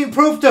heart is being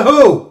proved to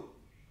who?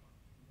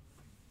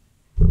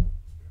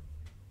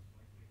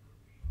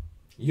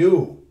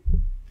 You.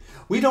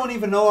 We don't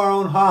even know our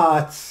own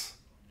hearts.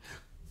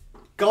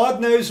 God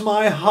knows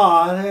my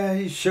heart.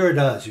 He sure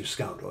does, you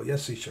scoundrel.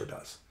 Yes, he sure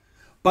does.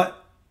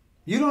 But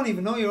you don't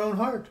even know your own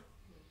heart.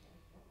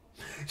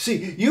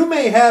 See, you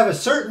may have a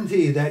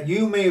certainty that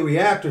you may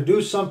react or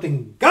do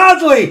something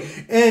godly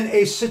in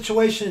a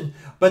situation,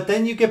 but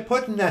then you get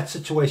put in that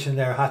situation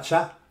there,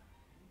 hotshot.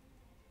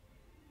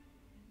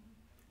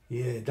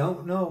 You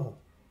don't know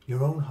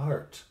your own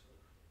heart.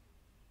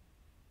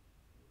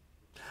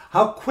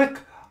 How quick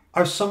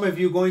are some of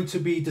you going to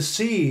be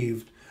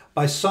deceived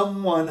by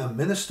someone, a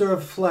minister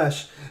of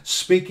flesh,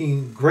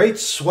 speaking great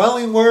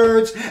swelling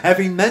words,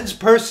 having men's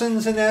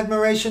persons in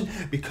admiration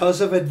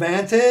because of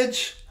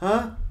advantage?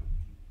 Huh?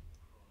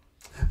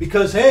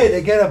 Because, hey,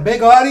 they get a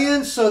big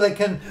audience so they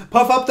can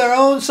puff up their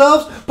own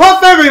selves.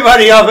 Puff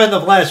everybody up in the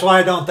flesh,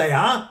 why don't they,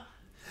 huh?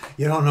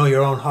 You don't know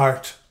your own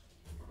heart.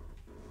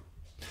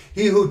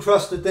 He who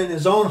trusteth in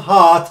his own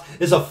heart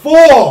is a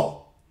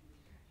fool.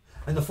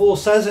 And the fool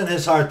says in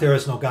his heart, there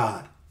is no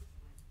God.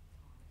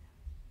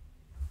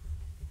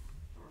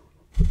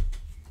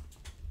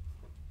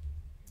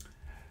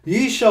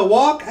 Ye shall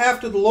walk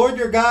after the Lord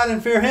your God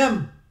and fear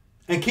him,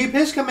 and keep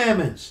his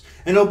commandments,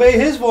 and obey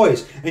his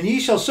voice, and ye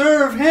shall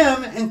serve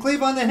him and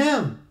cleave unto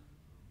him.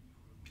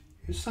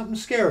 Here's something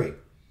scary.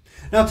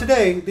 Now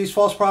today, these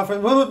false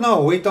prophets, well,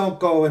 no, we don't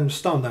go and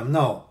stone them,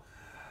 no.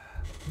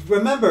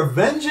 Remember,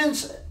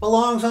 vengeance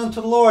belongs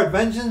unto the Lord.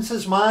 Vengeance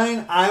is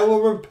mine, I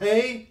will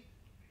repay.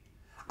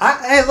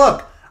 Hey,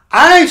 look,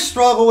 I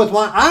struggle with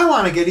one. I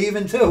want to get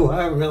even too,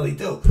 I really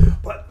do.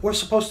 But we're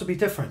supposed to be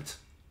different.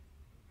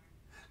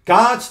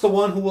 God's the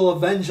one who will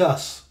avenge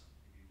us.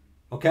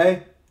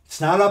 Okay? It's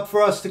not up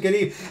for us to get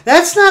even.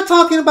 That's not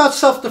talking about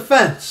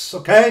self-defense.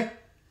 Okay?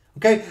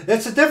 Okay?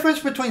 That's the difference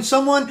between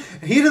someone,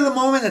 heat of the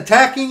moment,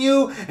 attacking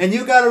you, and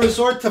you got to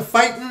resort to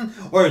fighting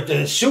or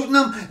to shooting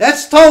them.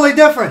 That's totally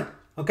different.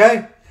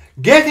 Okay?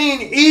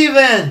 Getting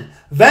even.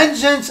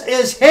 Vengeance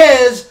is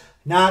his,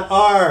 not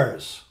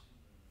ours.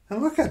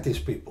 And look at these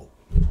people.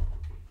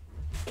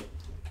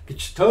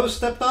 Get your toes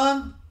stepped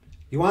on?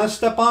 You want to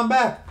step on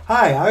back?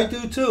 Hi, I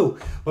do too.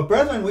 But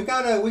brethren, we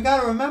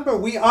gotta remember,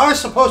 we are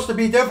supposed to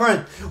be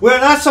different. We're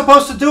not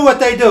supposed to do what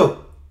they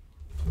do.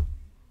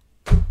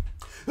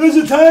 There's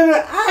a time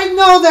that I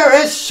know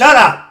there is. Shut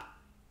up.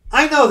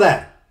 I know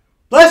that.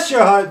 Bless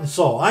your heart and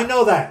soul. I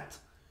know that.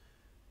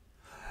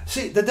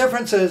 See, the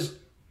difference is,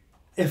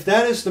 if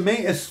that is the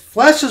main, if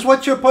flesh is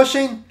what you're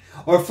pushing,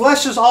 or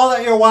flesh is all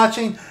that you're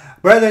watching,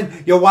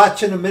 brethren, you're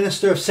watching a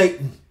minister of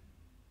Satan.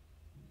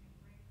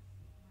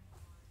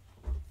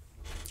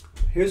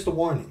 Here's the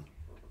warning.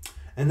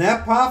 And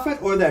that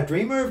prophet or that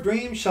dreamer of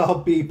dreams shall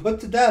be put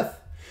to death,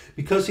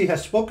 because he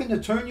has spoken to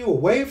turn you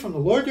away from the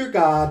Lord your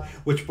God,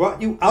 which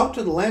brought you out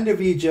of the land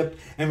of Egypt,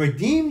 and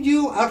redeemed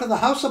you out of the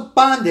house of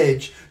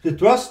bondage, to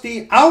thrust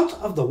thee out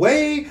of the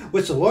way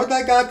which the Lord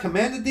thy God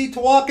commanded thee to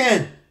walk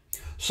in.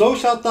 So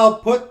shalt thou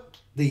put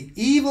the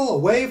evil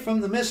away from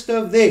the midst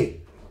of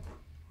thee.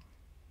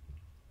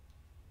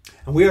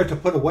 And we are to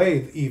put away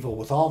the evil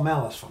with all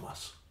malice from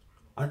us,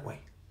 aren't we?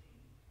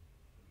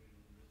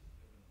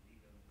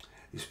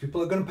 These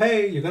people are going to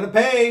pay. You're going to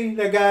pay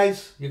there,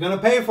 guys. You're going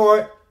to pay for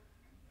it.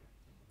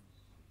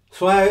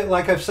 So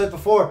like I've said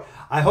before,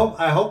 I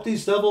hope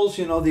these devils,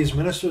 these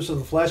ministers of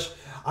the flesh,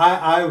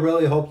 I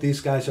really hope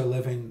these guys are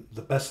living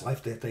the best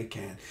life that they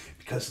can,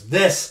 because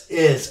this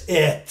is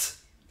it.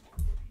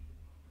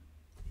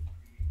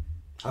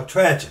 How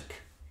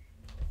tragic.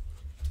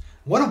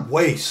 What a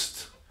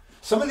waste.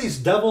 Some of these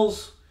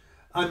devils,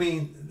 I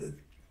mean,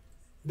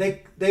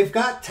 they've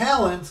got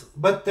talent,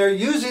 but they're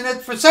using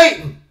it for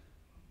Satan.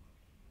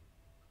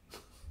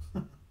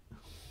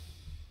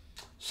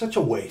 Such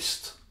a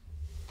waste.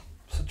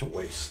 Such a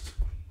waste.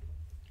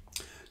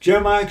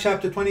 Jeremiah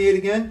chapter 28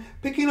 again,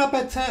 picking up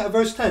at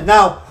verse 10.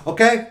 Now,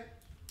 okay,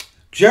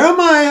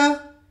 Jeremiah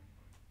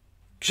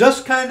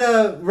just kind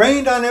of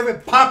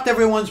popped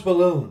everyone's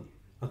balloon,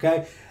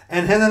 okay?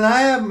 And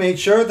Hananiah made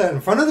sure that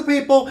in front of the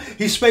people,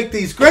 he spake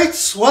these great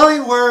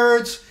swelling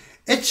words,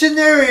 itching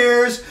their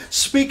ears,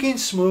 speaking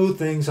smooth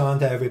things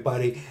onto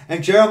everybody.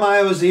 And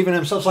Jeremiah was even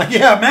himself like,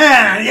 yeah,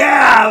 man,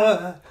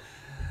 yeah.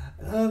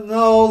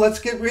 No, let's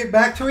get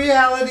back to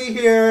reality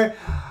here.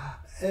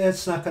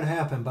 It's not going to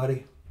happen,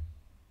 buddy.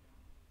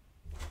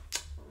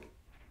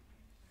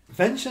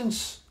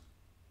 Vengeance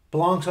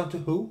belongs unto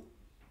who?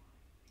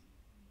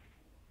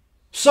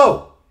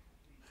 So,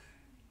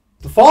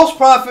 the false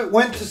prophet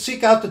went to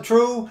seek out the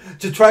true,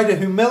 to try to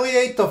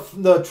humiliate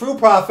the true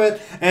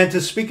prophet and to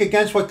speak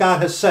against what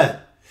God has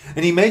said.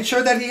 And he made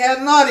sure that he had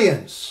an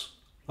audience.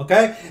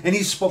 Okay? And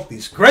he spoke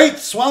these great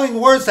swelling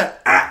words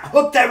that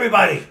hooked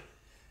everybody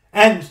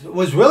and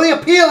was really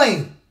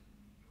appealing.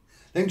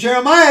 Then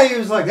Jeremiah, he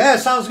was like, yeah,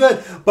 sounds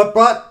good, but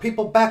brought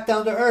people back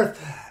down to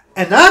earth.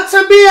 And not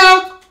to be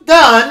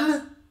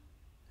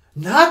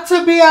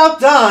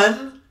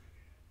outdone,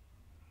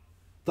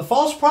 the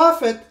false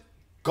prophet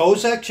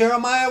goes at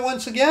Jeremiah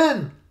once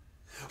again.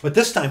 But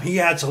this time he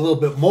adds a little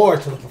bit more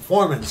to the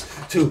performance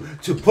to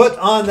put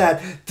on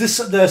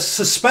the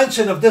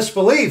suspension of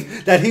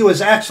disbelief that he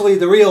was actually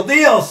the real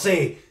deal,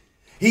 see.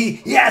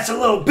 He adds a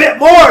little bit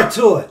more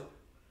to it.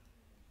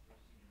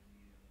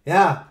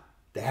 Yeah,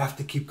 they have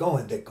to keep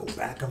going. They go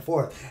back and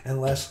forth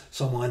unless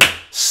someone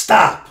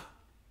stop.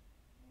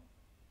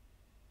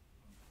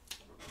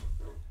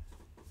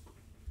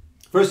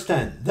 Verse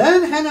 10.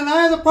 Then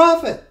Hananiah the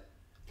prophet,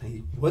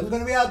 he wasn't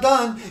going to be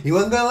outdone. He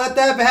wasn't going to let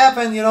that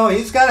happen. You know,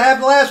 he's got to have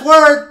the last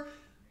word.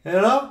 You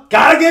know,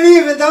 got to get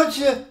even, don't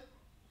you?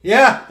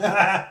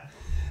 Yeah.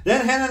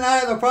 Then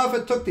Hananiah the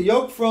prophet took the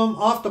yoke from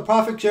off the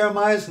prophet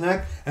Jeremiah's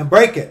neck and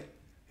break it.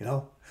 You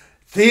know,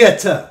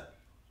 theater.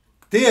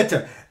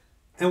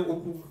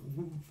 And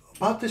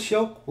about this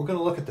yoke, we're going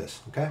to look at this,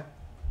 okay?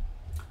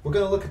 We're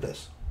going to look at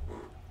this.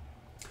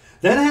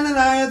 Then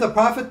Hananiah the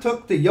prophet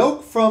took the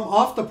yoke from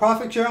off the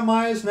prophet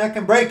Jeremiah's neck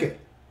and break it.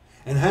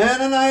 And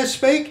Hananiah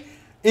spake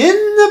in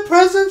the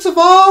presence of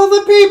all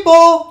the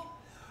people,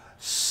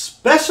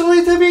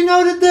 specially to be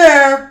noted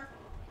there,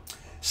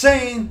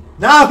 saying,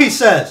 now he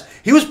says,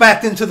 he was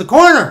backed into the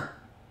corner.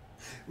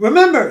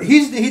 Remember,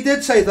 he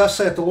did say, thus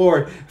saith the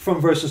Lord,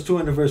 from verses 2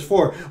 into verse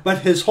 4. But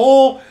his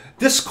whole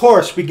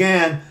discourse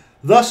began,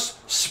 thus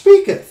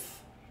speaketh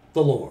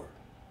the Lord.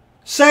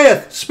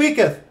 Saith,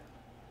 speaketh.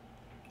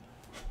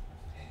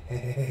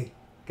 Hey,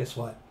 guess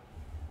what?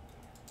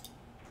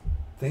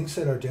 Things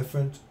that are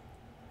different,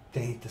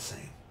 they ain't the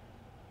same.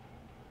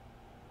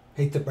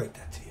 Hate to break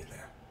that to you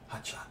there.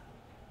 Hot shot.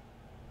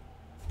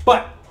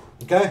 But,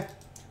 okay,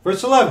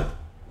 verse 11.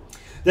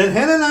 Then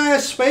Hananiah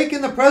spake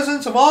in the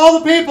presence of all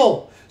the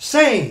people,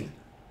 saying,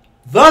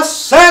 thus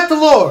saith the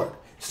Lord.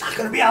 It's not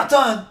going to be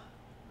outdone.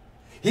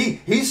 Hey,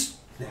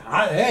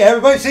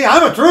 everybody, see,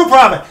 I'm a true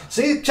prophet.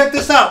 See, check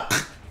this out.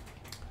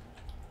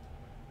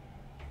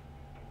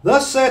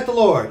 Thus saith the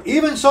Lord,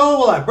 even so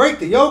will I break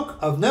the yoke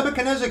of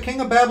Nebuchadnezzar, king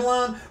of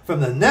Babylon,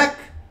 from the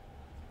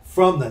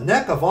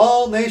neck of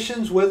all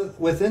nations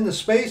within the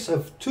space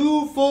of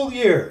 2 full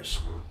years.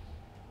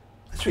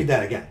 Let's read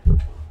that again.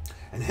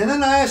 And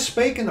Hananiah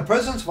spake in the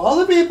presence of all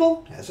the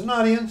people, as an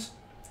audience,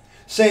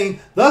 saying,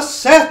 thus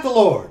saith the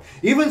Lord,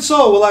 even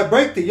so will I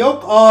break the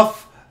yoke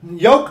of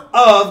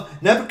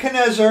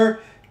Nebuchadnezzar,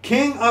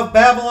 king of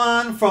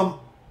Babylon,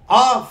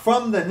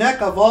 from the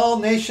neck of all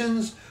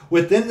nations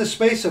within the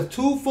space of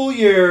 2 full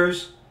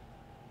years.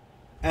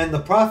 And the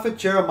prophet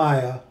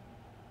Jeremiah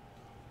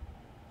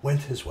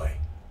went his way.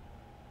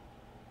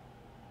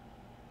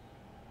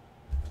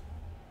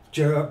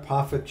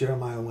 Prophet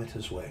Jeremiah went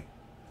his way.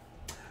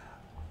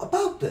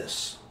 About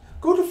this,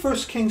 go to 1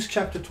 Kings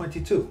chapter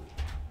 22.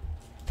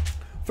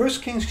 1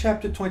 Kings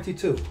chapter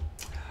 22.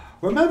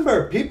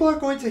 Remember, people are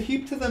going to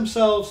heap to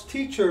themselves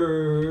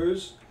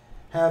teachers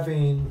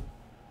having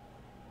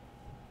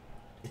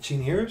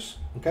itching ears.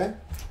 Okay?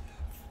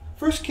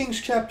 1 Kings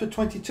chapter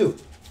 22.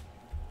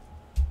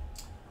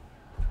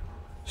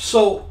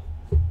 So,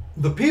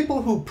 the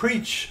people who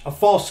preach a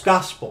false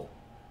gospel,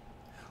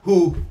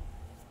 who,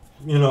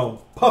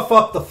 puff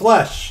up the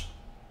flesh,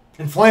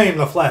 inflame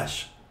the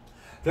flesh,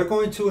 they're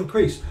going to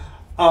increase.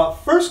 1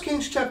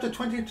 Kings chapter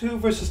 22,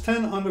 verses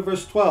 10 under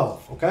verse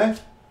 12, okay?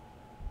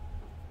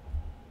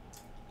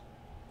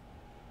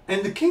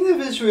 And the king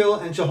of Israel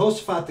and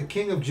Jehoshaphat the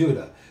king of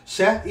Judah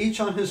sat each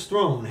on his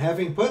throne,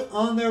 having put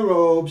on their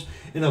robes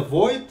in a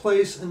void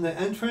place in the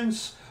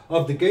entrance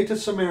of the gate of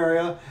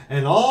Samaria,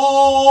 and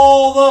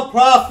all the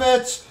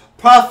prophets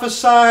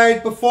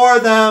prophesied before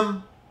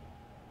them.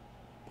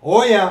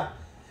 Oh yeah.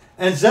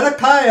 And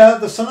Zedekiah,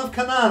 the son of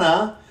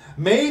Kenana,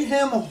 made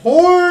him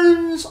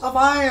horns of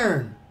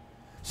iron.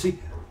 See,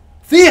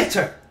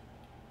 theater.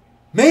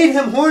 Made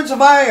him horns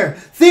of iron.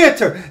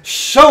 Theater.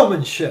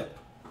 Showmanship.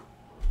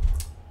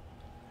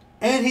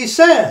 And he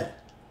said,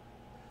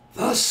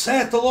 Thus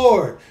saith the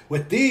Lord,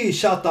 with these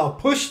shalt thou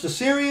push the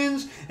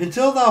Syrians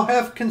until thou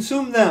have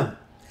consumed them.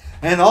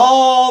 And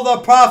all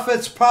the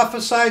prophets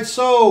prophesied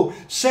so,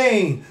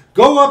 saying,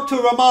 Go up to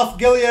Ramoth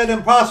Gilead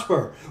and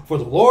prosper, for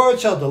the Lord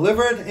shall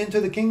deliver it into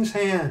the king's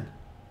hand.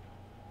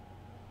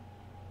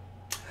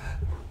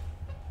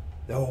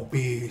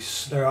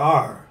 There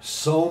are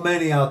so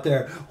many out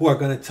there who are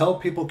going to tell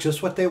people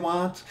just what they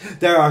want.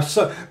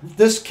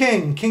 This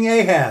king, King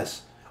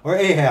Ahaz, or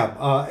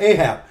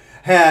Ahab,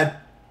 had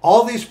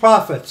all these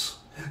prophets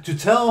to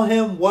tell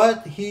him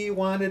what he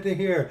wanted to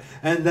hear.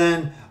 And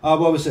then,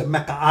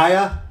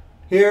 Micaiah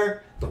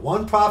here, the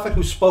one prophet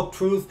who spoke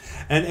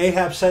truth, and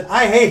Ahab said,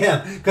 I hate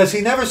him because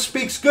he never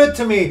speaks good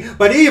to me,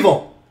 but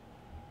evil.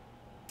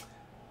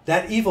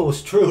 That evil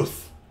was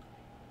truth.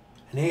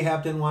 And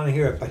Ahab didn't want to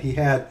hear it, but he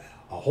had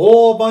a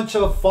whole bunch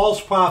of false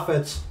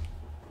prophets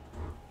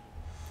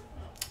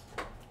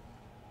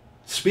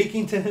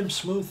speaking to him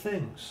smooth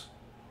things.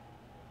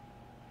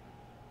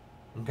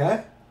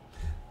 Okay?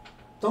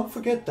 Don't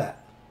forget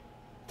that.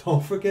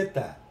 Don't forget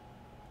that.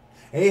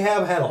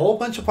 Ahab had a whole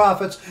bunch of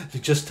prophets to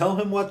just tell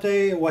him what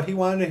he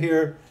wanted to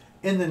hear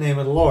in the name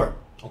of the Lord.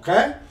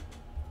 Okay?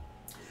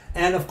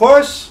 And of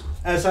course,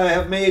 as I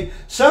have made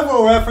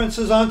several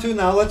references onto,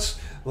 now let's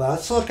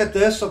look at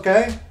this,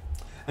 okay?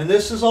 And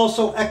this is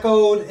also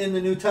echoed in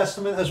the New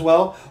Testament as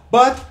well.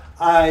 But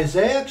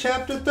Isaiah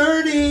chapter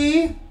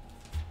 30,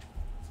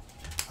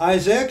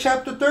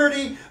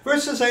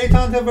 verses 8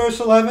 on to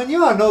verse 11,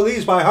 you ought to know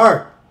these by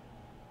heart.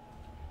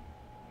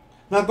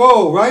 Now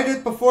go, write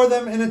it before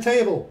them in a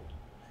table,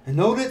 and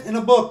note it in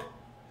a book,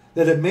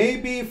 that it may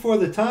be for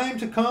the time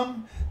to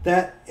come,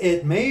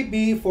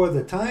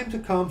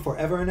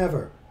 forever and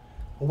ever.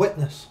 A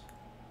witness,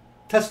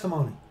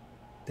 testimony.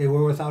 They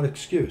were without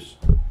excuse.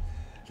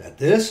 That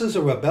this is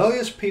a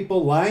rebellious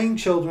people, lying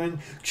children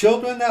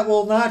that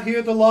will not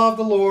hear the law of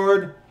the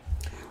Lord,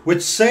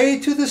 which say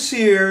to the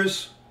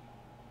seers,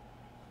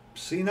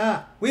 see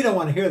not. We don't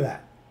want to hear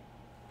that.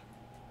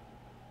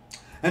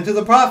 And to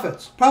the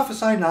prophets,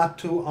 prophesy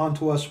not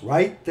unto us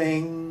right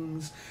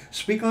things,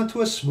 speak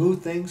unto us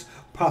smooth things,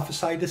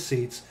 prophesy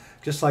deceits,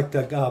 just like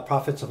the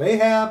prophets of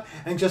Ahab,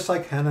 and just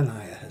like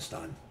Hananiah has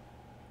done.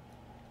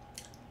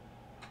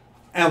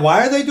 And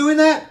why are they doing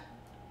that?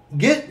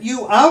 Get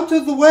you out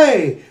of the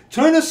way.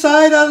 Turn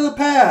aside out of the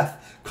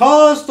path.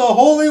 Cause the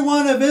Holy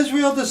One of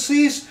Israel to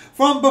cease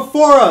from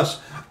before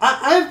us.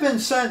 I've been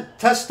sent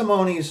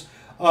testimonies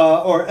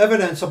or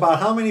evidence about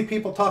how many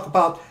people talk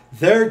about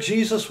their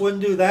Jesus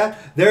wouldn't do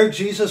that. Their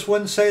Jesus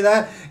wouldn't say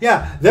that.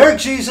 Yeah, their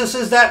Jesus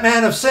is that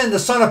man of sin, the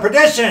son of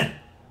perdition.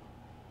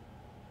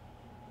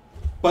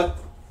 But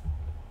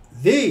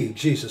the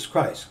Jesus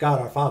Christ, God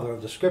our Father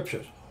of the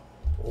Scriptures,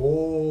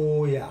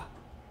 oh yeah.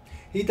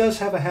 He does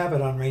have a habit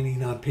on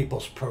raining on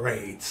people's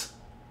parades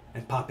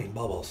and popping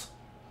bubbles.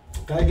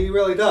 Okay, he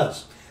really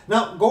does.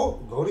 Now, go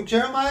to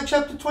Jeremiah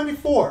chapter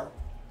 24.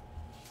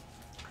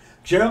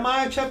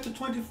 Jeremiah chapter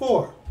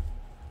 24.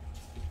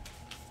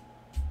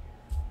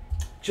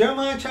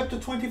 Jeremiah chapter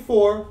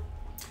 24,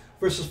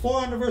 verses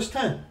 4 on to verse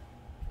 10.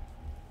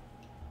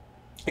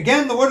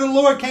 Again, the word of the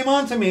Lord came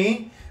on to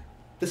me.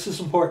 This is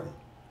important,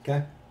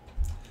 okay?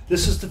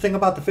 This is the thing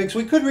about the figs.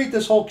 We could read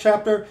this whole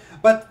chapter,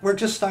 but we're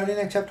just starting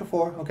at chapter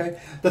 4, okay?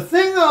 The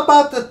thing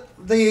about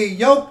the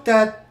yoke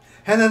that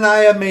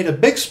Hananiah made a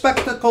big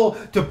spectacle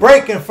to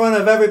break in front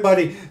of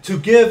everybody to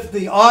give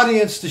the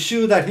audience to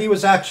show that he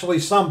was actually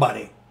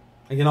somebody,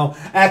 you know,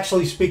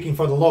 actually speaking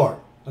for the Lord,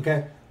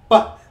 okay?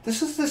 But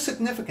this is the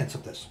significance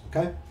of this,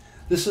 okay?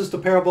 This is the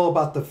parable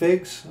about the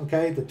figs,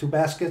 okay, the 2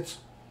 baskets.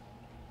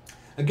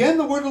 Again,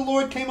 the word of the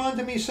Lord came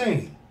unto me,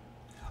 saying,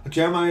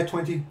 Jeremiah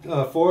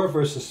 24,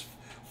 verses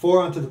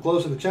 4 unto the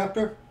close of the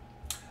chapter.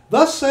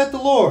 Thus saith the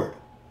Lord,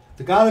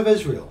 the God of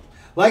Israel,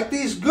 like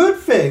these good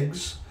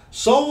figs,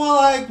 so will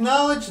I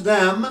acknowledge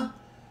them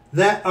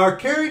that are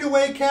carried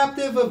away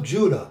captive of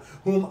Judah,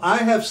 whom I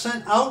have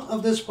sent out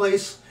of this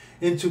place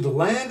into the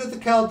land of the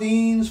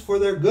Chaldeans for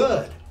their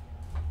good.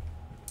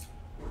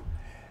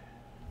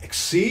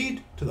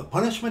 Accede to the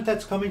punishment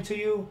that's coming to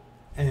you,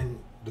 and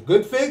the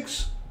good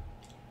figs,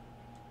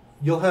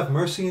 you'll have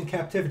mercy in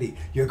captivity.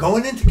 You're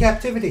going into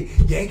captivity.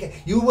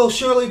 You will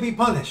surely be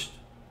punished.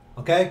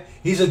 Okay?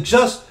 He's a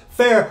just,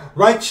 fair,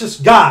 righteous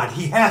God.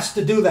 He has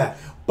to do that.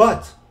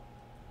 But,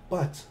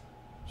 it's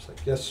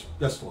like, yes,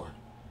 Lord.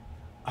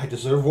 I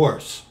deserve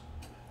worse.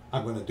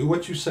 I'm going to do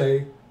what you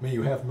say. May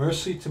you have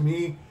mercy to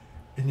me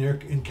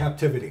in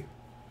captivity.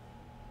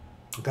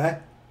 Okay?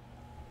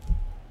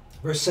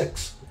 Verse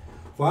 6.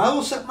 For I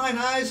will set mine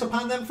eyes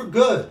upon them for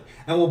good,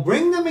 and will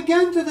bring them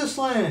again to this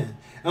land,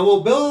 and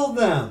will build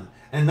them,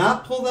 and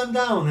not pull them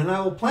down, and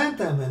I will plant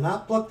them, and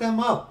not pluck them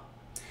up.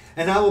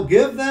 And I will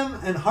give them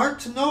an heart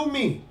to know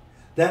me,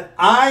 that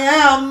I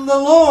am the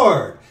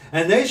Lord.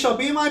 And they shall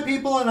be my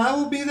people, and I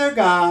will be their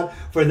God,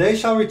 for they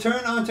shall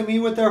return unto me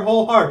with their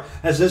whole heart.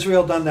 Has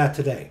Israel done that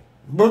today?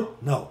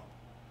 No.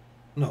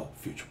 No,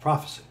 future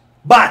prophecy.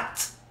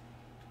 But,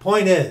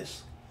 point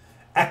is,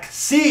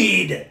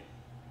 accede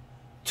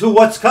to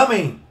what's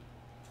coming.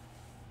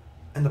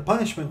 And the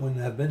punishment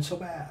wouldn't have been so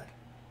bad.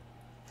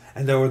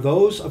 And there were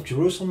those of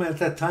Jerusalem at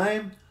that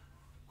time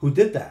who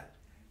did that.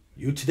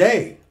 You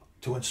today,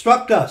 to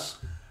instruct us,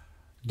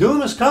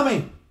 doom is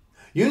coming.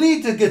 You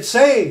need to get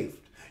saved.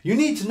 You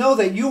need to know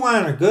that you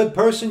aren't a good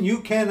person. You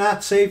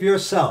cannot save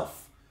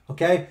yourself.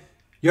 Okay?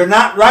 You're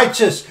not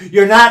righteous.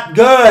 You're not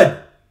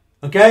good.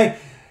 Okay?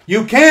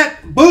 You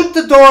can't boot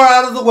the door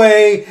out of the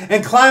way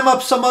and climb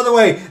up some other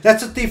way.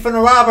 That's a thief and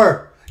a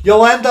robber.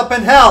 You'll end up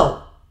in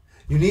hell.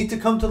 You need to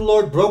come to the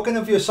Lord broken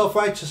of your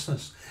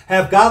self-righteousness.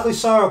 Have godly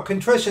sorrow,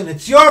 contrition.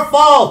 It's your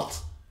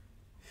fault.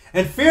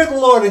 And fear the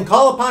Lord and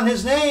call upon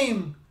his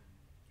name.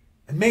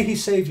 And may he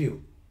save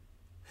you.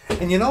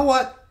 And you know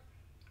what?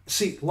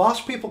 See,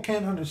 lost people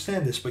can't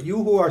understand this, but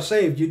you who are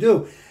saved, you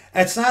do.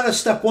 It's not a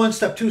step 1,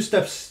 step 2,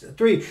 step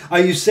 3. Are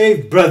you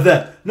saved,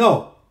 brother?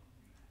 No.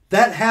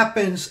 That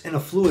happens in a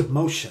fluid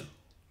motion.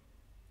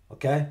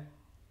 Okay?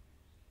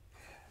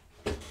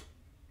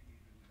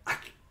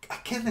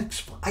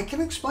 I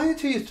can explain it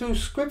to you through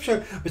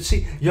Scripture, but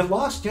see, you're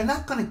lost. You're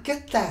not going to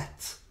get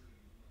that.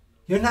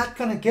 You're not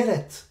going to get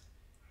it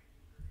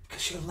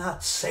because you're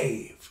not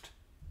saved.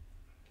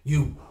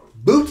 You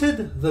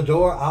booted the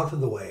door out of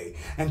the way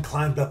and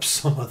climbed up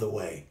some other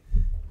way.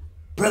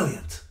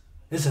 Brilliant,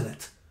 isn't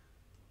it?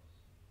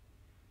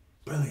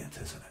 Brilliant,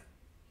 isn't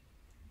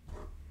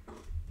it?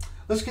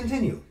 Let's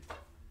continue.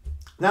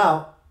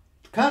 Now,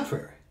 the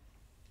contrary.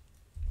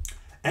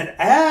 And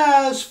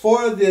as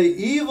for the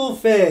evil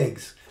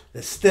figs,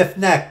 the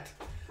stiff-necked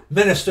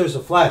ministers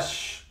of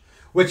flesh,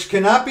 which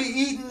cannot be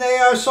eaten, they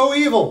are so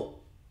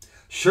evil.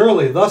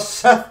 Surely thus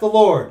saith the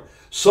Lord,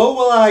 so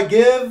will I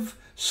give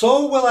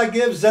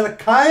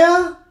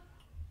Zedekiah,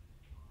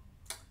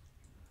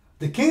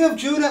 the king of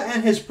Judah,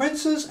 and his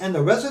princes, and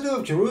the residue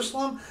of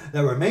Jerusalem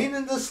that remain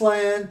in this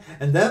land,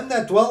 and them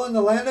that dwell in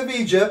the land of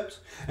Egypt,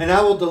 and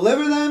I will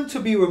deliver them to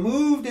be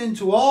removed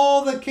into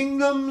all the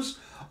kingdoms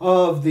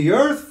of the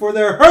earth for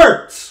their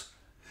hurts,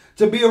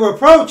 to be a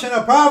reproach and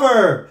a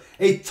proverb,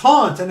 a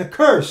taunt and a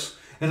curse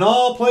in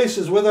all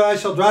places whither I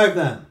shall drive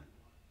them.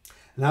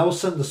 And I will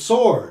send the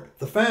sword,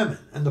 the famine,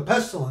 and the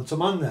pestilence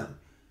among them,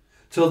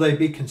 till they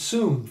be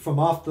consumed from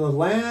off the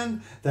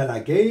land that I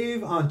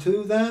gave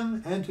unto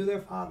them and to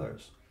their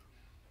fathers.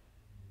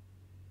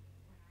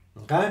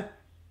 Okay?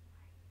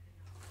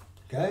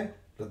 Okay?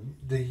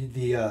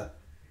 The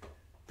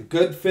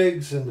good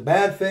figs and the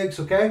bad figs,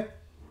 okay?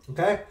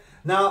 Okay?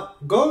 Now,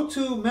 go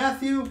to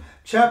Matthew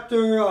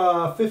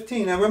chapter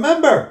 15. And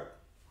remember,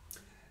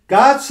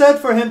 God said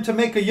for him to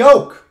make a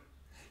yoke.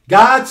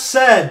 God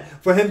said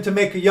for him to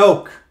make a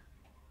yoke.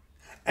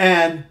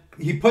 And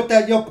he put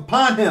that yoke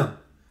upon him.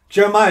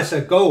 Jeremiah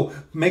said, go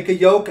make a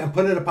yoke and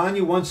put it upon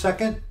you. 1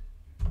 second.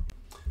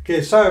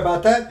 Okay, sorry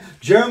about that.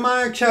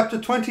 Jeremiah chapter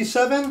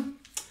 27,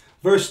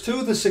 verse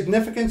 2, the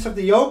significance of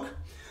the yoke.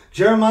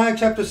 Jeremiah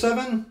chapter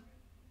 7,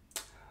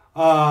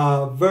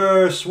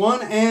 verse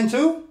 1 and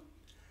 2.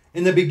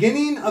 In the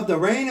beginning of the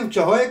reign of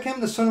Jehoiakim,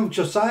 the son of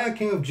Josiah,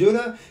 king of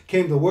Judah,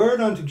 came the word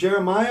unto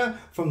Jeremiah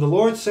from the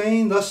Lord,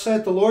 saying, thus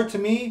saith the Lord to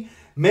me,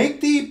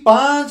 make thee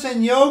bonds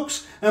and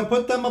yokes, and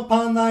put them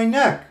upon thy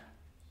neck.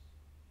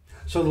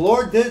 So the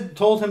Lord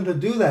told him to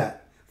do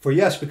that. For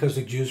yes, because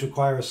the Jews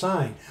require a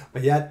sign.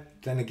 But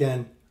yet, then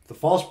again, the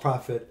false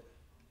prophet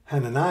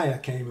Hananiah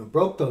came and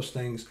broke those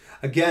things.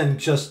 Again,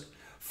 just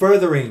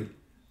furthering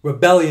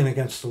rebellion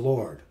against the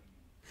Lord.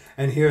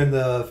 And here in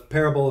the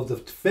parable of the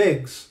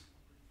figs,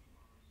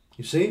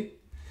 you see?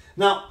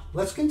 Now,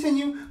 let's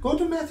continue. Go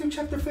to Matthew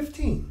chapter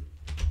 15.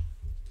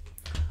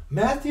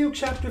 Matthew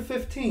chapter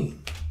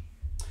 15.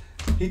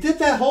 He did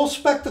that whole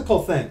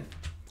spectacle thing.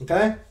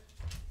 Okay?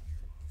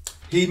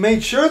 He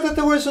made sure that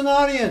there was an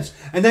audience.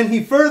 And then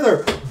he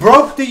further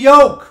broke the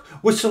yoke,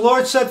 which the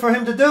Lord said for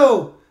him to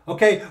do.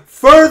 Okay?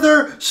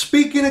 Further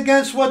speaking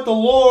against what the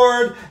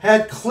Lord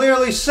had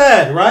clearly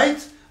said,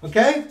 right?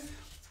 Okay?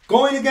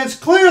 Going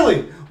against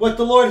clearly what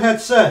the Lord had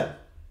said.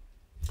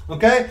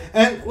 Okay?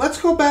 And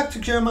let's go back to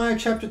Jeremiah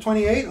chapter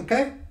 28,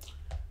 okay?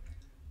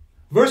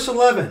 Verse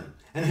 11.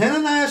 And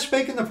Hananiah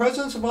spake in the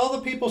presence of all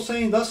the people,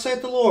 saying, thus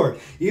saith the Lord,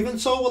 even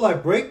so will I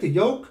break the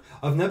yoke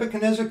of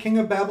Nebuchadnezzar, king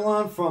of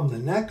Babylon, from the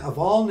neck of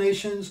all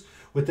nations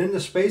within the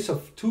space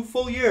of 2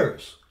 full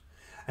years.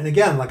 And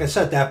again, like I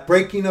said, that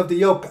breaking of the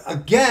yoke,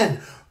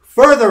 again,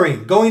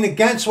 furthering, going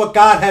against what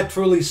God had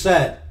truly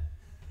said.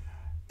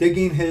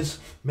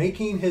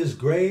 Making his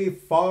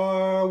grave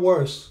far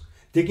worse.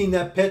 Digging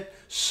that pit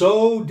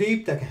so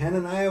deep that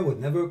Hananiah would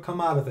never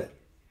come out of it.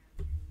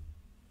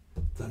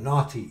 The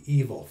naughty,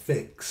 evil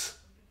figs.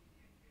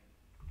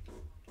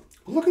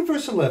 Look at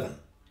verse 11.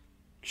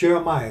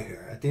 Jeremiah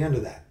here, at the end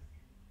of that.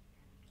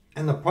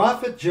 And the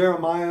prophet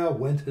Jeremiah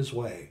went his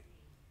way.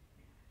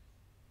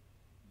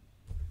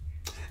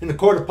 In the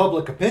court of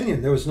public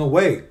opinion, there was no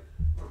way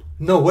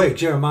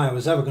Jeremiah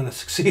was ever going to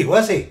succeed,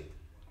 was he?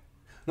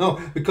 No,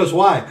 because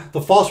why?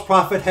 The false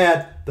prophet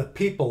had the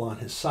people on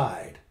his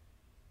side,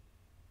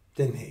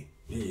 didn't he?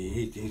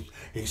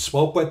 He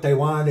spoke what they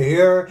wanted to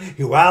hear.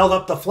 He riled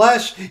up the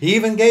flesh. He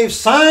even gave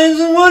signs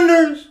and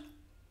wonders.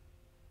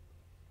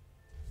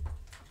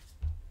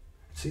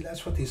 See,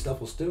 that's what these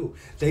devils do.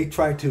 They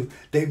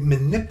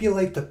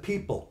manipulate the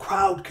people,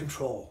 crowd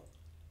control,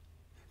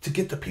 to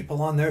get the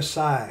people on their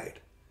side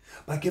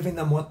by giving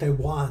them what they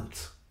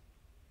want.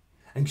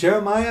 And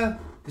Jeremiah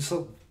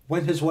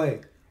went his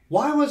way.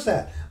 Why was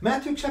that?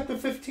 Matthew chapter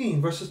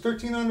 15, verses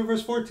 13 on to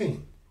verse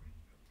 14.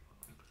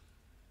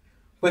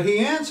 But he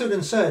answered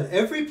and said,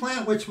 every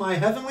plant which my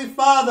heavenly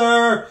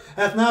Father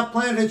hath not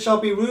planted shall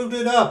be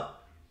rooted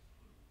up.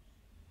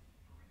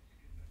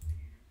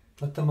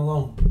 Let them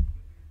alone.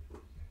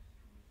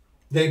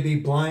 They be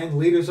blind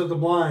leaders of the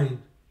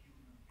blind.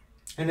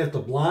 And if the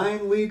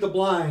blind lead the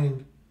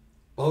blind,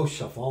 both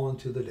shall fall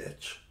into the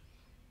ditch.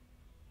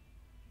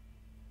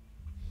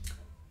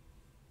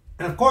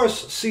 And of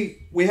course,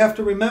 see, we have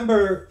to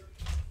remember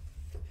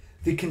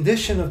the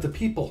condition of the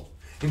people.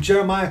 In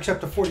Jeremiah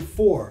chapter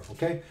 44,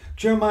 okay?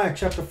 Jeremiah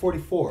chapter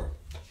 44.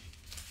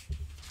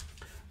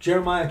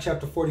 Jeremiah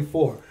chapter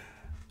 44.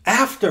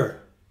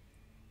 After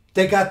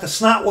they got the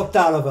snot whooped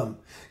out of him,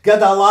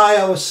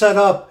 Gedaliah was set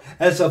up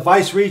as a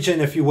vice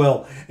regent, if you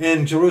will,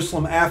 in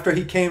Jerusalem after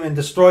he came and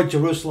destroyed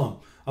Jerusalem,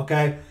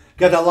 okay?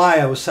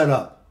 Gedaliah was set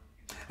up.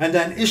 And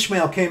then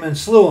Ishmael came and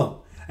slew him.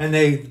 And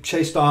they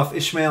chased off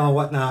Ishmael and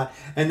whatnot.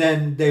 And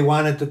then they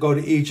wanted to go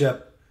to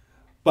Egypt.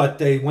 But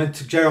they went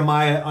to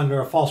Jeremiah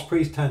under a false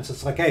pretense.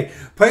 It's like, hey,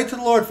 pray to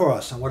the Lord for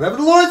us. And whatever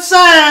the Lord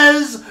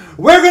says,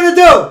 we're going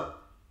to do.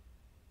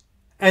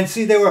 And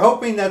see, they were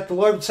hoping that the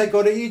Lord would say,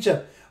 go to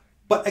Egypt.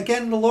 But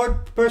again, the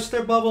Lord burst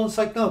their bubble and it's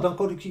like, no, don't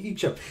go to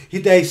Egypt.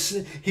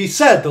 He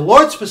said, the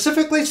Lord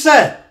specifically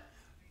said,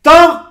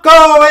 don't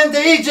go into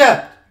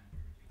Egypt.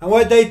 And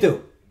what did they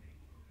do?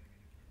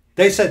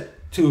 They said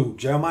to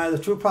Jeremiah the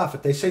true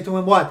prophet, they say to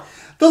him what?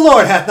 The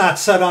Lord hath not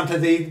said unto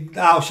thee,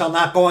 thou shalt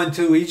not go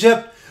into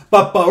Egypt.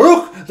 But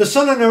Baruch, the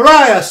son of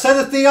Neriah,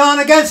 setteth thee on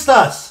against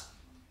us.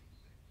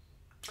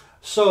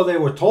 So they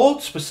were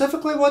told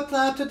specifically what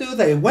not to do.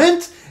 They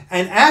went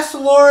and asked the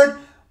Lord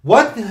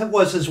what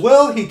was his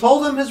will. He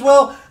told them his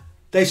will.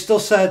 They still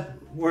said,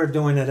 we're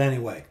doing it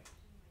anyway.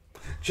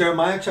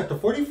 Jeremiah chapter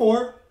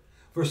 44,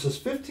 verses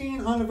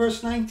 15 on to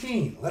verse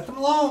 19. Let them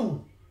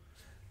alone.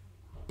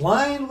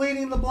 Blind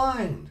leading the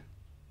blind.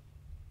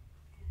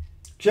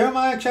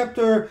 Jeremiah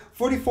chapter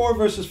 44,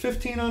 verses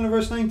 15 on to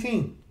verse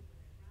 19.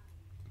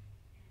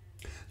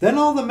 Then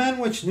all the men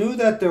which knew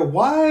that their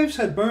wives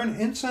had burned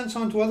incense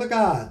unto other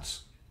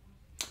gods,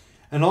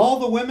 and all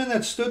the women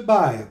that stood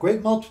by, a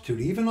great multitude,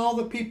 even all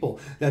the people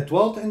that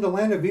dwelt in the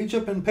land of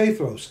Egypt and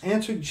Pathros,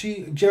 answered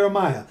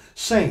Jeremiah,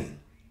 saying,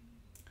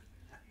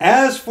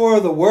 as for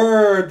the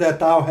word that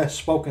thou hast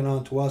spoken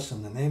unto us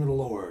in the name of the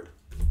Lord,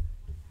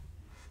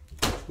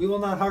 we will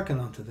not hearken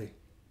unto thee.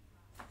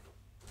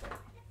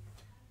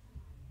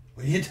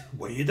 What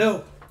do you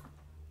do?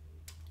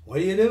 What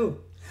do you do?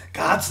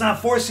 God's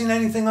not forcing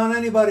anything on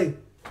anybody.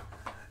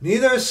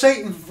 Neither is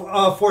Satan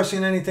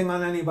forcing anything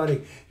on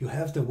anybody. You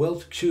have the will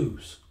to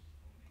choose.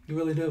 You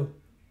really do.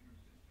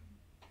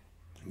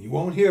 And you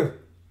won't hear,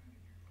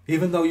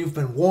 even though you've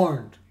been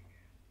warned.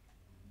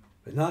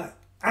 But not,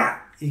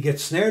 you get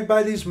snared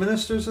by these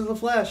ministers of the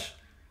flesh.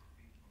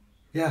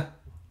 Yeah.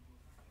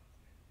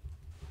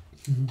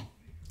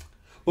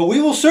 But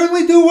we will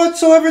certainly do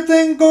whatsoever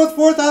thing goeth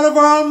forth out of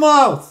our own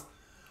mouth.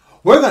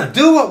 We're going to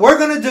do what we're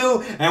going to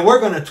do, and we're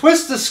going to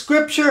twist the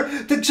scripture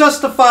to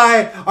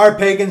justify our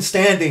pagan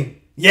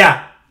standing.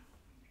 Yeah.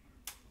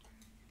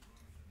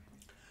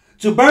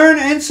 To burn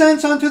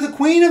incense unto the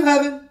Queen of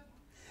Heaven,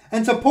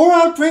 and to pour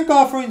out drink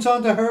offerings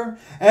unto her,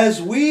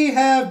 as we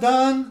have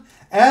done,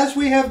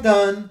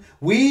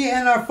 we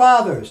and our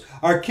fathers,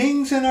 our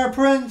kings and our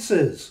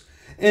princes,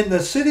 in the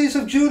cities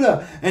of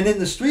Judah and in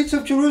the streets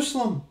of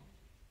Jerusalem.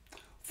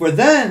 For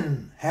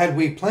then had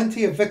we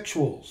plenty of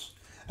victuals,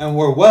 and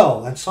were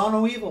well, and saw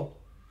no evil,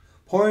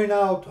 pouring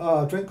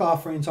out drink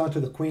offerings unto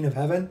the Queen of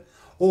Heaven.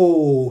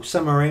 Oh,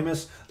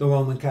 Semiramis, the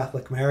Roman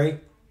Catholic Mary.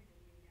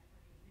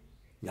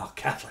 Y'all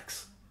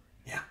Catholics.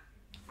 Yeah.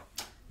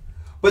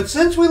 But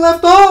since we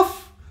left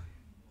off,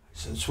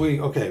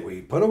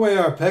 we put away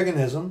our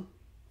paganism,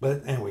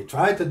 and we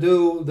tried to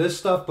do this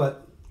stuff,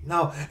 but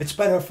no, it's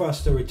better for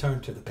us to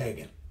return to the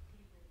pagan.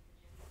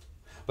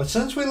 But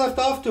since we left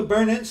off to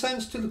burn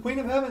incense to the Queen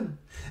of Heaven,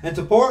 and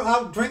to pour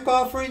out drink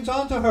offerings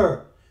unto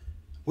her,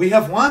 we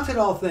have wanted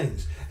all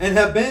things, and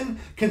have been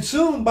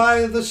consumed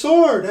by the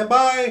sword and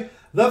by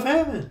the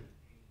famine.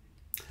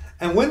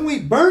 And when we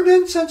burned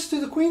incense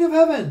to the Queen of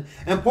Heaven,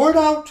 and poured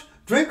out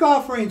drink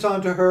offerings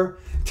unto her,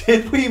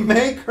 did we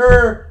make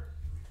her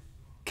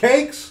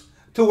cakes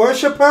to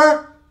worship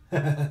her?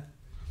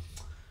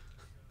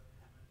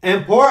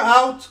 And pour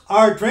out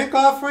our drink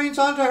offerings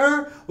unto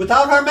her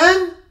without our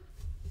men?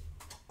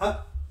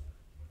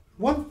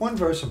 One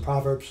verse in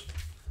Proverbs.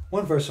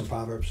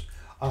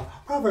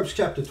 Proverbs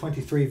chapter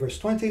 23, verse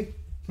 20.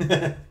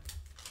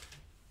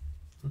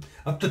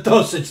 Up the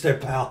dosage there,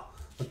 pal.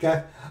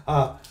 Okay?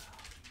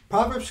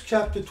 Proverbs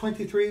chapter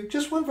 23,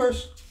 just one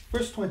verse.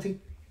 Verse 20.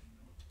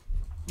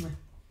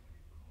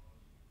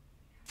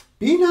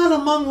 Be not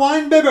among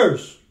wine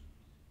bibbers,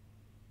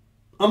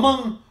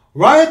 among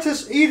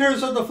riotous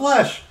eaters of the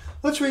flesh.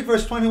 Let's read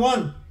verse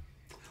 21.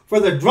 For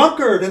the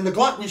drunkard and the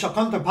glutton shall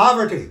come to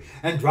poverty,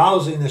 and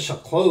drowsiness shall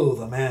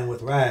clothe a man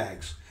with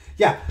rags.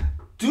 Yeah,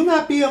 do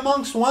not be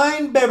amongst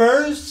wine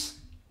bibbers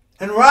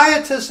and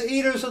riotous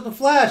eaters of the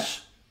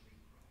flesh.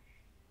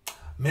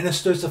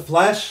 Ministers of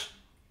flesh,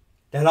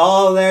 that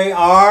all they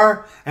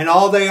are and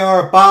all they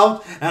are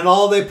about and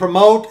all they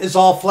promote is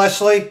all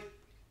fleshly.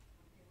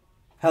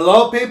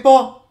 Hello,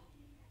 people?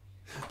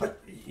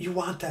 But you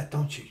want that,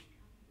 don't you?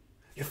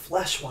 Your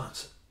flesh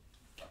wants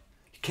it.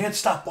 You can't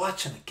stop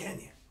watching it, can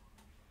you?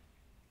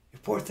 You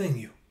poor thing,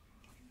 you.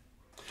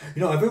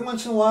 You know, every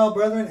once in a while,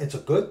 brethren, it's a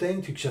good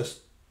thing to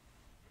just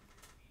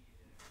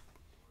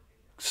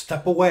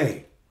step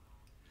away.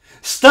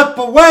 Step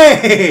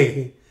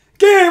away!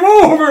 Game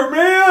over,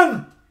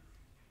 man!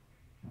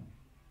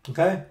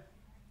 Okay?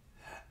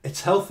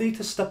 It's healthy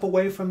to step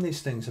away from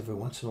these things every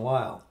once in a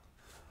while,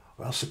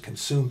 or else it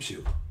consumes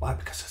you. Why?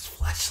 Because it's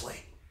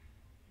fleshly.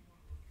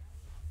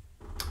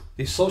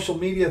 These social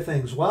media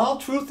things, well,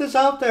 truth is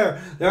out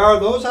there. There are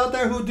those out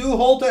there who do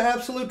hold to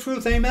absolute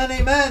truth. Amen,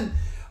 amen.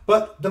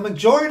 But the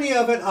majority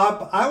of it,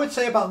 I would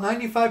say about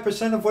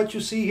 95% of what you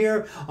see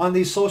here on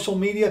these social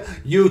media,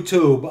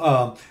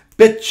 YouTube,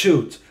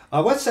 BitChute,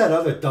 what's that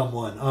other dumb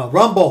one?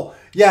 Rumble,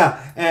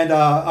 yeah, and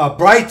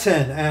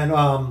Brighton, and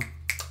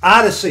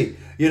Odyssey.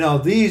 You know,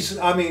 these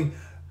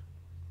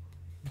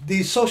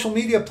social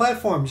media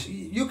platforms,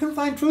 you can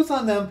find truth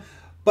on them,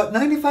 but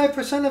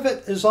 95% of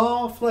it is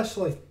all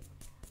fleshly.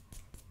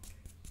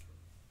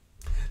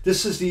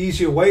 This is the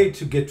easier way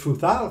to get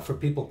truth out, for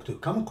people to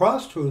come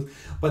across truth,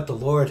 but the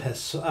Lord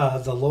has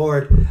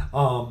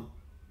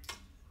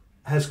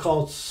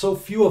called so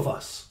few of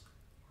us.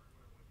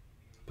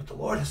 But the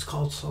Lord has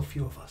called so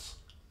few of us.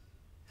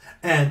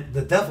 And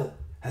the devil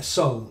has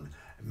sown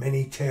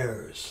many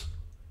tares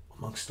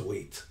amongst the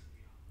wheat.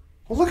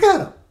 Well, look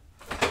at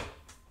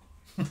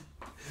them.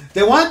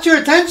 They want your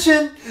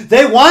attention.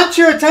 They want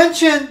your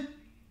attention.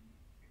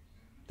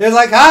 They're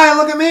like, hi,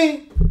 look at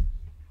me.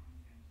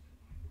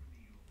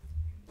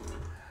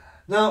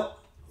 Now,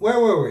 where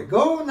were we?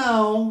 Go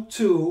now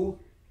to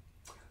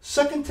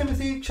 2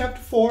 Timothy chapter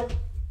 4.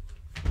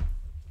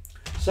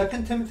 2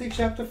 Timothy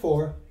chapter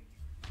 4.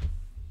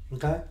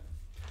 Okay?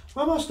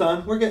 We're almost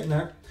done. We're getting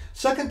there.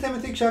 2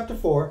 Timothy chapter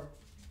 4.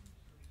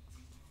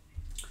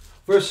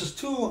 Verses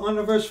 2 on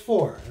to verse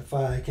 4. If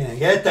I can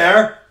get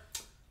there.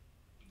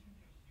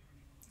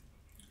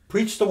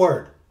 Preach the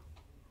word.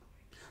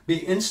 Be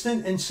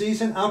instant in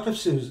season, out of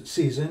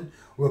season.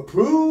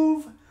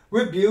 Reprove,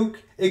 rebuke,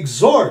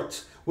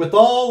 exhort with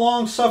all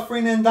long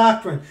suffering and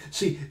doctrine.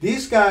 See,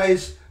 these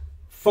guys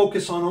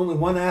focus on only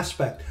one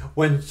aspect.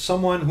 When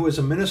someone who is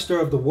a minister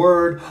of the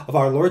word of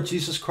our Lord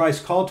Jesus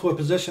Christ called to a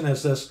position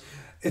as this,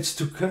 it's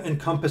to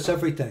encompass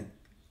everything.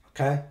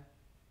 Okay?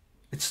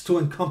 It's to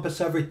encompass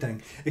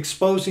everything.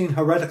 Exposing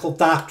heretical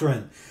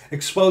doctrine.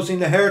 Exposing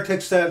the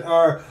heretics that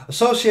are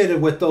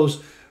associated with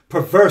those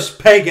perverse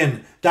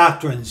pagan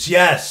doctrines.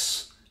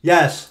 Yes.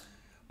 Yes.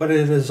 But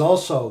it is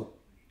also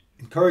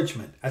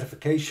encouragement,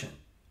 edification,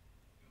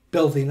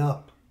 building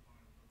up.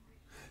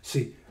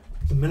 See,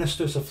 the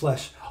ministers of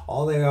flesh,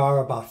 all they are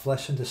about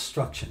flesh and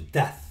destruction,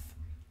 death.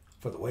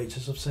 For the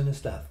wages of sin is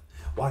death.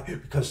 Why?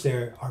 Because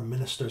they are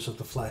ministers of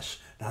the flesh,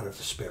 not of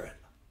the spirit.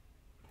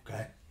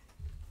 Okay?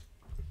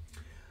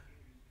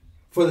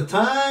 For the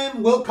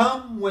time will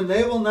come when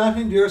they will not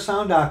endure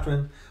sound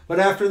doctrine, but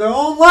after their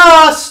own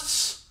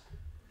lusts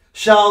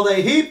shall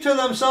they heap to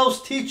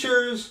themselves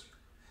teachers,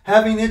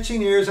 having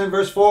itching ears. And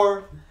verse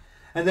 4,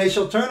 and they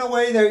shall turn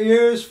away their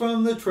ears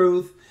from the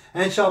truth,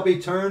 and shall be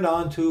turned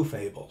unto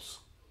fables.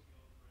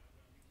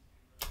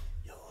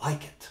 You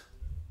like it.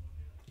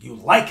 You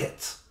like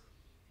it,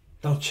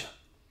 don't you?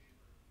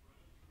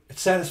 It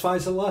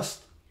satisfies the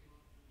lust.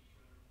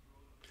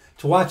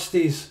 To watch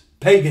these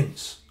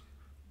pagans,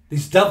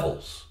 these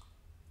devils,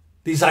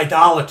 these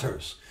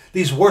idolaters,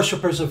 these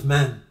worshippers of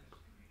men.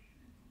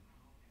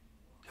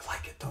 You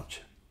like it, don't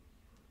you?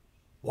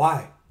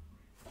 Why?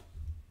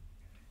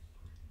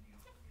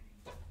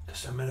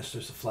 Because they're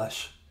ministers of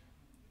flesh,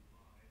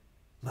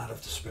 not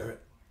of the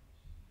spirit.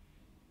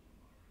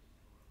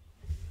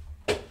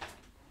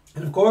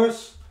 And of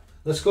course,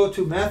 let's go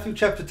to Matthew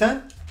chapter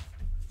 10.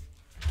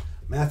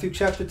 Matthew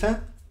chapter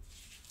 10.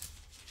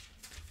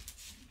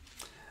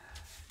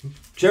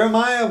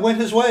 Jeremiah went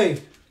his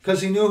way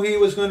because he knew he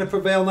was going to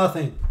prevail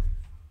nothing.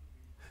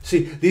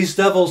 See, these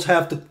devils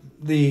have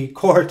the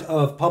court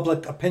of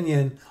public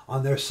opinion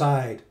on their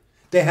side.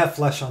 They have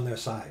flesh on their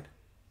side.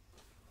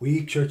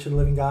 We, Church of the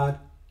Living God,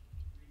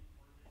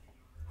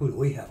 who do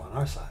we have on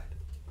our side?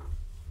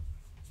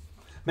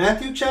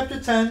 Matthew chapter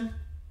 10,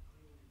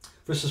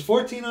 verses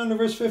 14 on to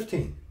verse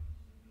 15.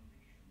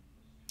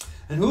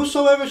 And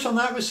whosoever shall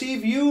not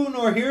receive you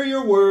nor hear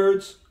your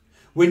words,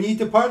 when ye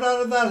depart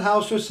out of that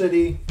house or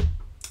city,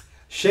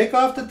 shake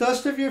off the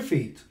dust of your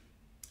feet.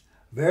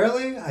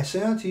 Verily, I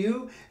say unto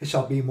you, it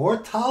shall be more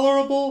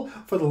tolerable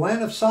for the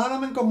land of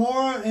Sodom and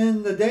Gomorrah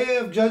in the day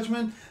of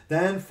judgment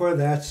than for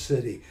that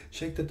city.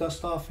 Shake the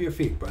dust off your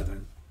feet,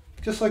 brethren.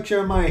 Just like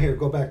Jeremiah here.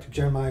 Go back to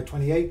Jeremiah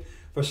 28,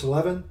 verse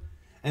 11.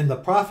 And the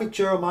prophet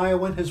Jeremiah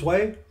went his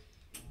way.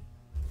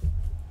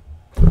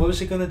 What was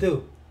he going to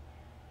do?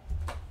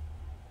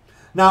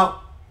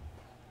 Now,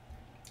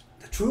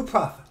 the true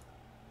prophet.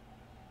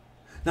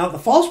 Now, the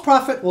false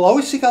prophet will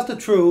always seek out the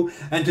true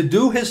and to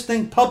do his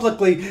thing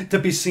publicly to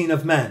be seen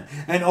of men,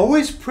 and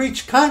always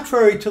preach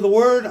contrary to the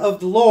word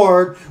of the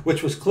Lord,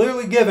 which was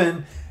clearly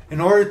given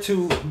in order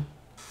to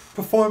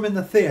perform in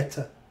the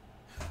theater.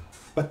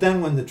 But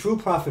then when the true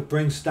prophet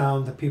brings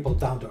down the people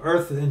down to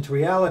earth and into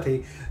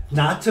reality,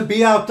 not to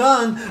be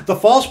outdone, the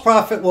false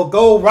prophet will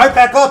go right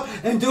back up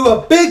and do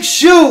a big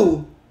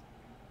shoe,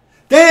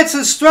 dance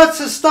and struts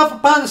his stuff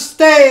upon the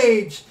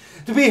stage,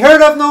 to be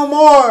heard of no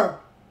more.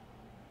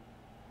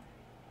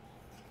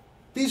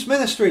 These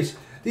ministries,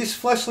 these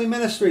fleshly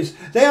ministries,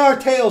 they are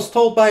tales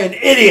told by an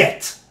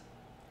idiot,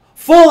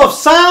 full of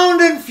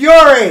sound and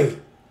fury,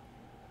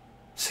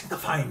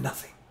 signifying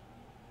nothing.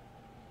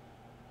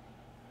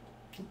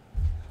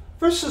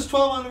 Verses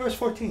 12 on to verse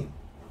 14.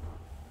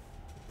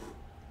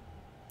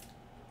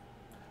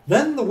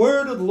 Then the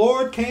word of the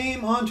Lord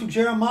came unto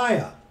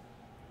Jeremiah,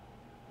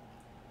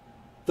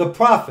 the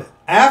prophet,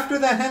 after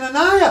that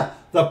Hananiah,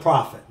 the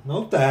prophet,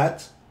 note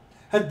that,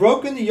 had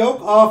broken the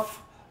yoke off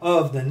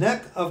of the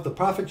neck of the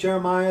prophet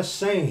Jeremiah,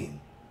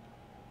 saying,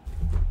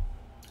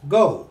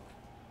 Go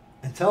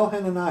and tell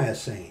Hananiah,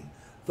 saying,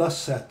 Thus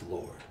saith the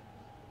Lord,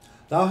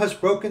 Thou hast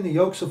broken the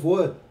yokes of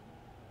wood,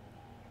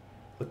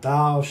 but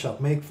thou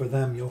shalt make for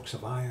them yokes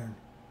of iron.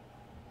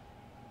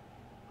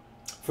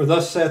 For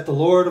thus saith the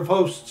Lord of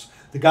hosts,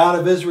 the God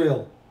of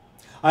Israel,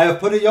 I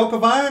have put a yoke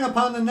of iron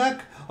upon the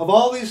neck of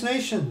all these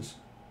nations,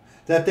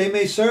 that they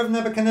may serve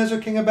Nebuchadnezzar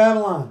king of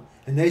Babylon,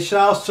 and they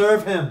shall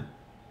serve him.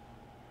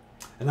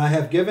 And I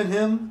have given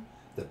him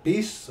the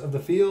beasts of the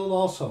field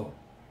also.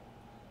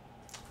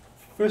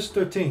 Verse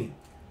 13.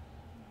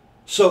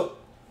 So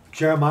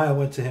Jeremiah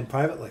went to him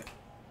privately.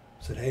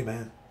 Said, Hey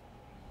man,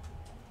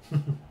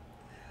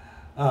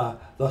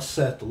 thus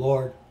saith the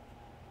Lord,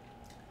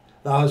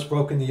 Thou hast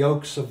broken the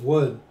yokes of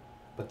wood,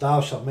 but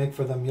thou shalt make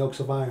for them yokes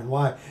of iron.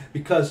 Why?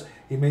 Because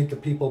he made the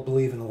people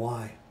believe in a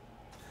lie.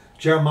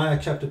 Jeremiah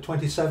chapter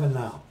 27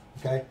 now.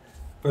 Okay?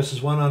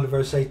 Verses 1 on to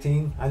verse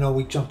 18. I know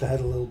we jumped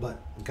ahead a little bit.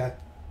 Okay?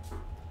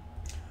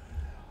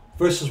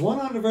 Verses 1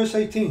 on to verse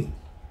 18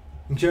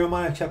 in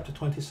Jeremiah chapter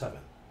 27.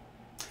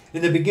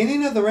 In the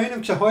beginning of the reign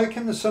of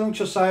Jehoiakim the son of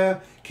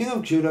Josiah, king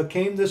of Judah,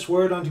 came this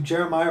word unto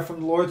Jeremiah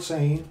from the Lord,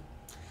 saying,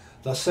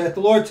 Thus saith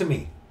the Lord to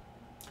me,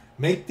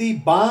 Make thee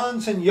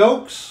bonds and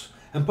yokes,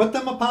 and put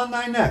them upon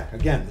thy neck.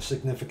 Again, the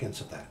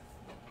significance of that.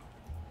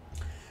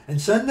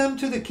 And send them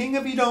to the king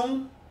of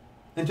Edom,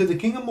 and to the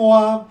king of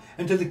Moab,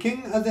 and to the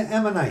king of the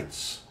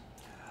Ammonites.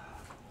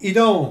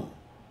 Edom,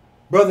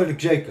 brother to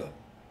Jacob.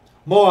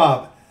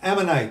 Moab,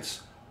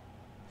 Ammonites,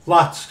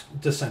 Lot's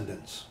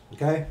descendants,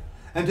 okay?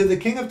 And to the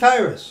king of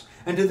Tyrus,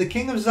 and to the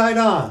king of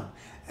Zidon,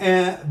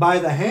 and by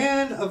the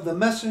hand of the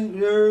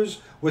messengers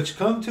which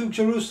come to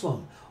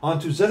Jerusalem,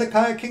 unto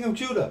Zedekiah king of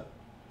Judah,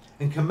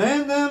 and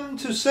command them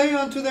to say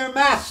unto their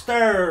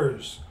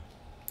masters,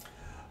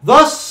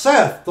 Thus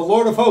saith the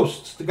Lord of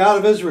hosts, the God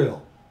of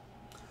Israel,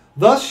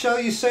 Thus shall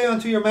ye say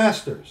unto your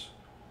masters,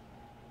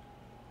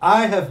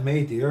 I have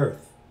made the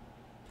earth,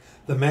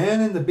 the man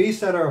and the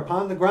beast that are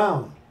upon the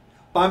ground,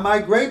 by my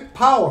great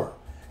power,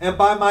 and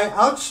by my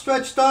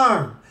outstretched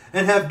arm,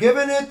 and have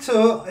given it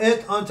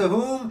unto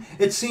whom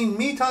it seemed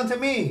meet unto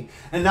me.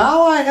 And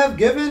now I have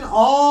given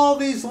all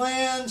these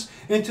lands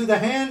into the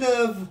hand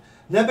of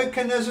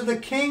Nebuchadnezzar the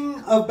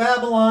king of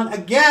Babylon,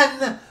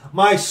 again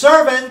my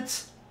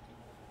servant,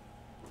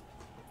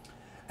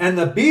 and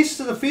the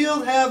beasts of the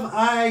field have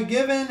I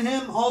given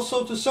him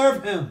also to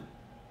serve him.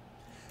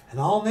 And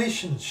all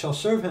nations shall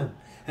serve him,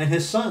 and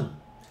his son,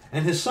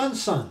 and his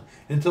son's son,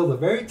 until the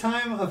very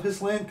time of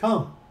his land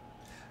come.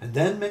 And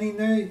then many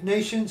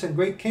nations and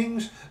great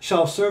kings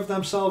shall serve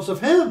themselves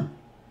of him.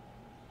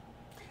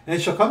 And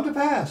it shall come to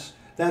pass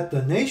that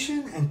the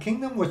nation and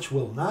kingdom which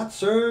will not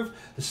serve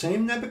the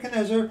same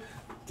Nebuchadnezzar,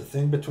 the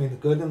thing between the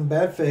good and the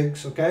bad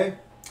figs, okay,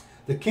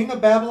 the king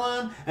of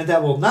Babylon, and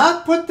that will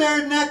not put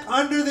their neck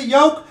under the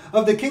yoke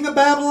of the king of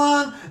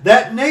Babylon,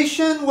 that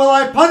nation will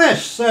I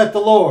punish, saith the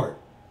Lord,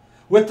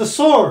 with the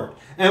sword,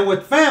 and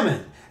with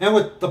famine, and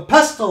with the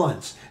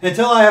pestilence,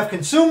 until I have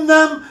consumed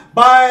them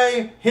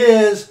by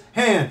his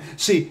hand.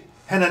 See,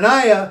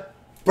 Hananiah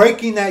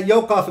breaking that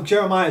yoke off of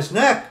Jeremiah's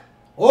neck,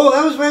 oh,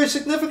 that was very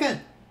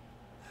significant.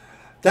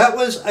 That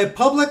was a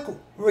public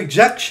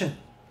rejection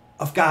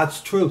of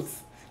God's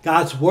truth,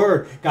 God's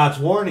word, God's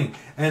warning.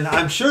 And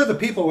I'm sure the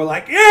people were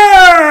like,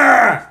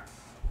 yeah!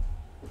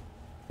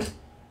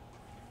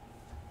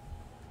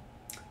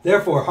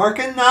 Therefore,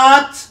 hearken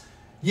not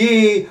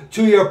ye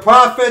to your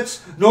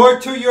prophets, nor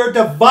to your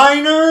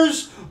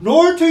diviners,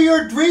 nor to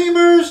your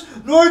dreamers,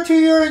 nor to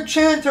your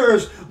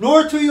enchanters,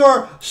 nor to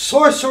your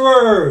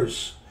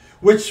sorcerers,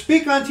 which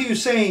speak unto you,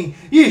 saying,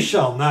 Ye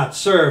shall not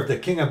serve the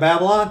king of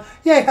Babylon.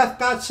 Yea, hath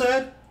God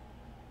said?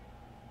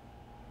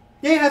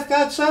 Yea, hath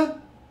God said?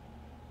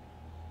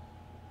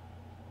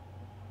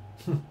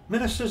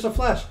 Ministers of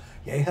flesh.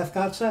 Yea, hath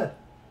God said.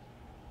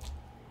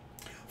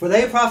 For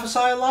they prophesy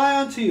a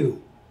lie unto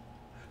you,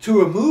 to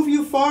remove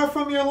you far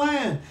from your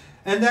land,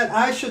 and that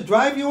I should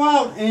drive you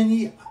out, and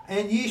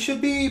ye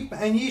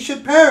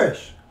should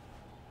perish.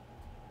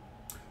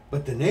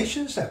 But the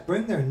nations that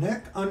bring their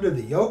neck under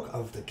the yoke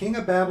of the king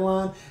of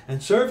Babylon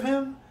and serve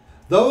him,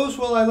 those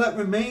will I let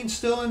remain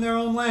still in their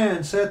own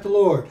land, saith the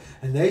Lord,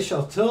 and they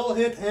shall till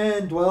it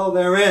and dwell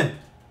therein.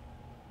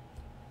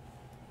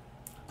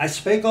 I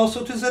spake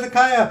also to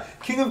Zedekiah,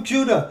 king of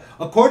Judah,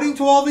 according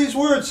to all these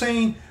words,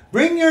 saying,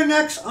 Bring your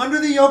necks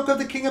under the yoke of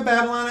the king of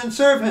Babylon and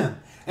serve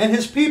him, and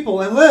his people,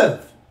 and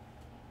live.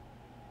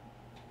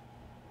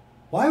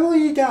 Why will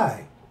ye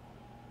die?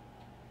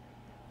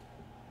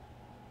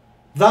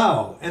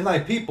 Thou and thy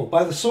people,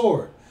 by the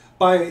sword,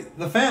 by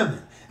the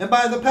famine, and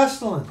by the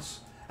pestilence,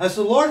 as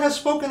the Lord has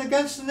spoken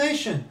against the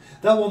nation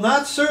that will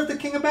not serve the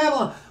king of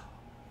Babylon.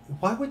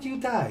 Why would you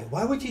die?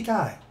 Why would you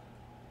die?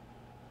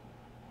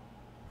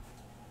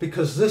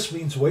 Because this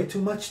means way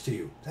too much to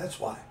you. That's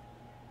why.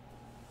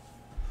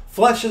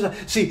 Flesh is...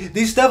 See,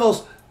 these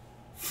devils,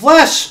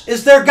 flesh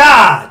is their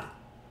God.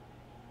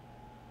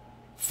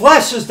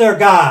 Flesh is their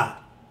God.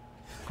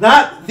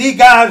 Not the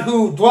God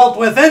who dwelt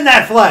within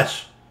that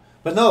flesh.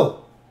 But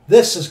no,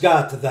 this is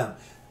God to them.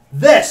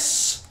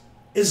 This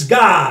is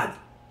God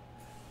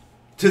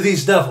to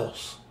these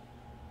devils.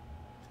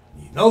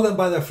 You know them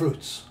by their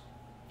fruits.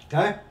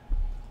 Okay?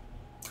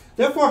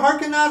 Therefore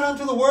hearken not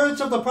unto the words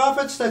of the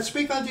prophets that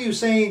speak unto you,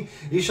 saying,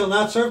 Ye shall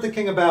not serve the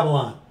king of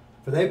Babylon,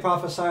 for they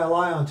prophesy a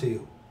lie unto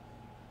you.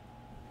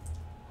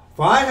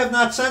 For I have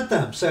not sent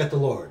them, saith the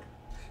Lord.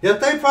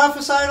 Yet they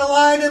prophesied a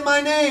lie in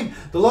my name.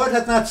 The Lord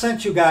hath not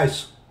sent you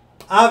guys.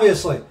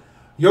 Obviously.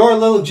 Your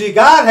little g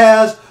God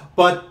has,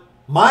 but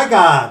my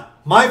God,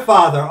 my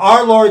Father,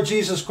 our Lord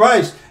Jesus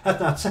Christ, hath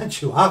not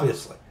sent you,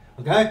 obviously.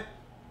 Okay?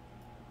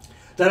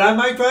 That I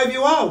might drive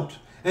you out,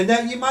 and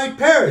that ye might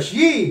perish,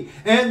 ye,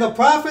 and the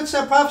prophets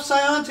that prophesy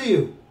unto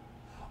you.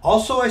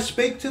 Also I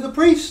spake to the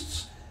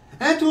priests,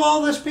 and to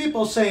all this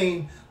people,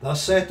 saying,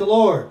 Thus saith the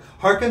Lord,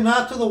 Hearken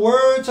not to the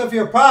words of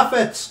your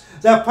prophets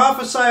that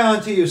prophesy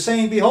unto you,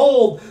 saying,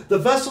 Behold, the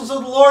vessels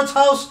of the Lord's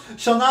house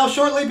shall now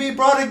shortly be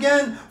brought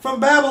again from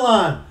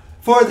Babylon.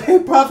 For they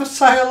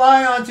prophesy a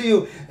lie unto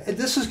you.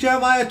 This is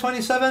Jeremiah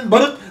 27,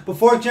 but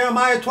before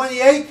Jeremiah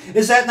 28.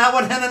 Is that not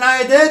what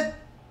Hananiah did?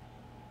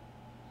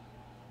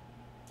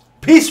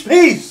 Peace,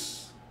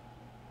 peace.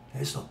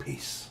 There's no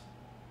peace.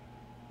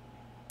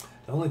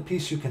 The only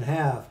peace you can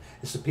have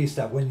is the peace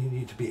that when you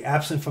need to be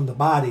absent from the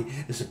body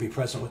is to be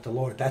present with the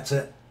Lord. That's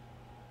it.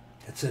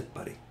 That's it,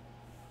 buddy.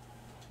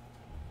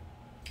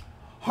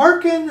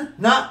 Hearken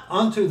not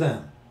unto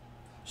them.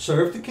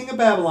 Serve the king of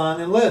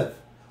Babylon and live.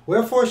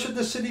 Wherefore should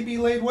the city be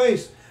laid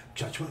waste?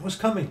 Judgment was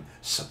coming.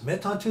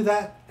 Submit unto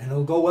that and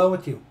it'll go well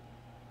with you.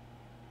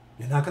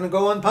 You're not going to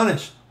go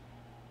unpunished.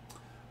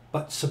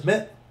 But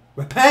submit.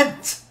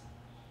 Repent.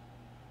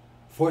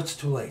 For it's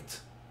too late.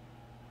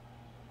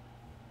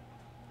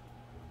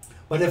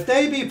 But if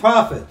they be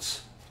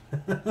prophets,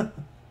 and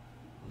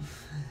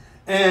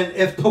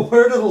if the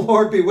word of the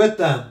Lord be with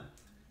them,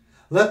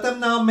 let them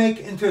now make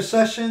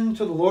intercession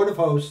to the Lord of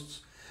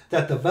hosts,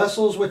 that the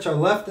vessels which are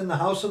left in the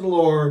house of the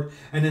Lord,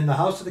 and in the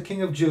house of the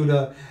king of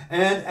Judah,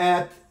 and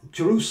at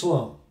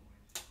Jerusalem,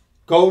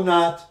 go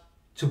not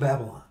to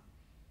Babylon.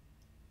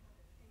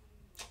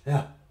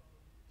 Yeah.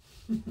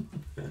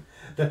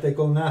 That they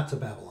go not to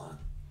Babylon.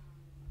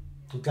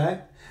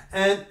 Okay?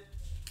 And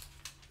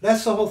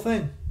that's the whole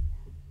thing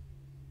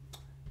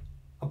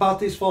about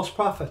these false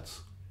prophets.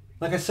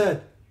 Like I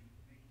said,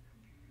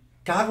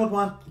 God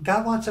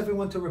wants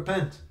everyone to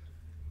repent.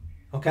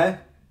 Okay?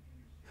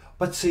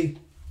 But see,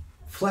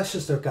 flesh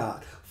is their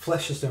God.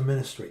 Flesh is their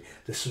ministry.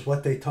 This is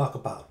what they talk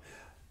about.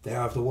 They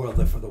are of the world,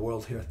 therefore the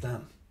world heareth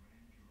them.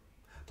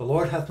 The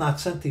Lord hath not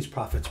sent these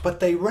prophets, but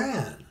they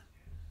ran.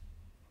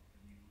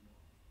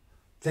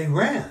 They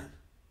ran.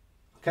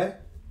 Okay?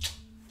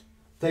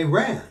 They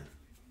ran.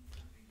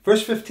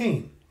 Verse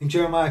 15 in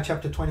Jeremiah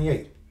chapter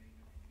 28.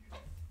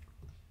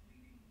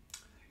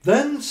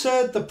 Then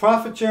said the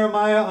prophet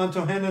Jeremiah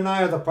unto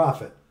Hananiah the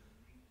prophet,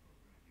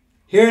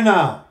 Hear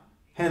now,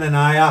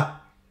 Hananiah. Are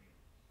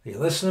you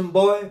listening,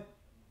 boy?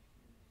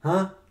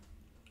 Huh?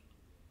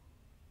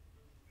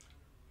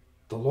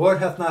 The Lord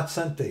hath not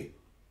sent thee,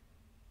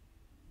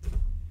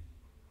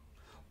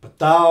 but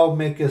thou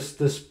makest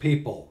this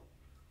people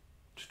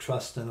to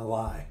trust in a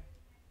lie.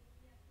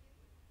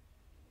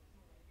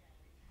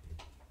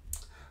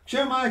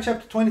 Jeremiah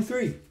chapter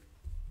 23,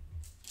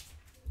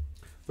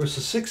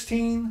 verses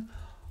 16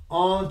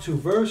 on to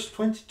verse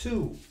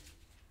 22.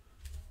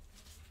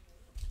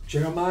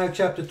 Jeremiah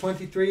chapter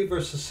 23,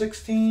 verses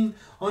 16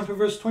 on to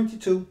verse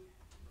 22.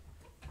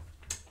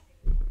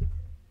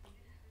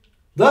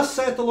 Thus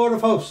saith the Lord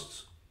of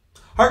hosts,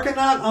 hearken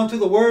not unto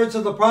the words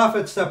of the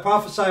prophets that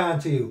prophesy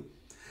unto you.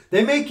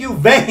 They make you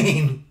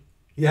vain.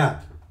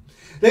 Yeah.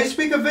 They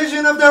speak a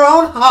vision of their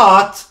own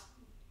heart,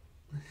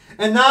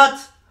 and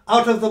not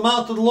out of the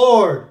mouth of the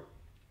Lord.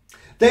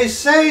 They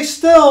say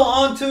still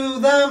unto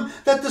them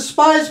that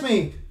despise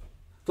me,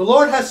 the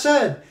Lord hath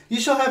said, ye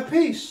shall have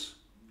peace.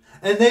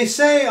 And they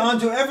say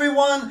unto every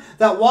one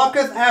that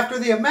walketh after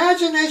the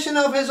imagination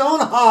of his own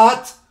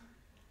heart,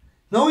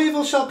 no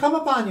evil shall come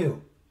upon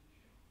you.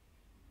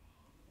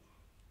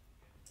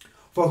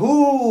 For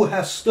who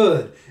hath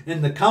stood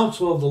in the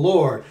counsel of the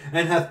Lord,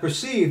 and hath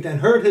perceived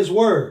and heard his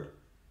word?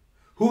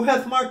 Who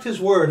hath marked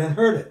his word and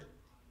heard it?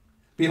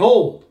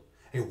 Behold,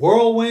 a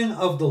whirlwind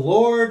of the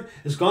Lord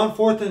is gone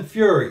forth in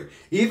fury,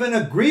 even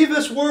a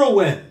grievous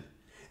whirlwind.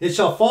 It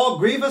shall fall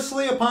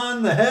grievously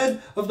upon the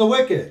head of the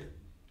wicked.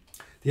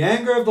 The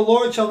anger of the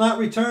Lord shall not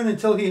return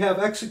until he have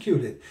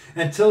executed,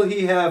 until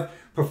he have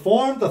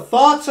performed the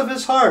thoughts of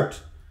his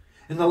heart.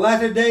 In the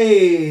latter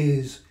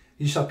days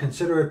ye shall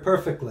consider it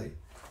perfectly.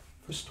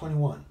 Verse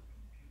 21.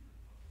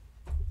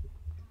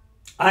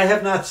 I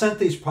have not sent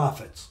these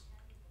prophets,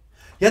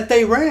 yet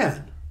they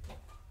ran.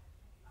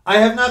 I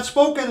have not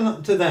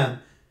spoken to them,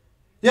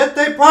 yet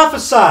they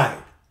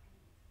prophesied.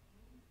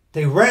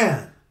 They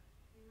ran.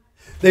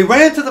 They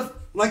ran to the,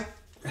 like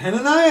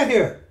Hananiah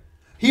here.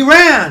 He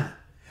ran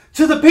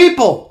to the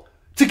people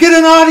to get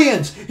an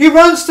audience. He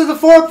runs to the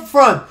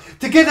forefront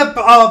to get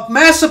a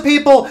mass of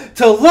people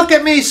to look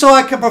at me so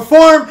I can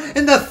perform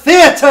in the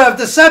theater of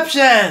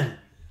deception.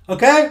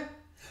 Okay?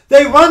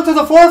 They run to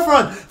the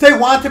forefront. They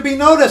want to be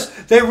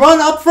noticed. They run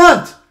up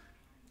front.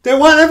 They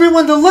want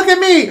everyone to look at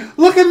me.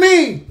 Look at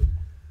me.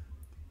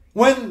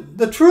 When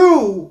the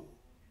true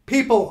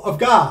people of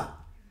God,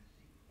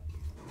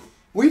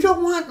 we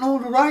don't want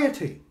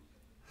notoriety.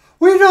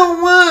 We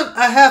don't want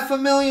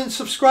 500,000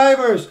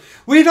 subscribers.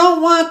 We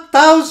don't want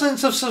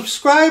thousands of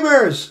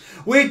subscribers.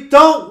 We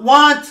don't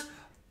want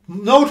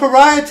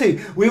notoriety.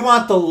 We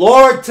want the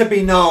Lord to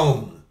be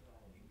known.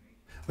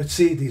 But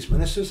see, these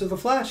ministers of the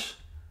flesh,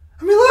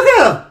 I mean, look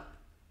at them.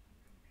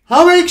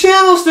 How many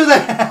channels do they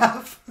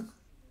have?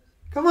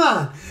 Come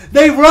on.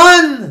 They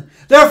run.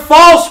 They're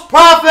false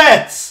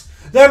prophets.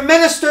 They're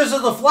ministers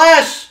of the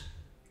flesh.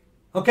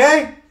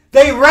 Okay?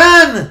 They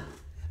run.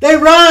 They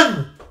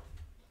run.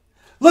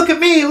 Look at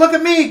me. Look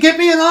at me. Give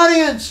me an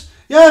audience.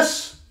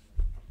 Yes.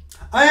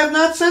 I have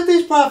not sent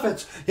these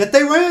prophets, yet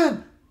they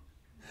ran.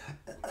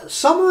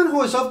 Someone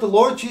who is of the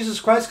Lord Jesus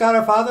Christ, God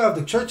our Father, of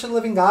the Church of the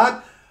Living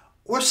God,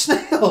 we're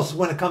snails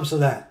when it comes to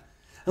that.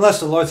 Unless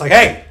the Lord's like,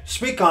 hey,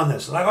 speak on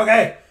this. Like,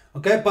 okay.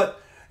 Okay,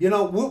 but, you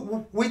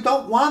know, we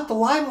don't want the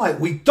limelight.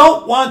 We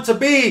don't want to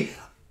be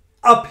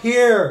up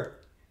here.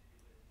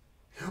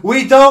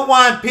 We don't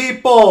want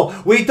people.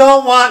 We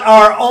don't want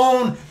our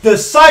own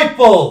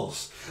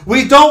disciples.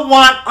 We don't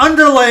want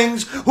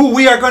underlings who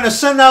we are going to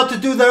send out to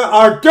do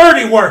our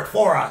dirty work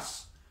for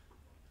us.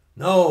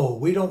 No,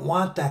 we don't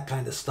want that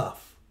kind of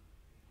stuff.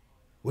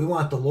 We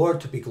want the Lord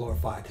to be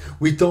glorified.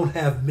 We don't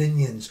have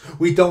minions.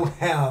 We don't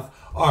have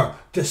our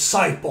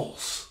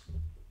disciples.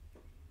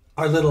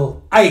 Our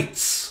little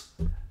ites,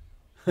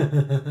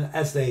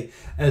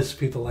 as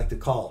people like to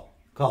call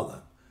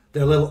them.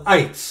 They're little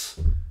ites,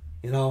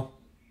 you know.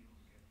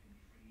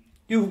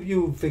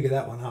 You figure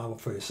that one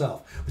out for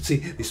yourself. But see,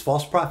 these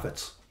false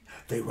prophets,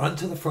 they run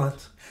to the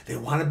front. They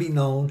want to be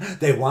known.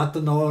 They want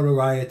the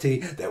notoriety.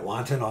 They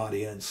want an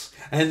audience.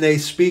 And they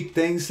speak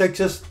things that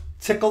just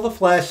tickle the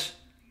flesh.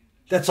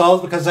 That's all,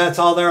 because that's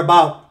all they're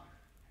about.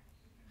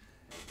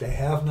 They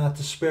have not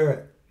the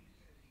Spirit.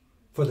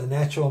 For the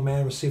natural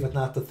man receiveth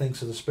not the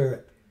things of the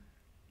Spirit.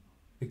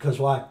 Because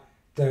why?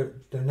 They're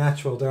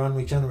natural. They're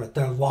unregenerate.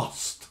 They're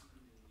lost.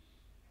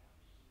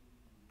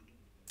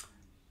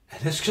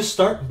 And it's just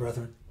starting,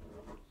 brethren.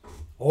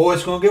 Oh,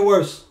 it's going to get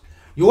worse.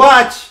 You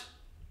watch.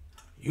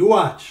 You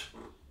watch.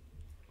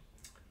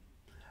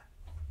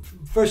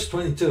 Verse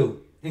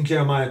 22 in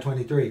Jeremiah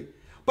 23.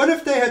 But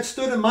if they had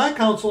stood in my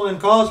counsel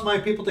and caused my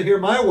people to hear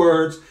my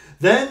words,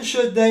 then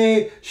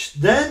they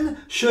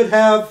should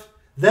have,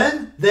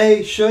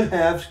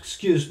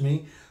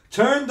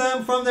 turned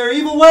them from their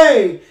evil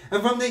way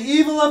and from the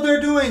evil of their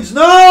doings.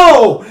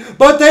 No,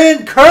 but they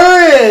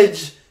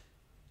encourage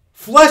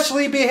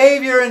fleshly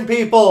behavior in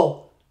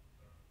people.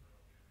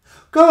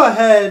 Go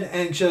ahead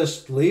and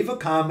just leave a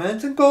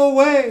comment and go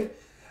away.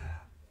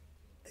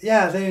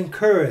 Yeah, they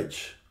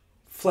encourage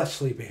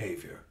fleshly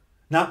behavior,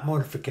 not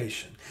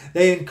mortification.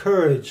 They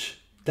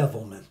encourage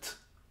devilment.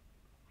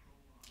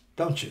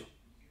 Don't you?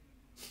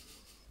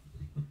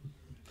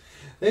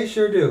 They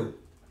sure do.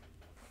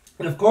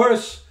 And of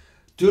course,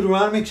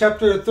 Deuteronomy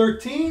chapter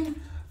 13,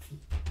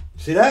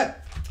 see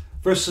that?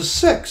 Verses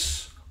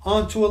 6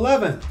 on to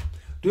 11.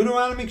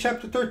 Deuteronomy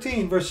chapter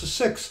 13, verses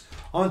 6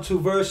 on to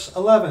verse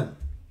 11.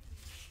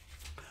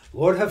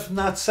 Lord hath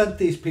not sent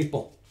these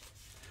people,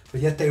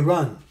 but yet they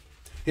run.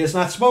 He has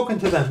not spoken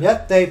to them,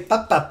 yet they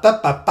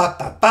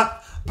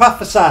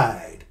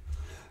prophesied.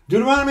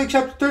 Deuteronomy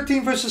chapter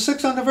 13, verses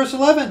 6 on to verse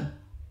 11.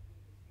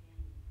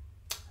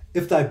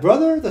 If thy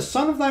brother, the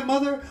son of thy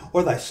mother,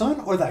 or thy son,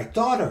 or thy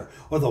daughter,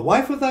 or the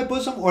wife of thy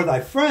bosom, or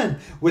thy friend,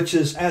 which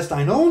is as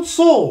thine own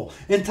soul,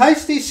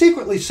 entice thee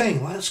secretly,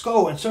 saying, let us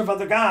go and serve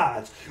other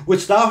gods,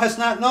 which thou hast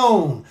not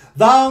known,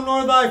 thou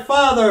nor thy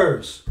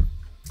fathers.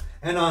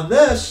 And on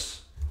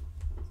this,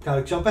 got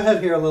to jump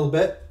ahead here a little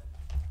bit.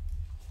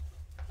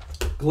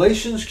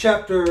 Galatians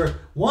chapter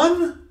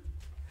 1.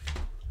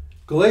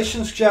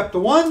 Galatians chapter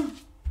 1.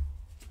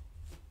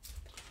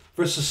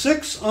 Verses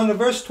 6 on to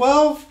verse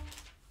 12.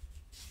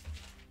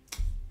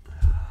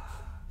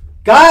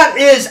 God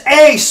is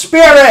a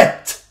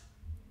spirit.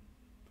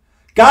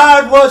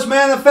 God was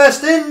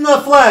manifest in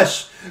the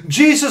flesh.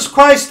 Jesus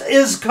Christ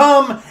is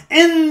come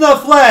in the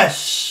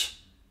flesh.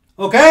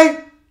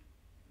 Okay?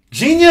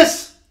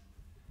 Genius?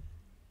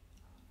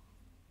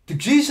 The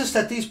Jesus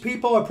that these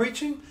people are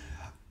preaching?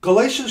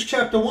 Galatians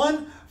chapter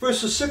 1,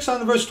 verses 6 on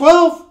to verse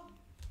 12.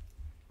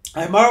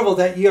 I marvel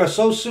that ye are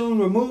so soon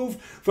removed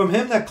from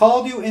him that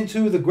called you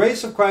into the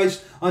grace of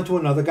Christ unto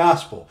another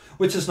gospel,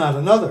 which is not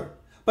another.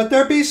 But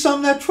there be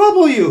some that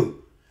trouble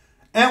you,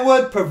 and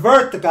would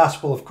pervert the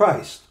gospel of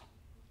Christ.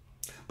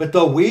 But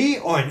though we,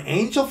 or an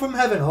angel from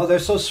heaven, oh, they're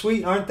so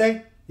sweet, aren't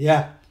they?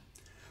 Yeah.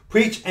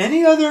 Preach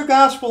any other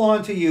gospel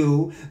unto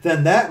you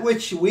than that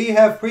which we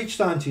have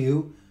preached unto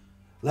you,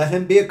 let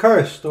him be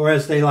accursed, or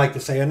as they like to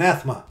say,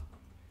 anathema.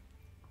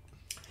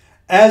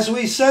 As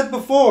we said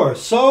before,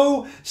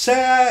 so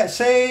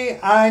say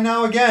I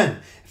now again.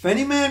 If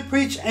any man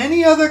preach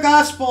any other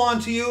gospel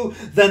unto you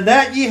than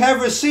that ye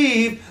have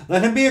received,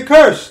 let him be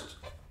accursed.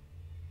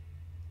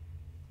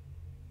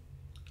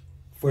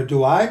 For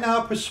do I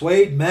now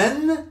persuade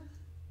men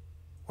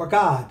or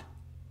God?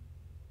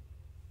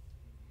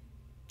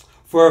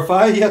 For if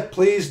I yet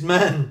pleased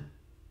men,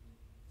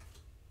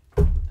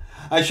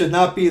 I should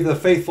not be the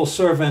faithful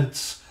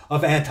servants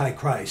of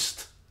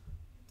Antichrist.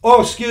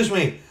 Oh, excuse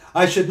me.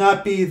 I should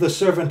not be the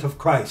servant of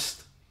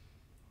Christ.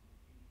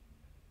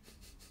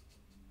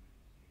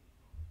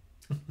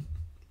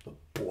 Oh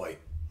boy,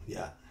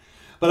 yeah.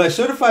 But I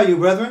certify you,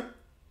 brethren,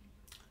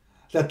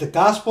 that the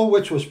gospel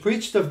which was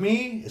preached of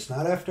me is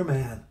not after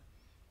man.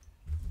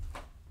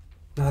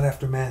 Not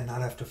after man,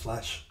 not after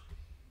flesh.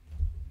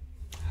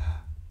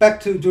 Back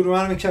to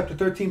Deuteronomy chapter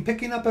 13,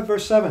 picking up at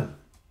verse 7.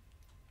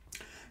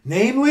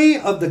 Namely,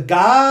 of the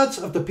gods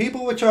of the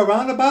people which are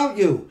round about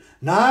you,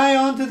 nigh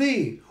unto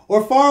thee,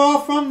 or far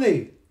off from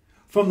thee,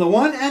 from the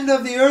one end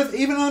of the earth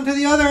even unto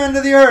the other end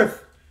of the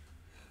earth.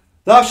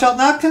 Thou shalt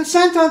not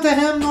consent unto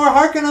him, nor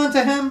hearken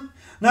unto him,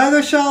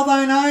 neither shall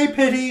thine eye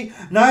pity,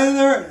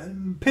 neither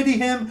pity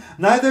him,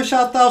 neither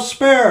shalt thou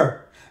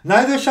spare,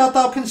 neither shalt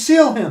thou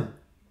conceal him,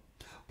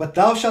 but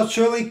thou shalt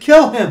surely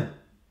kill him.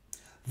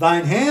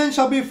 Thine hand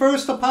shall be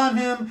first upon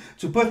him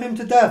to put him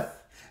to death,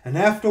 and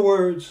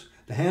afterwards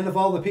the hand of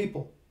all the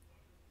people.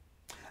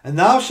 And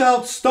thou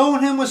shalt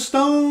stone him with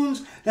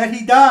stones that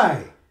he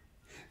die,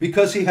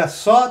 because he hath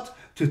sought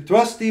to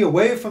thrust thee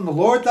away from the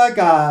Lord thy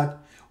God,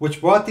 which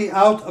brought thee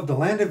out of the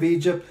land of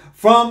Egypt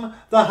from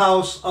the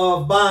house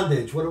of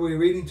bondage. What are we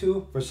reading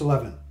to? Verse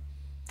 11.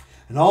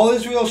 And all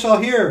Israel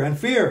shall hear and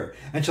fear,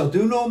 and shall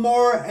do no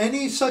more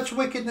any such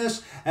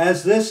wickedness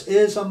as this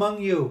is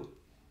among you.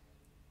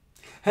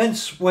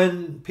 Hence,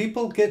 when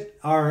people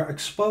are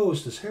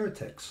exposed as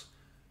heretics,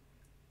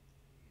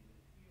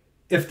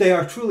 if they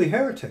are truly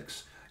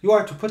heretics, you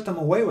are to put them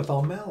away with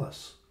all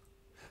malice.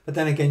 But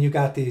then again, you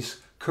got these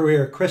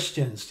career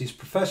Christians, these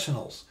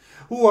professionals,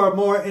 who are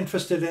more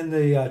interested in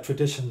the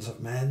traditions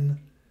of men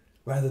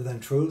rather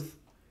than truth.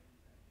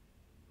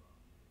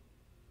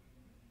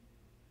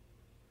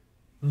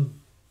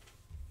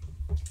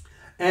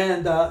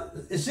 And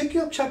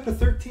Ezekiel chapter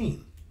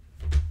 13.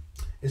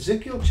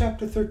 Ezekiel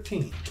chapter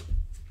 13.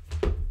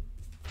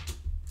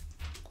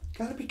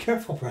 Got to be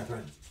careful,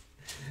 brethren.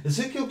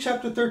 Ezekiel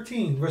chapter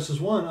 13,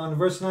 verses 1 on to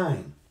verse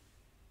 9.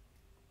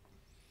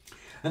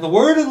 And the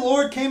word of the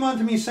Lord came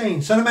unto me,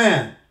 saying, Son of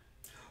man,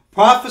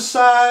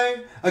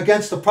 prophesy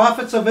against the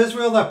prophets of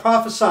Israel that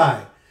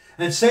prophesy,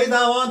 and say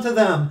thou unto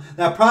them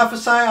that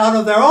prophesy out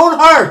of their own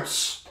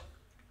hearts,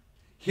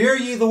 Hear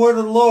ye the word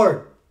of the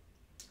Lord.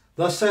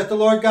 Thus saith the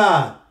Lord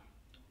God,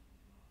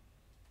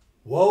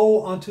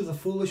 Woe unto the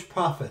foolish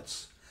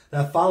prophets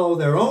that follow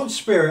their own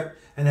spirit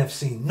and have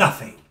seen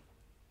nothing.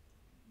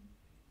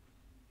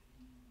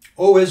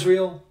 O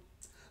Israel,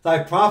 thy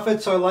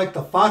prophets are like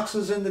the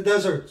foxes in the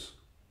deserts.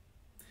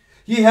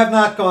 Ye have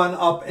not gone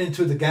up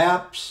into the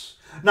gaps,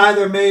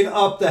 neither made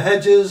up the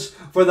hedges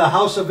for the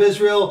house of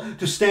Israel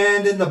to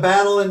stand in the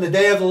battle in the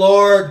day of the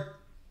Lord.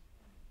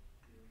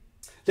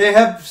 They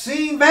have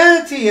seen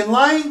vanity and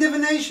lying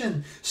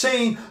divination,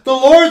 saying, The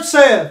Lord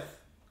saith,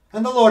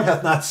 and the Lord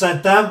hath not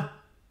sent them.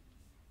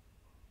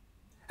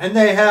 And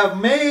they have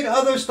made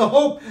others to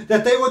hope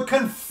that they would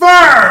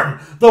confirm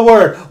the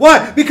word.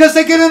 Why? Because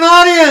they get an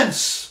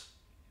audience.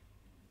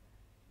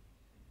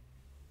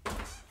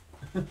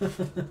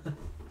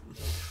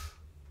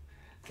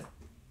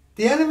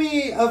 The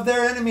enemy of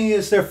their enemy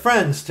is their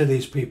friends to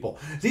these people.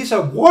 These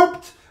are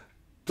warped,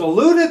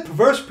 deluded,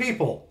 perverse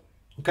people.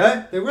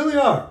 Okay? They really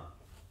are.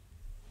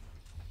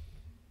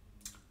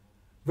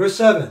 Verse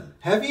 7.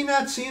 Have ye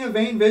not seen a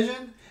vain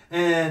vision?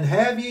 And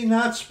have ye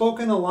not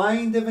spoken a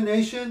lying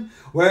divination?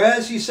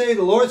 Whereas ye say,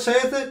 the Lord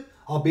saith it,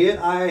 albeit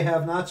I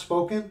have not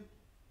spoken.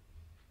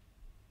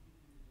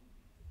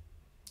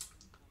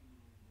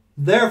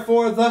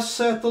 Therefore thus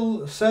saith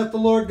the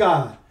Lord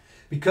God,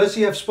 because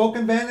ye have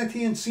spoken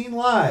vanity and seen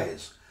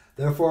lies,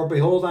 therefore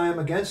behold, I am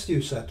against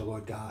you, saith the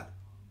Lord God.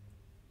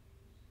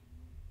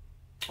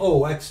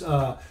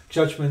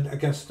 Judgment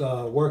against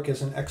work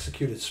isn't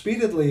executed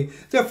speedily.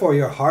 Therefore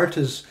your heart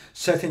is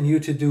setting you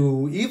to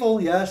do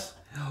evil, yes.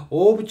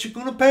 Oh, but you're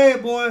going to pay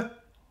it, boy.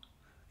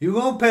 You're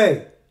going to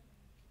pay.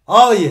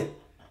 All of you.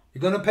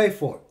 You're going to pay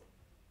for it.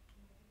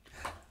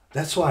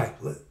 That's why.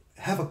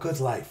 Have a good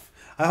life.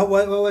 I hope.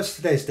 What's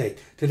today's date?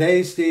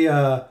 Today's the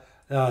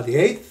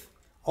 8th.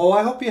 Oh,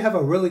 I hope you have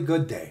a really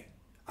good day.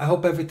 I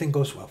hope everything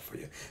goes well for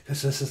you,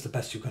 because this is the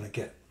best you're going to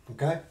get.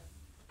 Okay?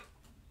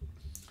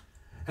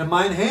 And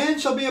mine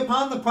hand shall be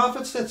upon the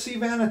prophets that see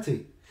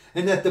vanity,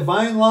 and that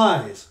divine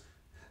lies.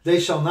 They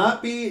shall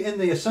not be in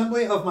the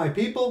assembly of my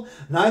people,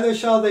 neither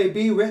shall they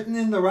be written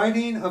in the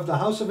writing of the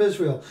house of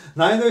Israel,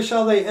 neither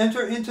shall they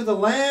enter into the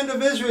land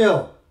of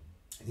Israel.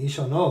 And ye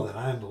shall know that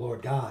I am the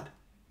Lord God.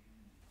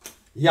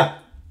 Yeah.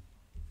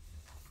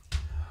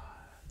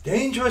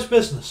 Dangerous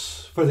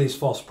business for these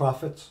false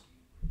prophets.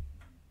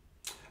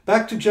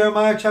 Back to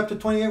Jeremiah chapter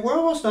 28. We're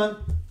almost done.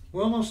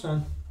 We're almost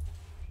done.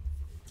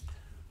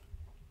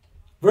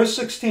 Verse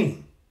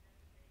 16.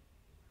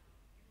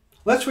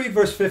 Let's read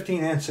verse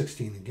 15 and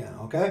 16 again,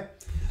 okay?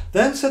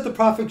 Then said the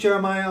prophet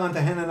Jeremiah unto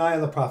Hananiah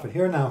the prophet,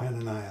 Hear now,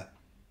 Hananiah,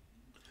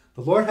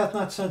 the Lord hath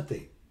not sent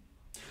thee,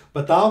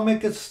 but thou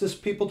makest this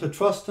people to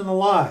trust in a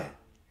lie.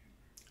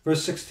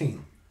 Verse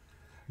 16.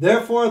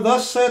 Therefore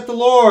thus saith the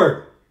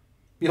Lord,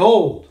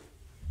 Behold,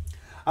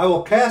 I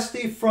will cast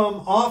thee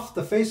from off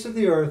the face of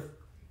the earth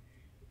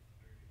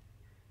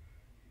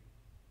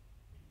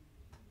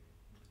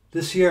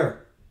this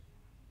year.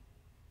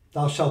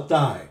 Thou shalt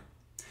die,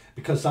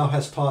 because thou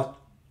hast taught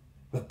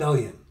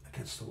rebellion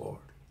against the Lord.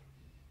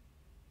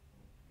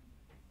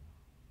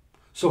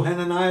 So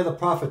Hananiah the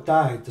prophet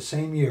died the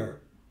same year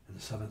in the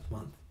 7th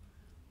month.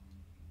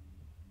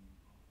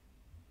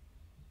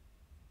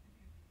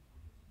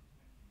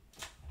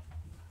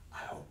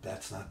 I hope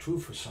that's not true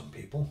for some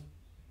people.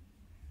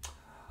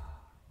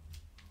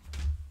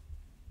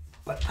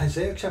 But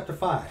Isaiah chapter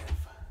 5.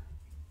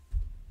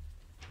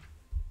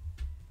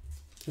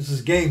 This is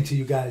a game to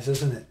you guys,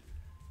 isn't it?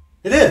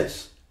 It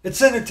is. It's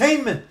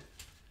entertainment.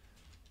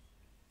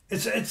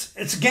 It's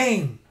a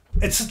game.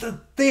 It's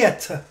the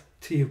theater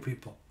to you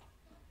people.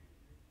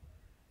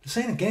 This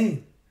ain't a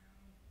game.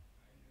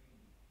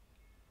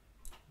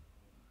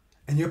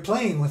 And you're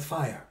playing with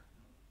fire.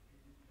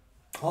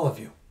 All of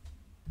you.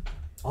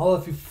 All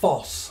of you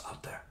false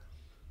out there.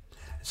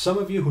 Some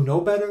of you who know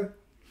better,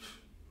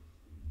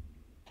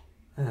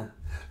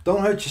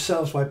 don't hurt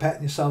yourselves by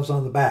patting yourselves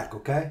on the back,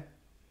 okay?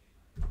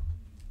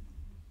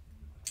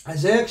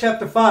 Isaiah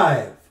chapter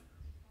 5,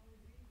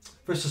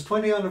 verses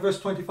 20 on to verse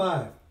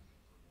 25.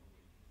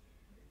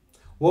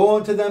 Woe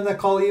unto them that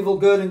call evil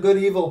good and good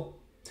evil,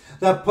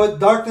 that put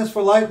darkness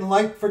for light and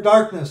light for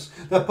darkness,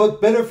 that put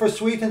bitter for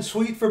sweet and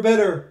sweet for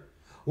bitter.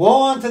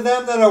 Woe unto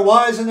them that are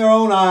wise in their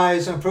own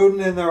eyes and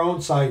prudent in their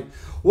own sight.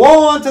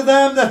 Woe unto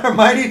them that are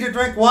mighty to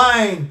drink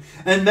wine,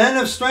 and men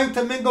of strength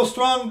to mingle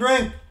strong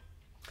drink,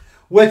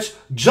 which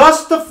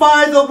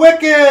justify the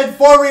wicked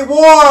for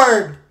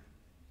reward.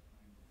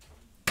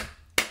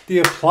 The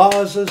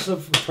applauses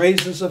of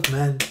praises of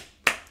men.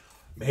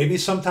 Maybe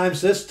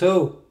sometimes this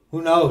too.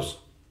 Who knows?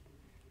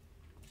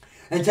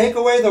 And take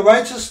away the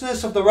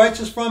righteousness of the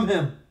righteous from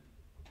him.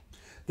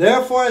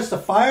 Therefore as the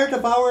fire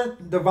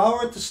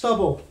devoureth the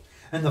stubble,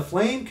 and the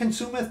flame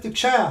consumeth the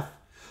chaff,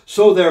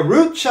 so their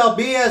root shall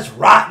be as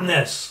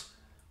rottenness.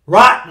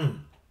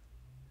 Rotten.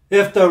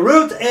 If the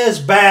root is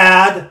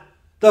bad,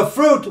 the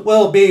fruit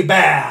will be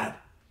bad.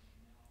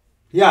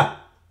 Yeah.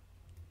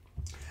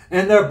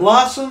 And their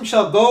blossom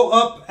shall go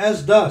up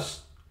as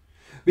dust,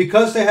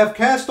 because they have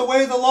cast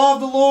away the law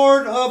of the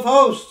Lord of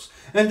hosts,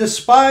 and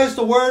despised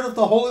the word of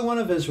the Holy One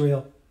of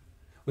Israel,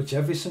 which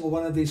every single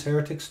one of these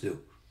heretics do.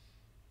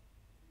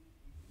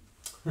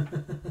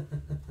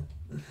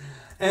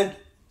 And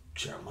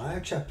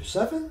Jeremiah chapter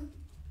 7.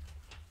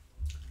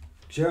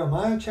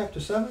 Jeremiah chapter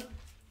 7.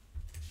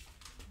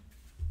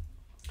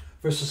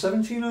 Verses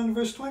 17 on to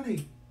verse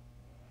 20.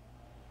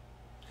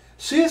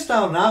 Seest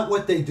thou not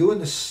what they do in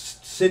the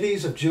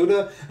cities of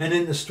Judah and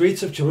in the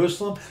streets of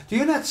Jerusalem? Do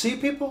you not see,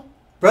 people,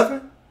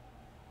 brethren?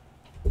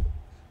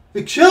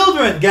 The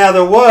children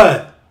gather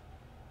wood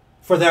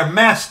for their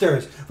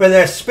masters, for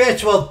their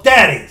spiritual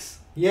daddies.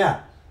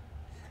 Yeah.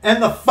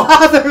 And the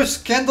fathers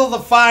kindle the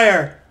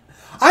fire.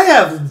 I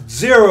have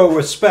zero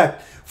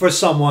respect for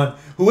someone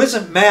who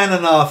isn't man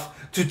enough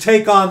to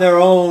take on their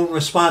own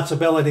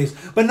responsibilities.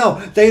 But no,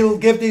 they'll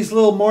give these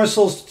little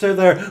morsels to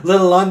their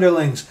little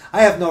underlings.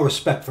 I have no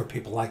respect for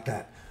people like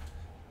that.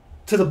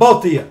 To the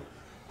both of you.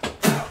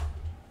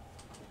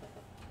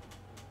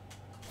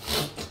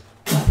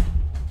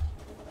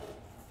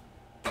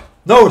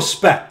 No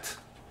respect.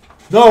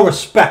 No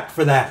respect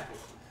for that.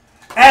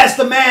 As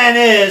the man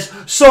is,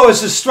 so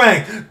is his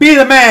strength. Be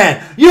the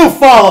man. You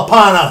fall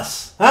upon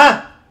us.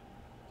 Huh?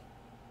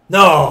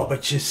 No,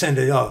 but you send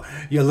it, oh,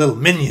 your little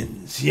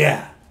minions.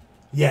 Yeah.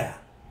 Yeah.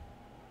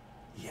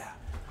 Yeah.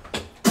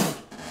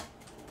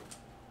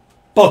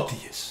 Both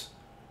of you.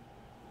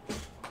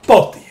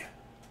 Both of you.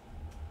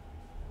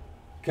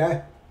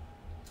 Okay?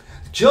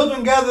 The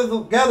children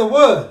gather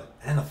wood,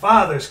 and the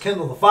fathers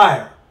kindle the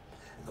fire.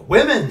 And the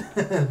women,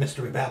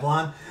 Mystery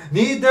Babylon,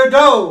 knead their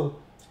dough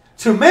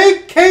to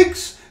make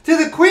cakes to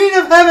the Queen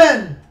of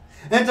Heaven,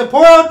 and to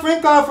pour out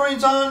drink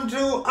offerings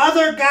unto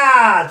other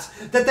gods,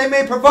 that they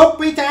may provoke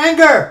me to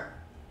anger.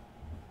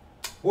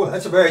 Boy,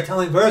 that's a very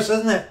telling verse,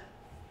 isn't it?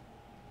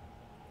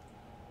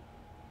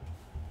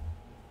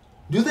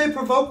 Do they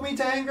provoke me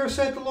to anger,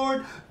 said the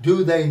Lord?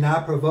 Do they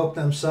not provoke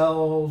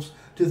themselves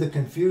to the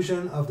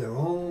confusion of their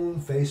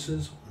own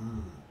faces?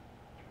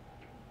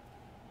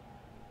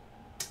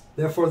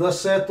 Therefore thus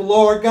saith the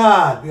Lord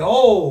God,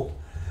 behold,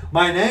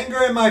 mine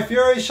anger and my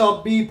fury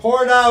shall be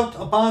poured out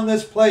upon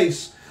this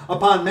place,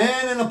 upon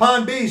man and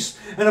upon beast,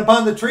 and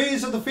upon the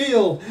trees of the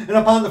field, and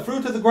upon the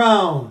fruit of the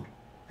ground,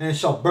 and it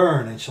shall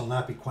burn and shall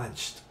not be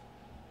quenched.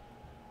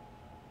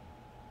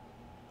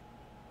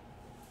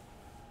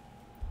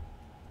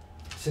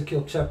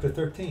 Ezekiel chapter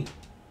 13.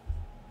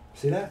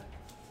 See that?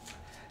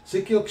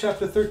 Ezekiel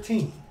chapter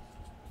 13,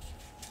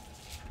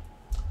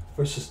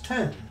 verses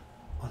 10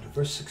 on to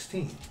verse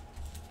 16.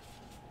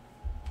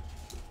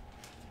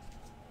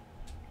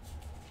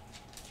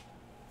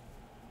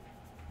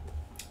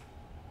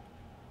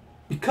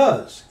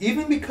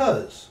 Even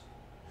because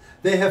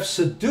they have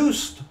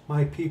seduced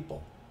my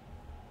people,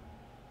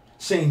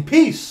 saying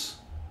peace,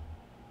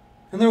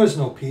 and there is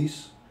no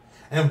peace.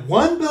 And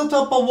one built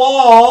up a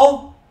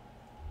wall,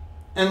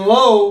 and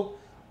lo,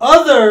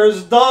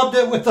 others daubed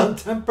it with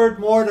untempered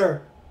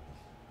mortar.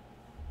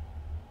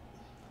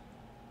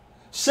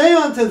 Say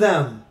unto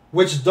them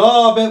which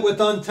daub it with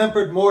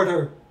untempered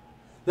mortar,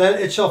 that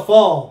it shall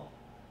fall.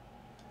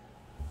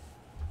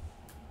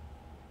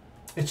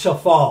 It shall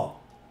fall.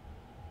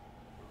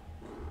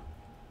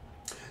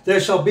 There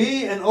shall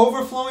be an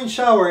overflowing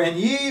shower, and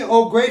ye,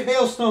 O great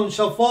hailstones,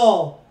 shall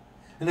fall,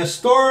 and a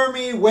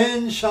stormy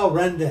wind shall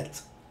rend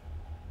it.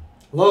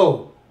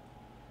 Lo,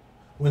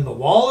 when the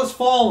wall is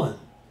fallen,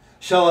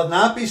 shall it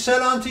not be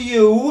said unto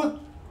you,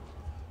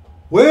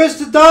 where is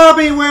the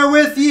daubing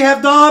wherewith ye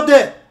have daubed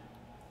it?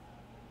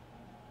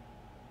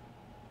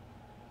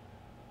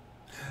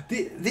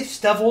 These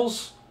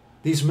devils,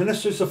 these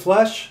ministers of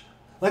flesh,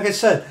 like I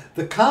said,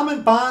 the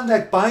common bond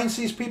that binds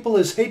these people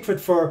is hatred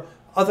for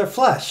other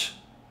flesh.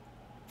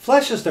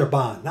 Flesh is their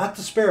bond, not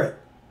the spirit.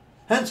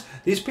 Hence,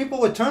 these people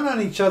would turn on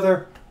each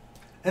other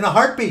in a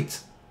heartbeat.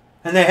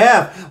 And they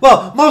have.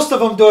 Well, most of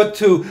them do it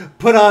to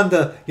put on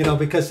the,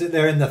 because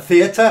they're in the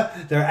theater,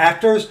 they're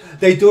actors.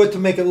 They do it to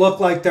make it look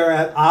like they're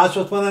at odds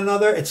with one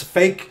another. It's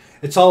fake.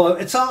 It's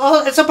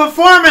a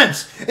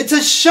performance. It's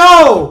a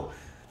show.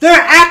 They're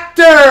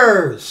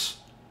actors.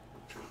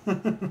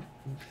 That'd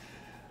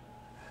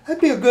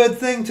be a good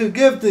thing to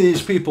give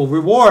these people,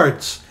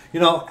 rewards.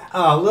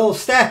 Little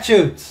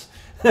statues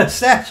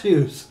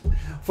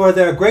for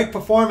their great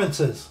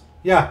performances.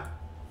 Yeah.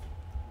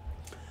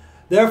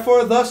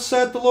 Therefore, thus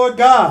saith the Lord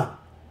God,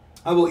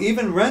 I will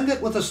even rend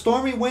it with a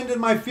stormy wind in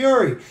my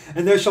fury,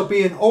 and there shall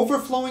be an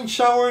overflowing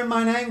shower in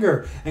mine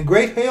anger, and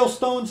great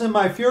hailstones in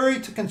my fury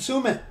to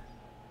consume it.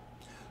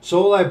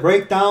 So will I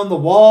break down the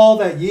wall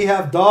that ye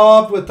have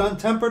daubed with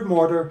untempered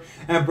mortar,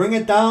 and bring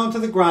it down to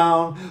the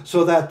ground,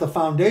 so that the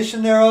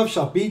foundation thereof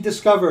shall be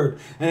discovered,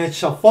 and it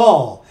shall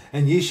fall,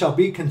 and ye shall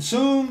be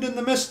consumed in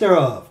the midst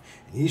thereof,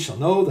 and ye shall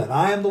know that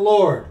I am the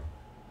Lord.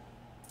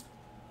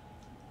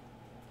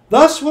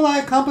 Thus will I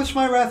accomplish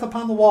my wrath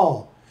upon the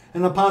wall,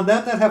 and upon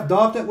them that have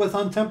daubed it with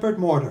untempered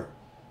mortar,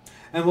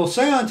 and will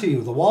say unto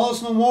you, the wall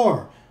is no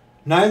more,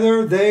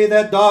 neither they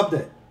that daubed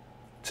it.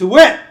 To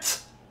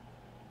wit,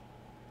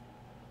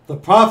 the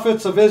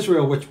prophets of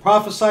Israel, which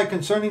prophesy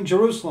concerning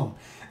Jerusalem,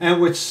 and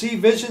which see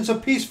visions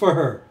of peace for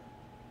her.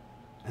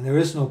 And there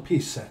is no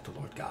peace, saith the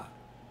Lord God.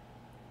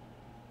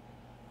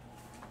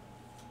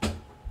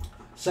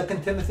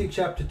 2 Timothy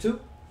chapter 2.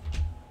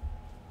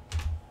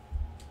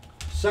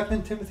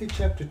 2 Timothy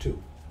chapter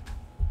 2.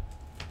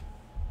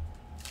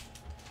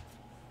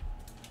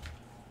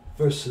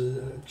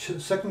 Verses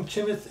 2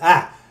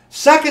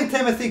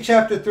 Timothy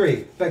chapter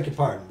 3. Beg your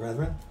pardon,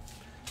 brethren.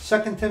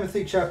 2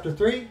 Timothy chapter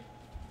 3,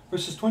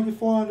 verses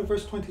 24 on to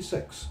verse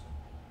 26.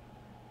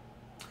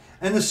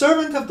 And the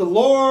servant of the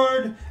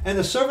Lord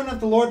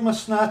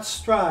must not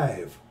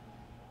strive,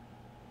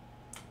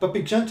 but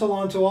be gentle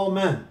unto all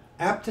men,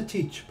 apt to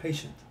teach,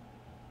 patient,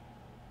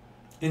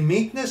 in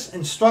meekness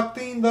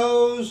instructing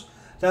those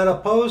that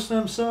oppose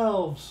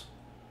themselves.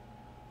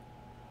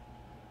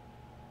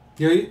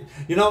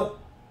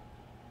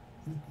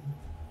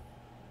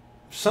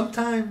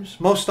 Sometimes,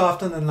 most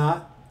often than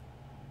not,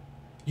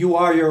 you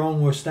are your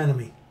own worst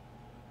enemy.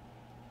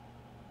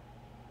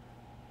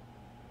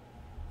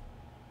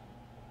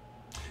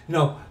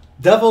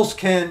 Devils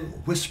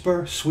can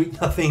whisper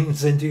sweet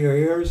nothings into your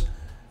ears,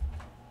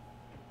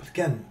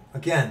 again.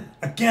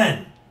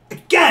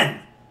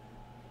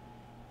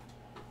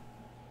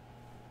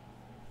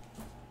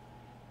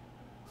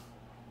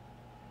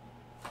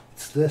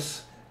 It's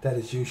this that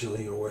is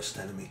usually your worst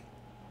enemy.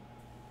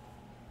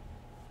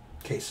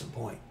 Case in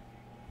point.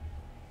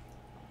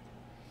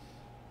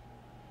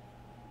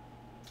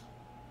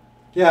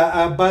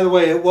 Yeah, by the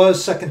way, it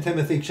was 2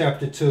 Timothy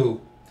chapter 2,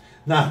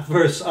 not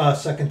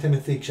 2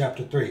 Timothy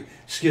chapter 3.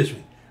 Excuse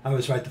me, I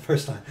was right the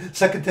first time.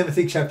 2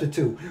 Timothy chapter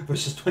 2,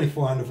 verses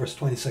 24 on to verse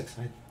 26.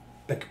 I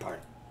beg your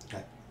pardon.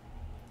 Okay.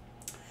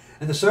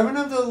 And the servant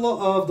of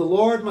the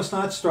Lord must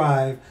not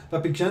strive,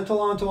 but be gentle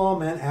unto all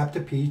men, apt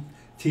to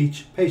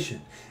teach,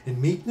 patient,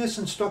 in meekness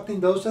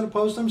instructing those that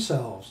oppose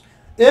themselves,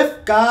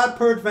 if God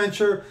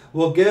peradventure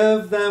will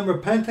give them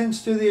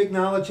repentance to the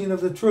acknowledging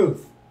of the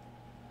truth.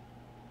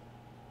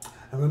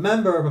 And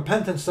remember,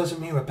 repentance doesn't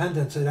mean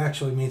repentance, it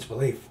actually means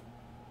belief.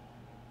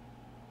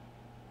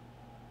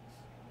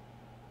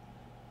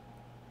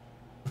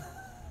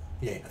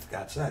 Yeah, as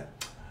God said.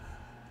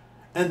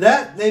 And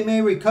that they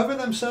may recover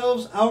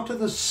themselves out of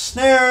the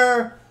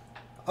snare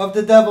of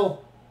the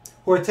devil,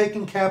 who are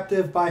taken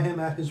captive by him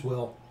at his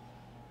will.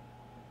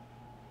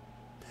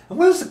 And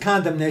what is the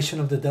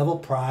condemnation of the devil?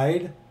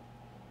 Pride.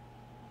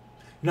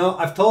 You know,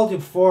 I've told you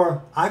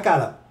before, I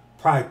got a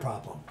pride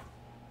problem.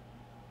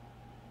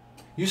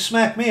 You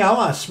smack me, I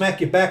want to smack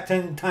you back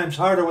 10 times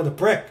harder with a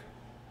brick.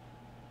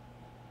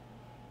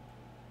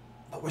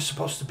 But we're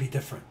supposed to be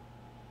different.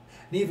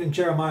 And even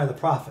Jeremiah the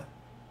prophet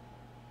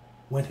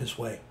went his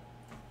way.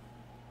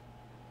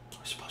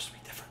 We're supposed to be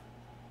different.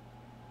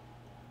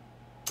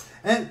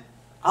 And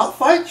I'll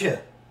fight you.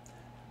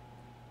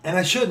 And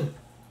I shouldn't.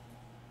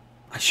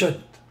 I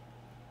shouldn't.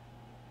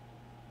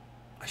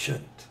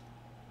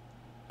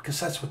 Because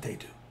that's what they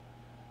do.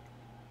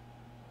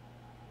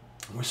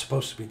 And we're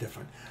supposed to be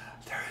different.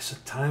 There is a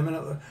time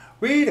and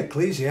read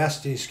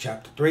Ecclesiastes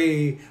chapter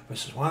 3,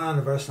 verses 1 on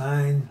to verse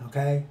 9,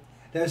 okay?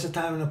 There's a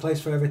time and a place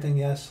for everything,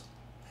 yes.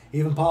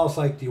 Even Paul's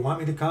like, do you want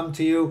me to come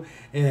to you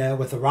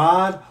with a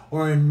rod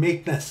or in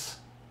meekness?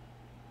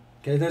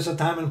 Okay, there's a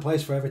time and a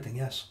place for everything,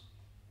 yes.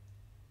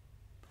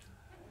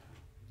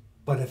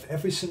 But if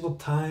every single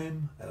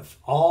time, if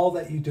all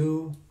that you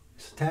do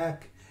is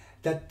attack,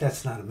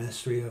 that's not a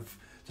ministry of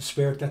the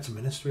Spirit, that's a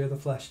ministry of the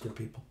flesh, dear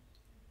people.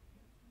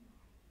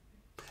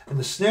 And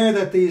the snare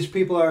that these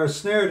people are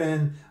snared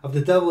in of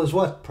the devil is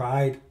what?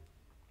 Pride.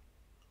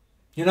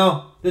 You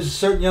know, there's a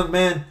certain young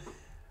man,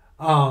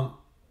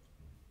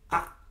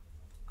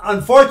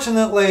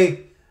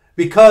 unfortunately,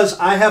 because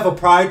I have a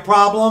pride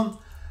problem,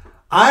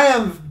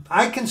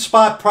 I can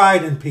spot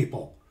pride in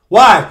people.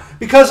 Why?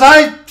 Because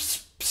I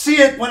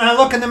see it when I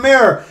look in the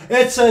mirror.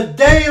 It's a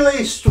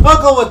daily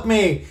struggle with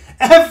me.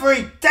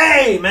 Every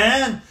day,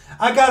 man.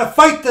 I got to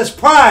fight this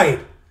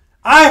pride.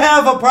 I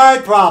have a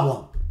pride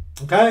problem.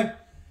 Okay?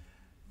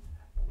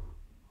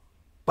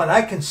 But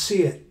I can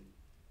see it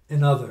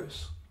in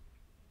others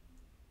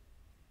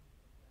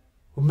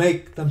who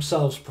make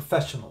themselves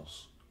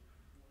professionals,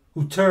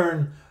 who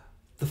turn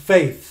the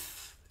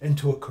faith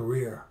into a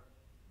career.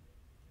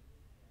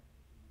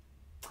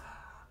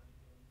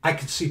 I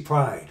can see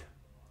pride.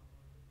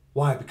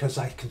 Why? Because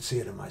I can see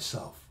it in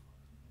myself.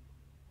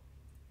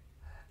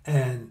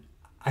 And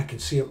I can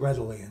see it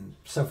readily in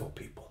several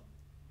people.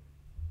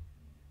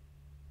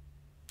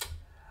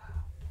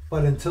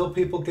 But until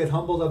people get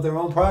humbled of their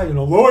own pride,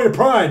 lower your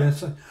pride. And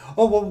it's like,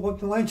 oh, well,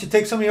 why don't you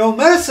take some of your own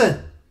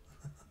medicine?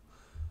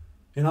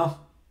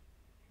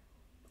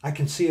 I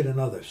can see it in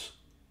others.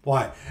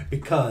 Why?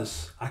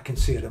 Because I can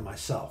see it in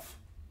myself.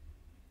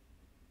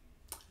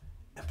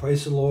 And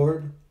praise the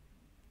Lord,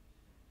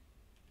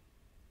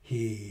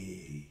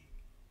 He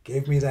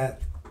gave me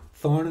that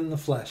thorn in the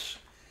flesh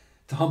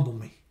to humble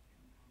me.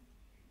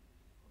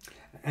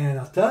 And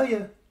I'll tell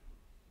you,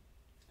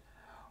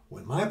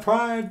 when my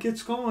pride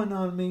gets going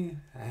on me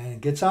and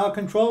gets out of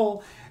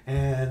control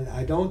and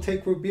I don't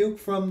take rebuke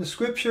from the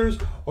scriptures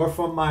or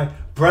from my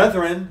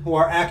brethren who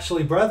are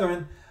actually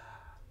brethren,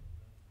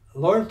 the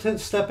Lord to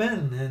step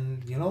in.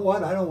 And you know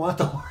what? I don't want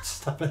the Lord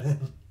stepping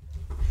in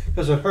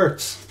because it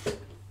hurts.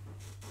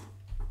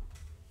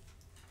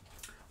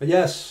 But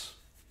yes,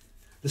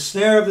 the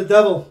snare of the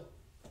devil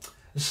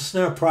is the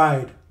snare of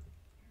pride.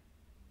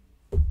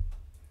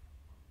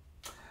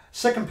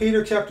 2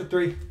 Peter chapter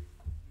 3.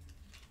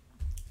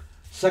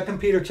 2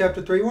 Peter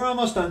chapter 3. We're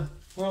almost done.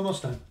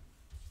 2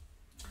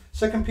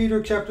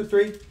 Peter chapter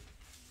 3.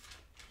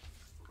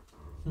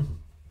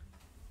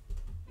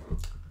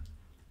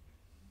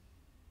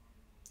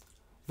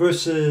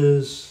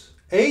 Verses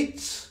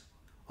 8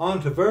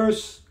 on to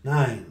verse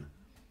 9.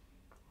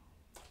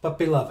 But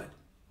beloved,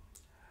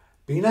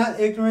 be not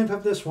ignorant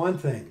of this one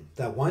thing,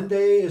 that one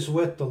day is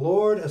with the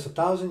Lord as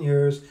 1,000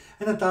 years,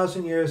 and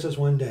 1,000 years as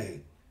one day.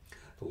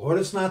 The Lord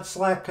is not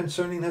slack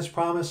concerning his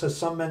promise, as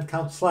some men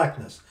count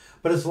slackness,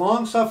 but is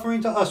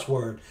long-suffering to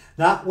usward,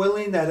 not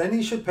willing that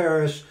any should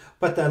perish,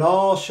 but that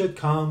all should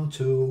come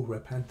to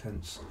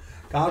repentance.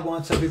 God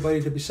wants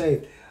everybody to be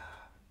saved.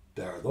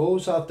 There are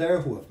those out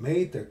there who have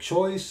made their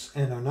choice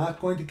and are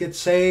not going to get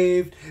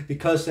saved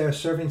because they're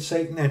serving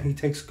Satan, and he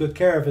takes good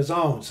care of his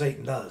own.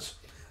 Satan does.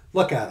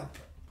 Look at him.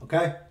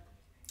 Okay?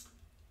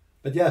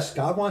 But yes,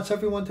 God wants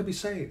everyone to be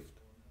saved.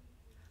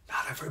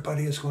 Not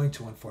everybody is going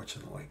to,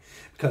 unfortunately,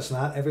 because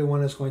not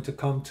everyone is going to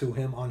come to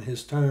him on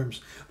his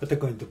terms, but they're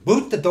going to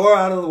boot the door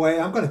out of the way.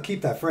 I'm going to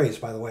keep that phrase,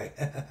 by the way.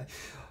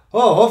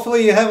 Oh,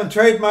 hopefully you haven't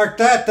trademarked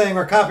that thing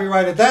or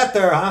copyrighted that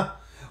there, huh?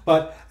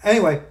 But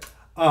anyway,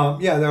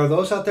 yeah, there are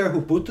those out there who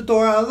boot the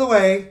door out of the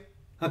way,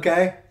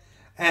 okay,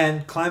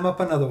 and climb up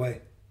another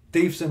way.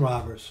 Thieves and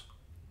robbers.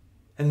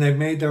 And they've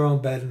made their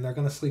own bed and they're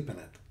going to sleep in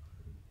it.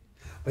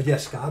 But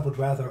yes, God would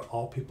rather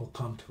all people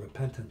come to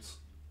repentance.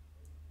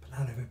 But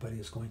not everybody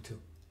is going to.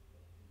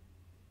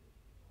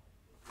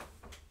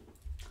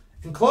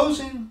 In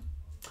closing,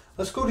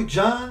 let's go to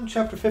John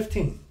chapter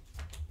 15.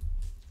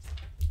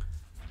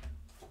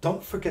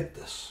 Don't forget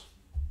this.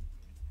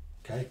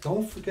 Okay?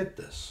 Don't forget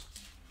this.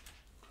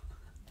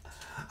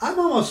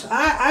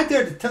 I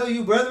dare to tell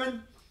you,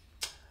 brethren,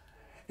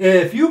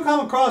 if you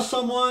come across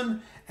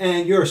someone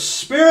and your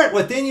spirit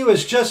within you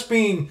is just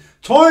being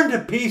torn to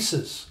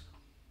pieces,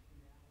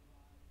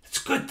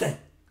 it's a good thing.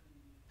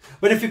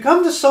 But if you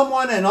come to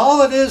someone and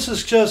all it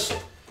is just,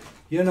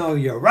 you know,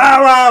 you're rah,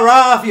 rah,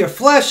 rah, your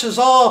flesh is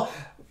all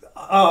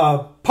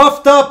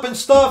puffed up and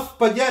stuff,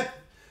 but yet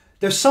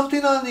there's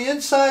something on the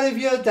inside of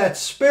you, that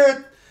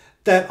spirit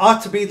that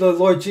ought to be the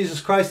Lord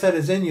Jesus Christ that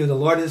is in you, the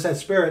Lord is that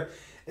spirit,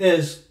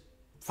 is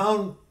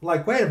found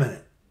like, wait a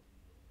minute.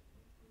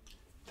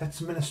 That's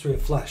the ministry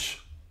of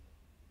flesh.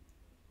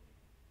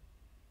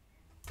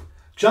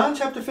 John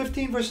chapter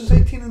 15, verses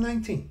 18 and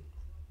 19.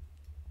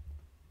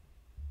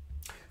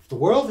 If the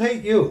world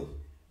hate you,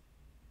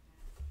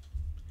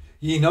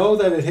 ye know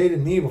that it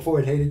hated me before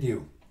it hated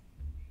you.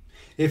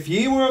 If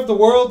ye were of the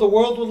world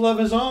would love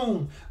his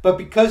own. But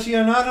because ye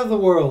are not of the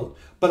world,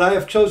 but I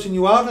have chosen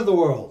you out of the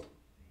world,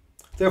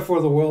 therefore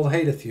the world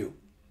hateth you.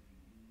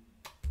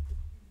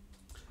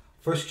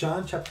 1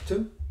 John chapter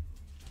 2.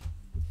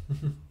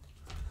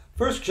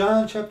 1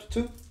 John chapter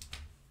 2.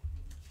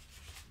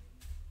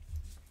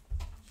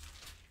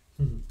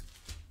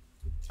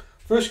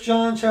 1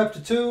 John chapter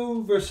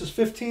 2, verses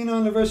 15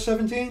 on to verse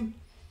 17.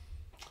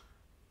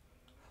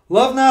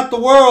 Love not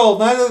the world,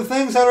 neither the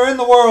things that are in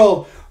the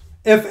world.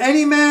 If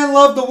any man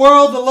love the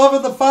world, the love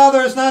of the Father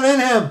is not in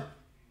him.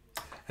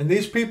 And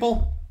these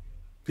people,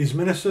 these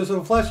ministers of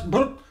the flesh,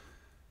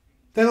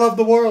 they love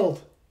the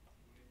world.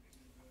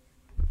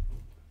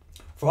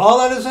 For all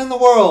that is in the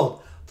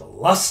world, the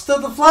lust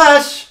of the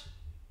flesh,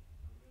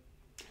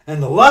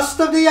 and the lust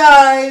of the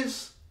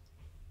eyes,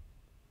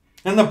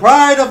 and the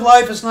pride of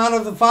life is not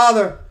of the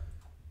Father,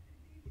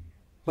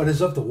 but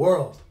is of the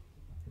world.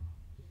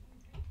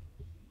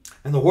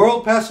 And the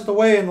world passeth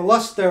away, and the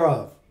lust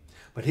thereof.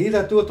 But he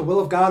that doeth the will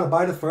of God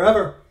abideth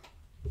forever.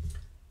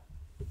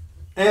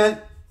 And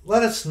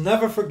let us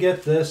never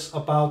forget this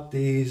about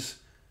these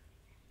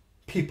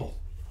people,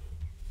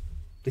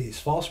 these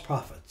false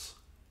prophets.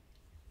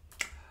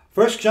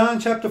 1 John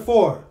chapter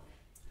 4,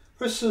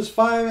 verses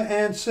 5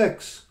 and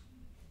 6.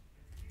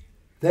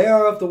 They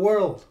are of the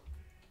world.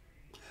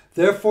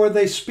 Therefore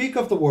they speak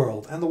of the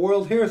world, and the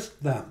world heareth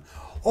them.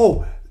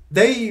 Oh,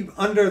 they,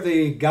 under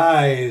the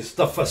guise,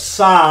 the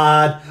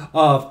facade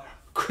of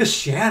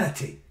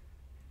Christianity.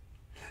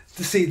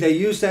 See, they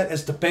use that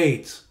as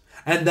debate.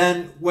 And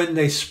then when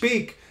they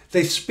speak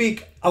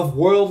of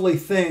worldly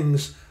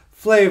things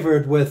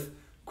flavored with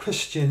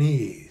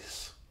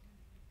Christianese.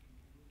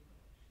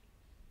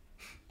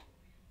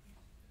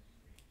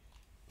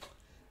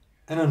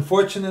 And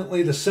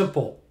unfortunately, the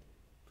simple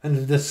and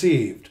the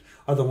deceived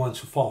are the ones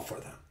who fall for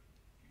them.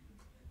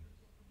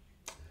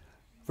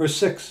 Verse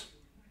 6.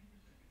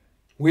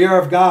 We are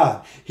of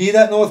God. He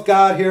that knoweth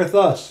God heareth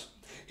us.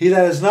 He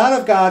that is not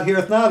of God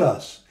heareth not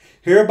us.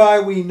 Hereby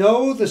we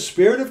know the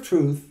spirit of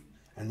truth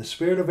and the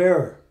spirit of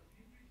error.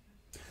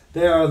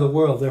 They are of the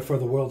world, therefore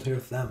the world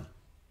heareth them.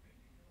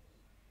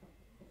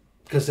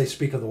 Because they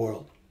speak of the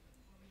world.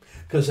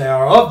 Because they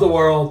are of the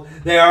world,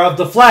 they are of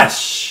the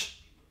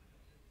flesh.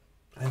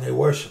 And they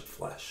worship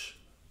flesh,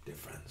 dear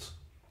friends.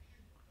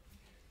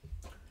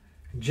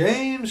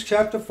 James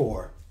chapter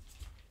 4.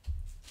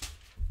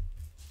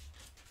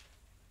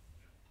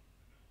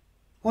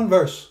 One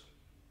verse.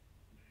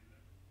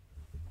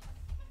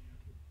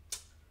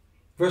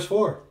 Verse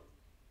 4.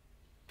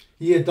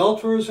 Ye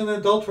adulterers and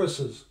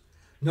adulteresses,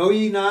 know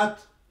ye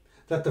not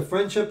that the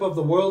friendship of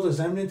the world is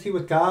enmity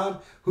with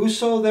God?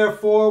 Whoso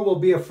therefore will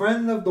be a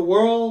friend of the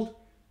world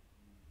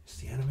is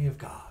the enemy of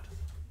God.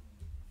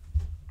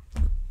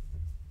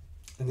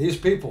 And these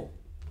people,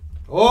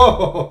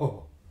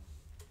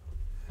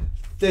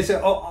 they say,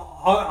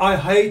 I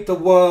hate the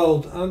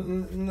world.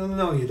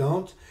 No, you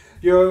don't.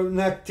 You're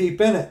neck deep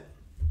in it.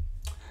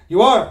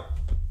 You are.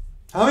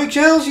 How many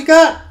channels you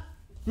got?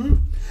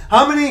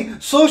 How many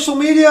social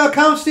media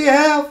accounts do you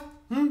have?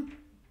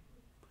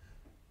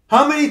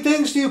 How many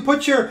things do you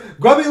put your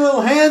grubby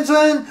little hands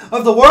in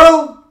of the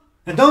world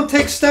and don't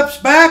take steps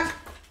back?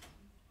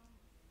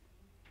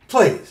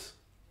 Please,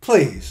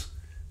 please.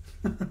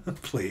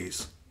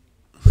 Please.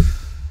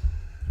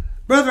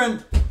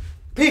 Brethren,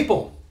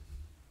 people,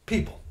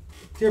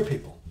 dear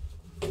people,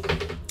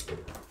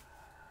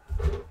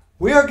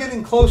 we are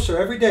getting closer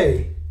every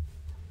day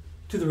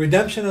to the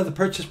redemption of the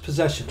purchased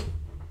possession,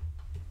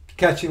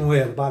 catching away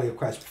of the body of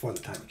Christ before the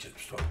time is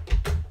destroyed.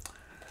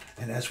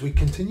 And as we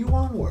continue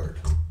onward,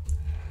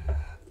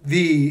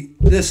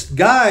 this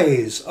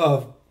guise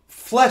of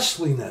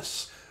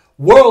fleshliness,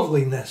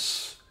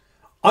 worldliness,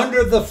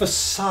 under the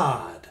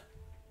facade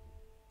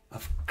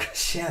of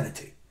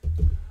Christianity,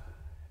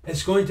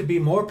 it's going to be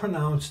more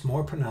pronounced,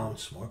 more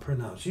pronounced, more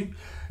pronounced.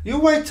 You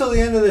wait till the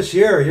end of this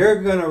year,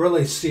 you're going to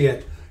really see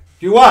it.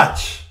 You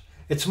watch.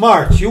 It's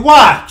March. You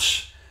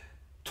watch.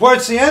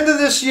 Towards the end of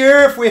this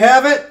year, if we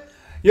have it,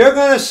 you're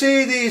going to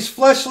see these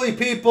fleshly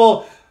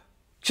people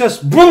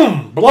just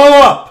boom,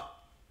 blow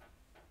up.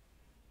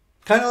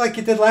 Kind of like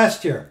you did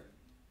last year.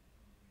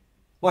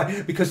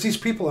 Why? Because these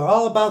people are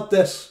all about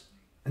this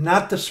and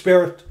not the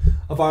Spirit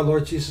of our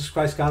Lord Jesus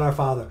Christ, God our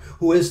Father,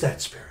 who is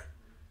that Spirit.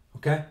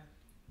 Okay?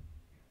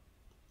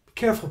 Be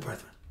careful,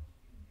 brethren.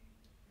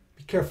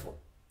 Be careful.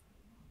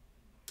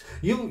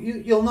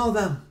 You'll know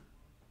them.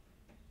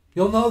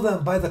 You'll know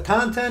them by the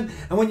content,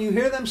 and when you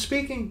hear them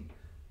speaking.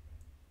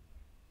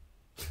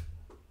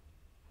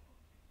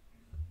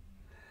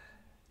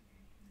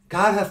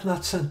 God hath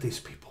not sent these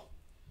people.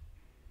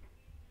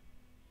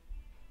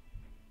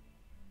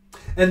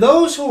 And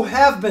those who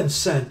have been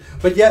sent,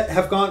 but yet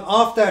have gone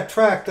off that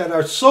track, that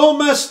are so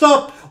messed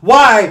up.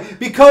 Why?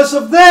 Because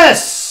of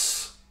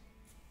this.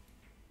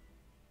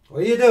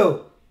 What do you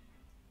do?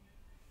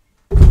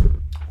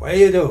 What do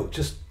you do?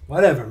 Just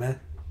whatever, man.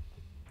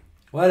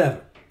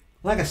 Whatever.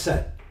 Like I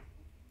said,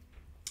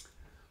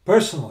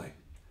 personally,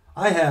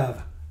 I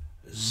have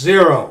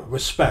zero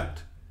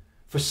respect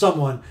for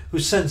someone who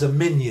sends a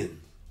minion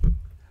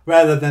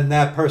rather than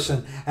that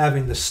person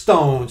having the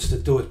stones to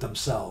do it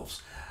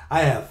themselves.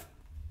 I have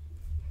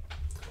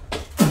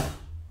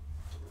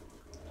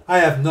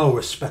no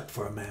respect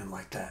for a man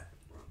like that.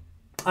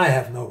 I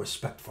have no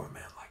respect for a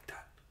man like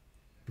that.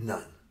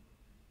 None.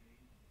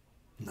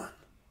 None.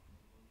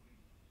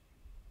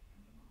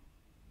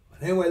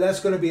 But anyway, that's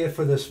going to be it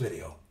for this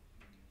video.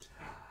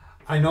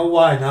 I know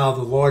why now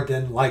the Lord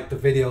didn't like the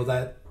video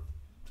that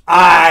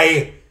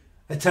I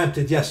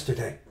attempted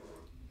yesterday.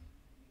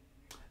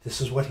 This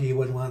is what He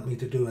would want me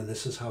to do, and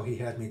this is how He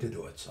had me to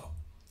do it. So,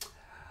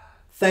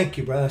 thank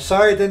you, brother.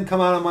 Sorry it didn't come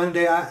out on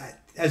Monday.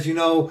 As you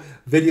know,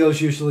 videos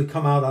usually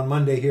come out on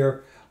Monday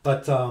here.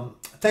 But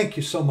thank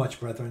you so much,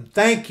 brethren.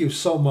 Thank you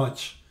so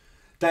much.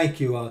 Thank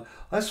you.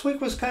 Last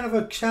week was kind of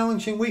a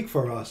challenging week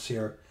for us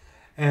here.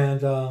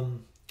 And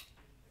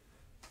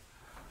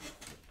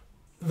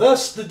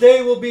thus the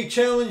day will be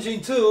challenging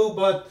too,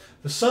 but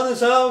the sun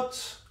is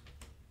out.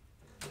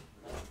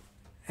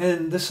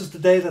 And this is the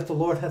day that the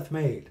Lord hath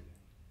made.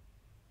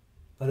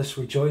 Let us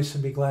rejoice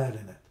and be glad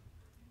in it.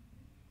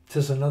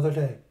 'Tis another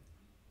day.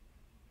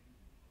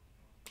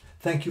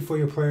 Thank you for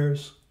your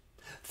prayers.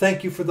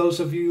 Thank you for those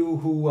of you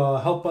who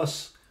help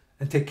us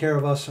and take care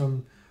of us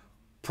and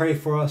pray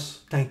for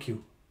us. Thank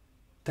you.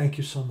 Thank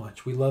you so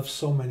much. We love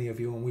so many of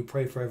you, and we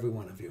pray for every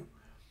one of you.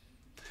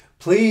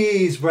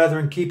 Please,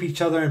 brethren, keep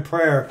each other in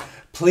prayer.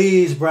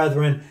 Please,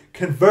 brethren,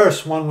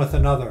 converse one with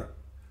another.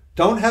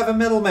 Don't have a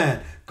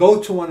middleman.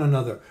 Go to one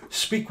another.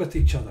 Speak with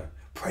each other.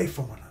 Pray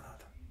for one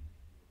another.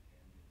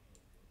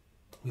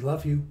 We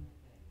love you,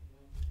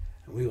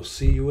 and we will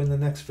see you in the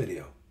next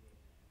video.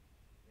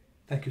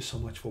 Thank you so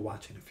much for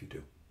watching if you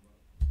do.